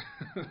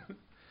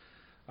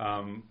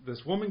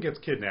 this woman gets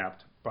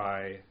kidnapped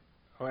by...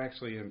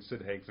 and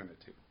Sid Haig's in it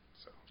too.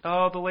 So.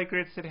 Oh, the late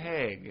great Sid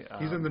Haig.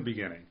 He's in the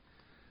beginning.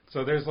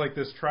 So there's like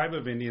this tribe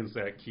of Indians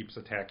that keeps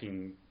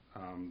attacking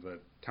the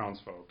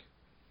townsfolk,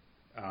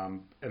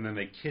 and then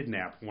they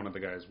kidnap one of the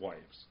guy's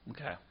wives.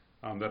 Okay.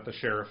 That the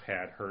sheriff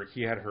had her.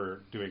 He had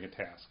her doing a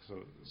task,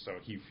 so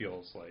he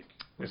feels like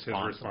it's his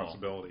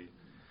responsibility.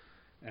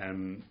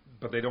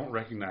 But they don't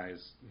recognize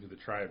who the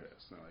tribe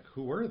is. And they're like,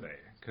 who were they?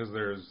 Because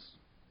there's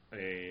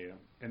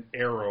an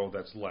arrow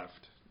that's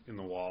left in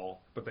the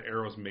wall, but the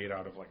arrow's made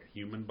out of like a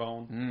human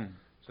bone.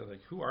 So like,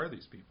 who are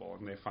these people?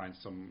 And they find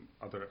some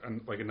other,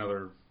 like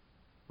another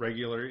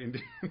regular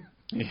Indian.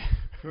 Yeah.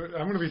 I'm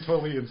going to be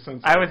totally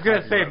insensitive. I was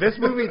going to say, this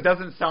movie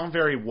doesn't sound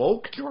very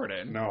woke,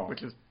 Jordan. No.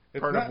 Which is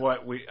It's part not, of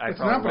what it's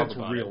probably not, but love it's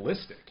about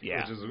realistic.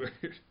 Yeah. Which is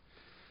weird.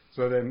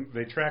 So then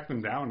they track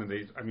them down,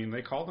 and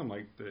they call them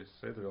they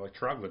say they're like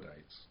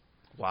troglodytes.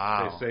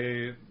 Wow. They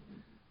say,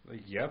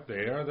 like, yep,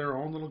 they are their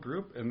own little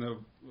group. And the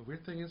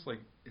weird thing is, like,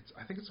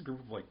 I think it's a group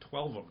of like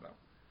 12 of them.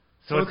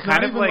 So it's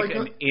not kind of even like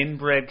an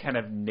inbred kind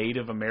of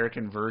Native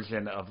American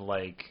version of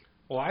like.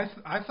 Well,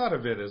 I thought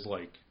of it as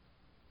like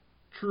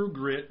True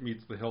Grit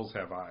meets The Hills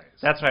Have Eyes.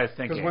 That's what I was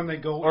thinking. Because when they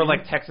go or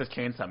like Texas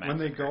Chainsaw Massacre. when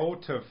they go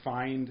to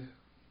find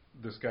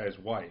this guy's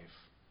wife,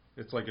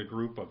 it's like a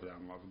group of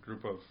them, a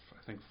group of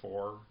I think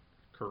 4.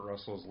 Kurt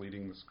Russell's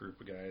leading this group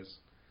of guys,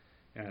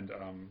 and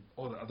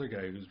the other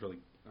guy who's really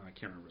I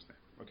can't remember his name.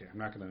 Okay, I'm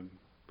not going to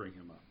bring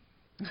him up.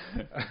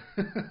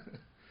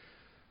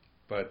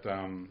 But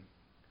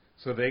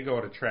so they go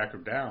to track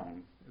him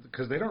down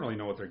because they don't really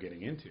know what they're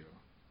getting into.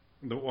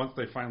 But once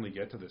they finally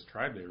get to this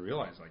tribe, they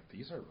realize like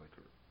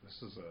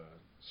this is a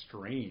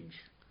strange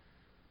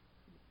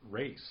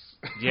race.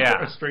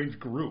 Yeah. A strange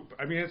group.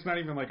 I mean, it's not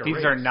even like a These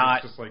race. are not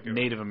it's just like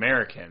Native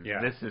American.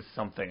 Yeah. This is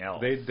something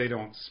else. They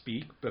don't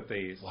speak, but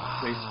they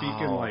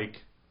speak in like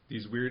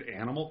these weird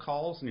animal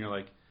calls, and you're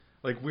like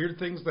weird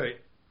things that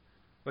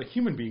like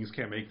human beings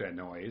can't make that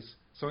noise.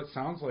 So it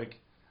sounds like,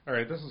 all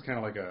right, this is kind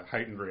of like a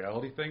heightened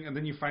reality thing, and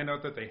then you find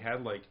out that they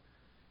had like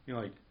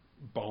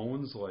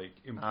bones like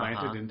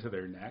implanted into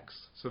their necks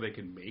so they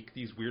can make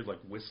these weird like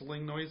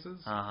whistling noises.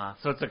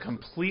 So it's a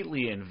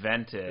completely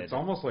invented. It's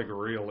almost like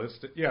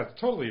realistic. Yeah, it's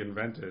totally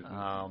invented.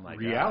 Oh my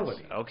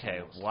reality. Gosh. Okay,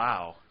 almost.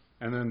 wow.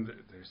 And then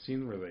there's a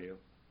scene where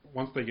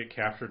once they get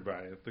captured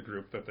by the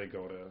group that they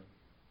go to.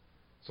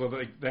 So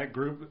that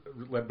group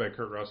led by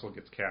Kurt Russell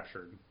gets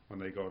captured when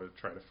they go to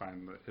try to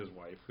find his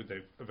wife, who they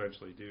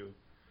eventually do.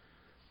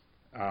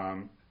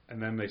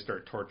 And then they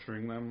start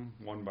torturing them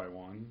one by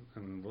one,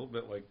 and a little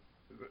bit like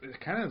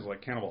it kind of is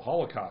like Cannibal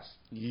Holocaust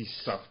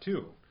stuff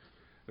too.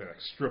 They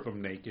like strip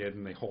him naked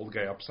and they hold the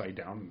guy upside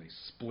down and they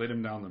split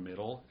him down the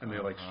middle and they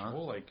like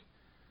show like.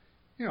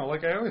 You know,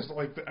 like I always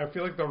I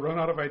feel like they'll run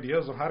out of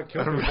ideas of how to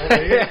kill people.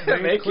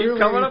 They keep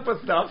coming up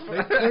with stuff.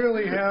 They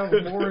clearly have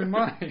more in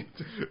mind.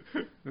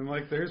 And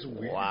like, there's weird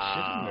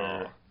shit in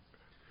there.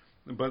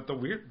 But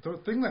the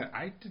thing that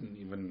I didn't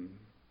even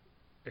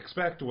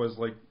expect was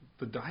like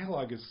the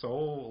dialogue is so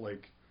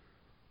like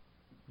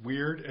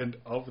weird and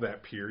of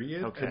that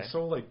period, and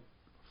so like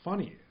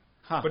funny,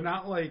 but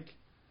not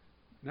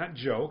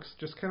jokes,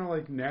 just kind of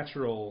like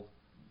natural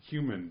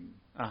human.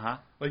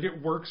 Like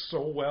it works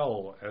so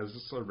well as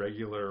just a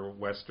regular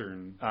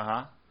Western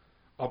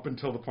up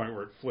until the point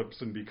where it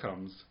flips and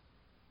becomes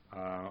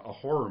a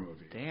horror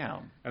movie.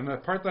 Damn. And the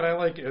part that I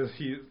like is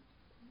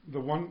the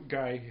one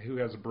guy who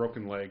has a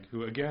broken leg,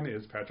 who again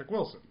is Patrick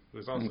Wilson,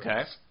 who's also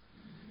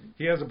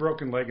he has a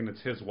broken leg and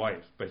it's his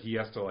wife, but he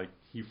has to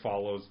he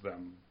follows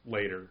them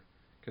later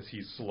because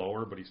he's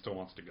slower, but he still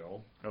wants to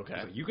go. Okay.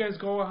 He's like, you guys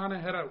go on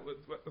ahead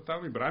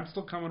without me, but I'm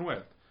still coming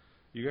with.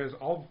 You guys,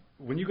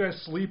 when you guys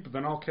sleep,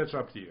 then I'll catch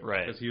up to you.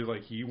 Right. Because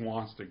he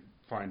wants to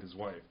find his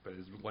wife, but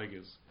his leg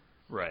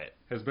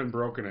has been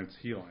broken and it's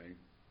healing.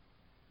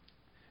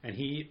 And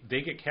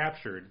they get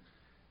captured,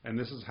 and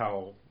this is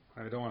how,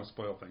 I don't want to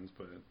spoil things,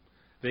 but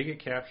they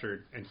get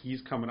captured, and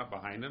he's coming up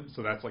behind them,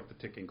 so that's like the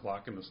ticking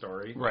clock in the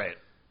story. Right.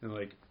 And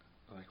like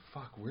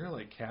fuck, we're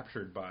like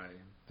captured by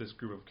this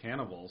group of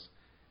cannibals,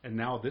 and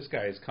now this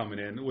guy is coming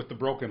in with the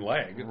broken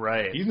leg.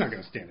 Right. He's not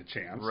going to stand a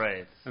chance.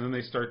 Right. And then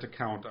they start to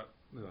count up.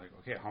 They're like,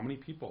 okay, how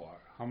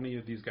many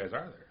of these guys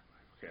are there?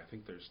 Like, okay, I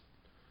think there's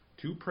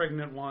 2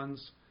 pregnant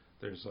ones.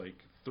 There's like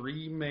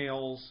 3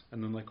 males,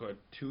 and then like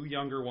 2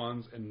 younger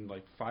ones, and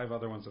like 5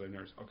 other ones that I've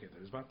never. Okay,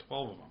 there's about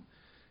 12 of them.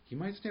 He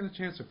might stand a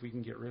chance if we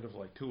can get rid of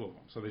like 2 of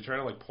them. So they try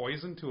to like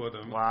poison 2 of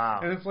them. Wow.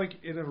 And it's like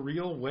in a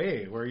real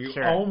way where you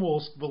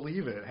almost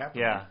believe it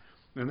happening. Yeah.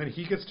 And then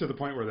he gets to the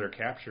point where they're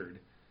captured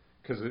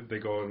because they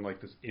go in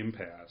like this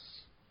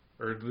impasse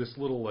or this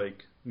little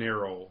like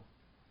narrow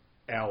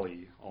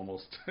alley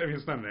almost. I mean,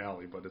 it's not an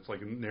alley, but it's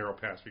like a narrow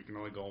pass where you can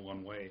only go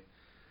one way.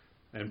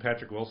 And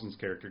Patrick Wilson's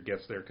character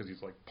gets there because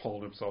he's like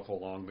pulling himself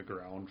along the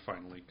ground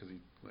finally because he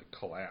like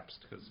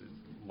collapsed because his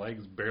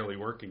leg's barely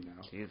working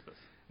now. Jesus.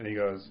 And he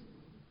goes,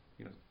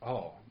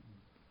 oh,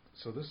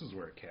 so this is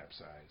where it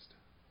capsized.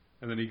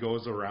 And then he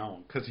goes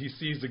around because he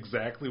sees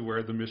exactly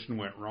where the mission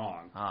went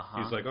wrong.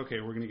 He's like, okay,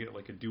 we're going to get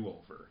like a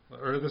do-over.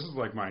 Or this is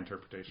like my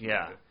interpretation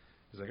of it.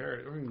 He's like, all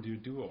right, we're going to do a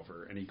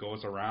do-over. And he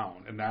goes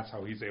around, and that's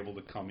how he's able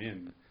to come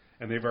in.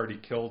 And they've already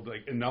killed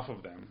like enough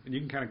of them. And you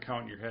can kind of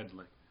count in your head,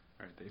 like,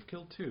 all right, they've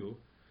killed 2,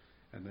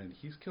 and then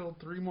he's killed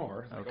 3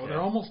 more. Like, Okay. oh,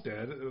 they're almost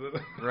dead.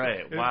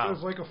 Right, wow.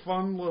 It's like a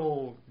fun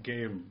little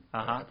game that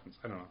Uh-huh. happens.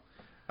 I don't know.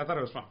 I thought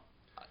it was fun.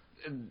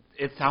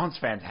 It sounds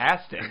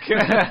fantastic.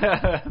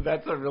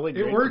 That's a really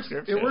great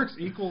description. It works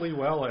equally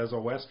well as a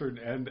Western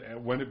and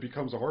when it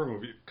becomes a horror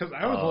movie. Because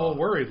I was a little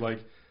worried, like,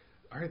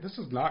 all right, this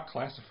is not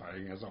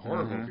classifying as a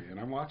horror movie, and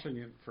I'm watching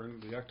it for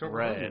the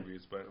October horror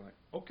movies. But I'm like,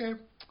 okay,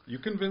 you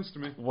convinced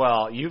me.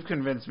 Well, you've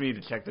convinced me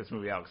to check this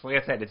movie out. Because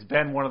like I said, it's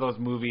been one of those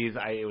movies,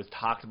 it was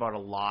talked about a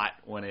lot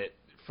when it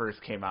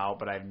first came out,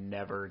 but I've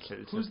never...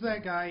 Who's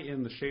that guy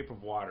in The Shape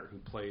of Water who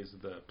plays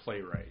the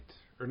playwright?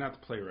 Or not the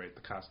playwright,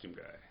 the costume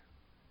guy.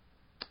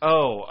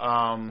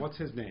 Oh, what's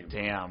his name?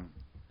 Damn.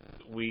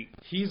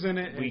 He's in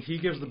it, and he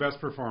gives the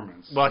best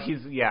performance. Well, he's,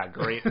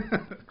 great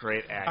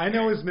actor. I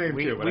know his name,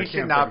 too, but I we can't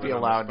should not think of be it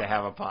on the allowed to spot.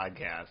 have a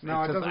podcast.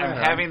 No, it doesn't I'm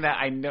matter. having that,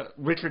 I know,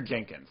 Richard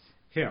Jenkins.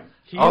 Him.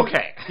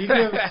 Okay. Him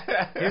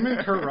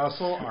and Kurt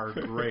Russell are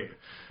great.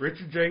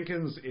 Richard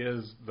Jenkins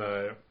is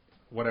the,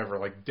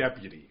 like,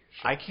 deputy.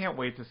 I can't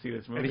wait to see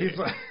this movie. And he's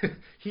like,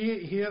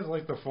 he has,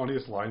 like, the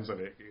funniest lines in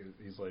it.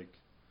 He's like,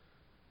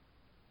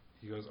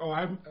 he goes, oh,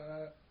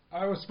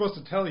 I was supposed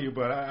to tell you,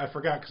 but I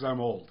forgot because I'm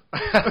old.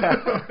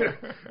 And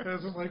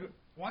it's just like,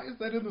 why is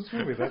that in this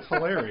movie? That's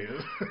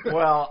hilarious.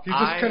 Well, he's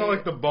just kind of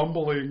like the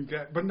bumbling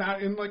guy, but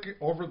not in like an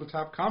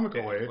over-the-top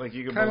comical way. Like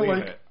you can Kinda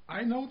believe like, it.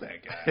 I know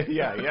that guy.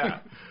 yeah.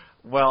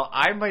 Well,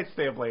 I might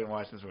stay up late and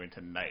watch this movie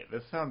tonight.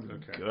 This sounds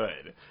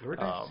good. Where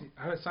did I see?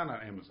 It's on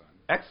Amazon.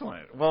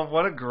 Excellent. Well,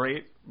 what a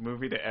great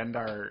movie to end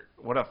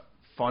what a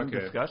fun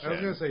discussion. I was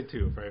going to say,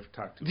 too, if I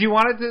talked to Do you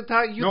want to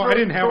talk? No, I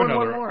didn't have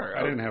another one one. more.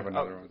 I didn't have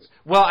another one.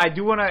 Well, I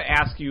do want to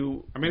ask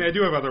you. I mean, I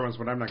do have other ones,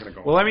 but I'm not going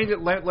to go.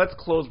 Well, let's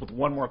close with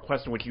one more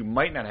question, which you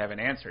might not have an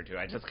answer to.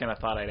 I just kind of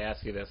thought I'd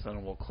ask you this,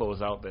 and we'll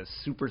close out this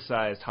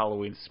supersized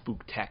Halloween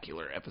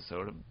spooktacular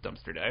episode of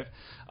Dumpster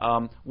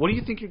Dive. What do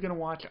you think you're going to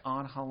watch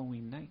on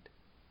Halloween night?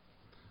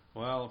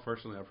 Well,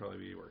 unfortunately, I'll probably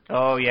be working.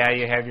 Oh yeah,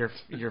 you have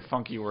your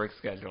funky work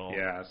schedule.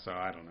 Yeah, so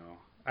I don't know.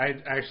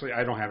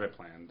 I don't have it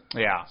planned.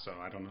 Yeah. So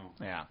I don't know.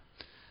 Yeah.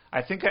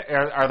 I think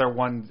are there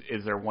one?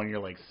 Is there one you're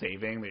like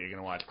saving that you're going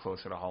to watch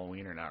closer to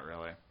Halloween or not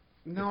really?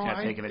 No,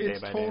 taking it day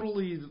it's by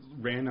totally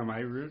random.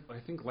 I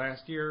think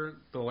last year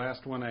the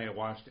last one I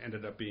watched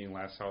ended up being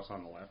Last House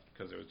on the Left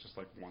because it was just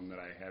like one that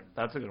I had.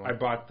 That's a good one. I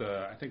bought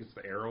I think it's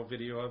the Arrow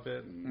video of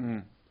it,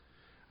 and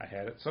I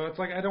had it. So it's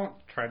like I don't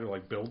try to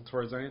like build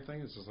towards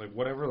anything. It's just like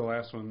whatever the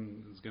last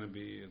one is going to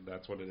be,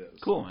 that's what it is.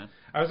 Cool, man.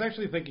 I was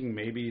actually thinking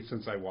maybe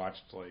since I've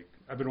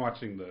been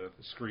watching the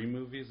Scream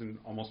movies in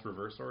almost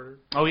reverse order.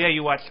 Oh yeah,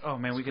 you watched. Oh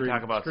man, we could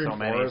talk about Scream so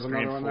many. 4 is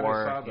Scream another 4, one that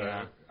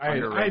I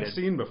saw that I had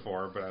seen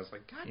before, but I was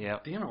like,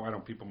 God damn it, why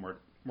don't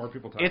more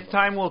people talk about it? Its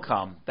time will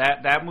come.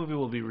 That movie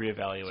will be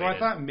reevaluated. So I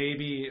thought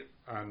maybe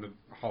on the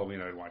Halloween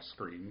I'd watch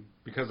Scream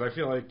because I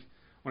feel like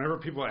whenever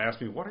people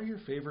ask me, what are your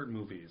favorite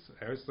movies?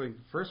 I always think,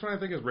 first one I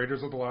think is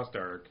Raiders of the Lost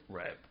Ark.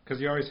 Right. Because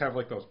you always have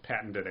like those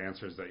patented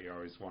answers that you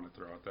always want to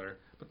throw out there.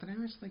 But then I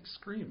always think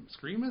Scream.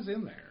 Scream is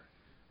in there.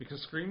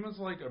 Because Scream is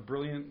like a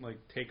brilliant like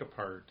take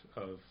apart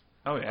of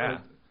a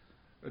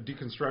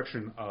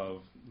deconstruction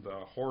of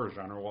the horror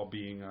genre while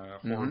being a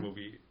horror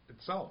movie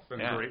itself.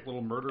 And a great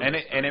little murder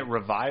mystery. And it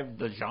revived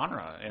the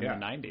genre in the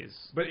 90s.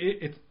 But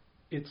it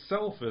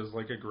itself is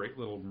like a great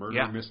little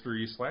murder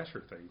mystery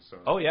slasher thing. So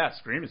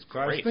Scream is great. So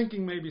I was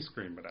thinking maybe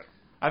Scream, but I don't know.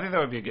 I think that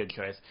would be a good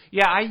choice.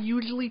 Yeah, I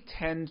usually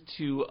tend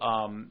to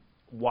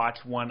watch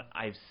one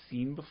I've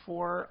seen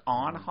before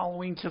on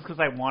Halloween just because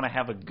I want to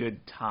have a good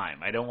time.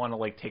 I don't want to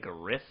like take a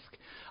risk.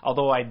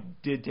 Although I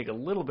did take a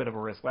little bit of a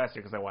risk last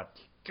year because I watched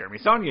Jeremy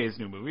Saulnier's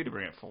new movie to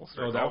bring it full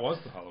circle. Oh, that was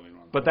the Halloween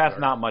one. But that's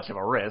not much of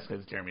a risk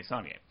because it's Jeremy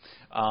Saulnier.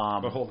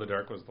 But Hold the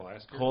Dark was the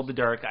last year? Hold the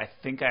Dark, I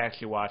think I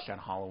actually watched on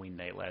Halloween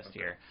night last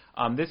year.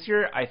 This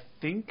year, I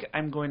think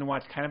I'm going to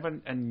watch kind of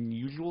an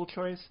unusual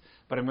choice,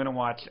 but I'm going to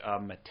watch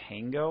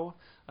Matango,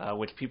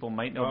 which people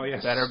might know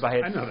better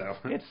by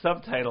its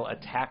subtitle,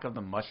 Attack of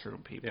the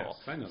Mushroom People. Yes,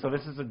 I know so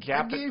this is a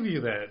Japanese... I gave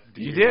you that.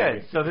 You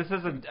did. So this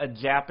is a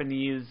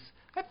Japanese...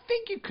 I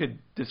think you could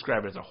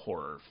describe it as a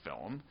horror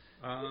film.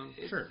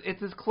 Sure.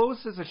 It's as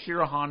close as a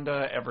Shiro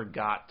Honda ever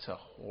got to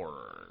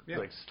horror,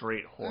 like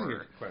straight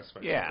horror.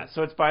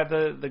 So it's by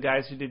the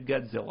guys who did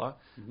Godzilla.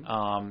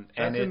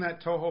 That's in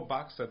that Toho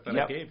box set that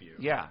I gave you.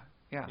 Yeah.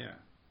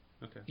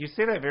 Okay. You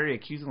say that very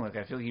accusingly, like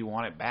I feel like you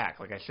want it back.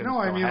 Like I should. No,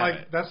 I mean have like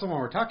it. That's the one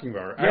we're talking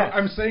about. Yes.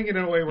 I'm saying it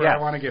in a way where I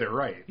want to get it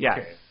right. Yes.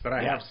 Okay, but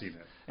I have seen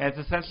it. And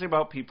it's essentially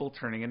about people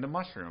turning into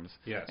mushrooms.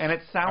 Yes. And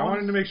it sounds... I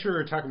wanted to make sure we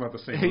were talking about the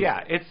same movie.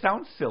 Yeah, it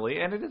sounds silly,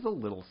 and it is a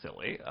little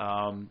silly.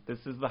 This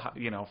is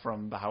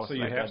from the house. So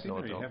you have seen it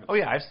or you haven't? Oh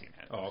yeah, I've seen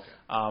it. Oh,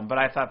 okay. But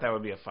I thought that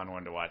would be a fun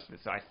one to watch.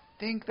 So I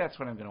think that's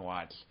what I'm going to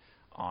watch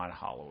on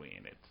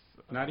Halloween.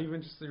 It's not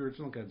even just the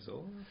original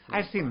Godzilla?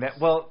 I've seen that.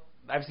 Well,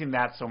 I've seen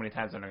that so many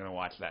times. I'm going to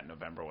watch that in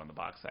November when the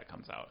box set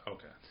comes out.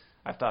 Okay.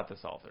 I've thought this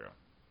all through.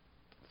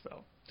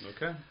 So.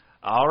 Okay.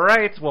 All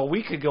right. Well,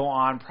 we could go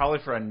on probably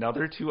for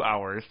another 2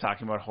 hours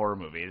talking about horror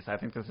movies. I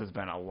think this has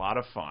been a lot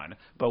of fun.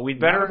 But we'd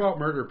better... Not about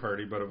Murder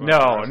Party, but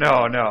about...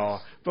 No.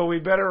 But we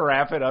better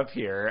wrap it up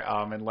here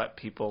and let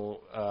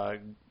people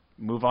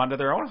move on to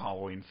their own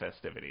Halloween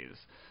festivities.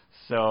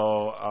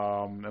 So,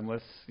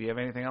 unless... Do you have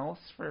anything else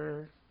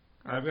for...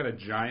 I've got a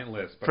giant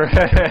list. But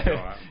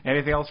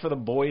anything else for the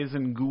boys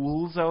and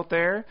ghouls out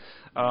there?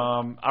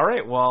 All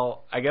right,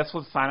 well, I guess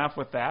we'll sign off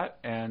with that,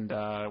 and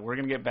we're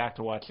going to get back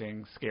to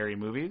watching scary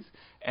movies.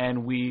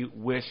 And we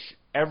wish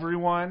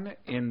everyone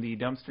in the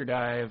Dumpster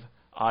Dive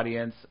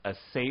audience a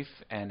safe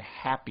and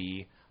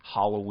happy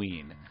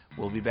Halloween.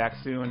 We'll be back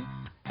soon.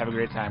 Have a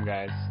great time,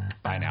 guys.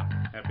 Bye now.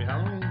 Happy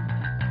Halloween.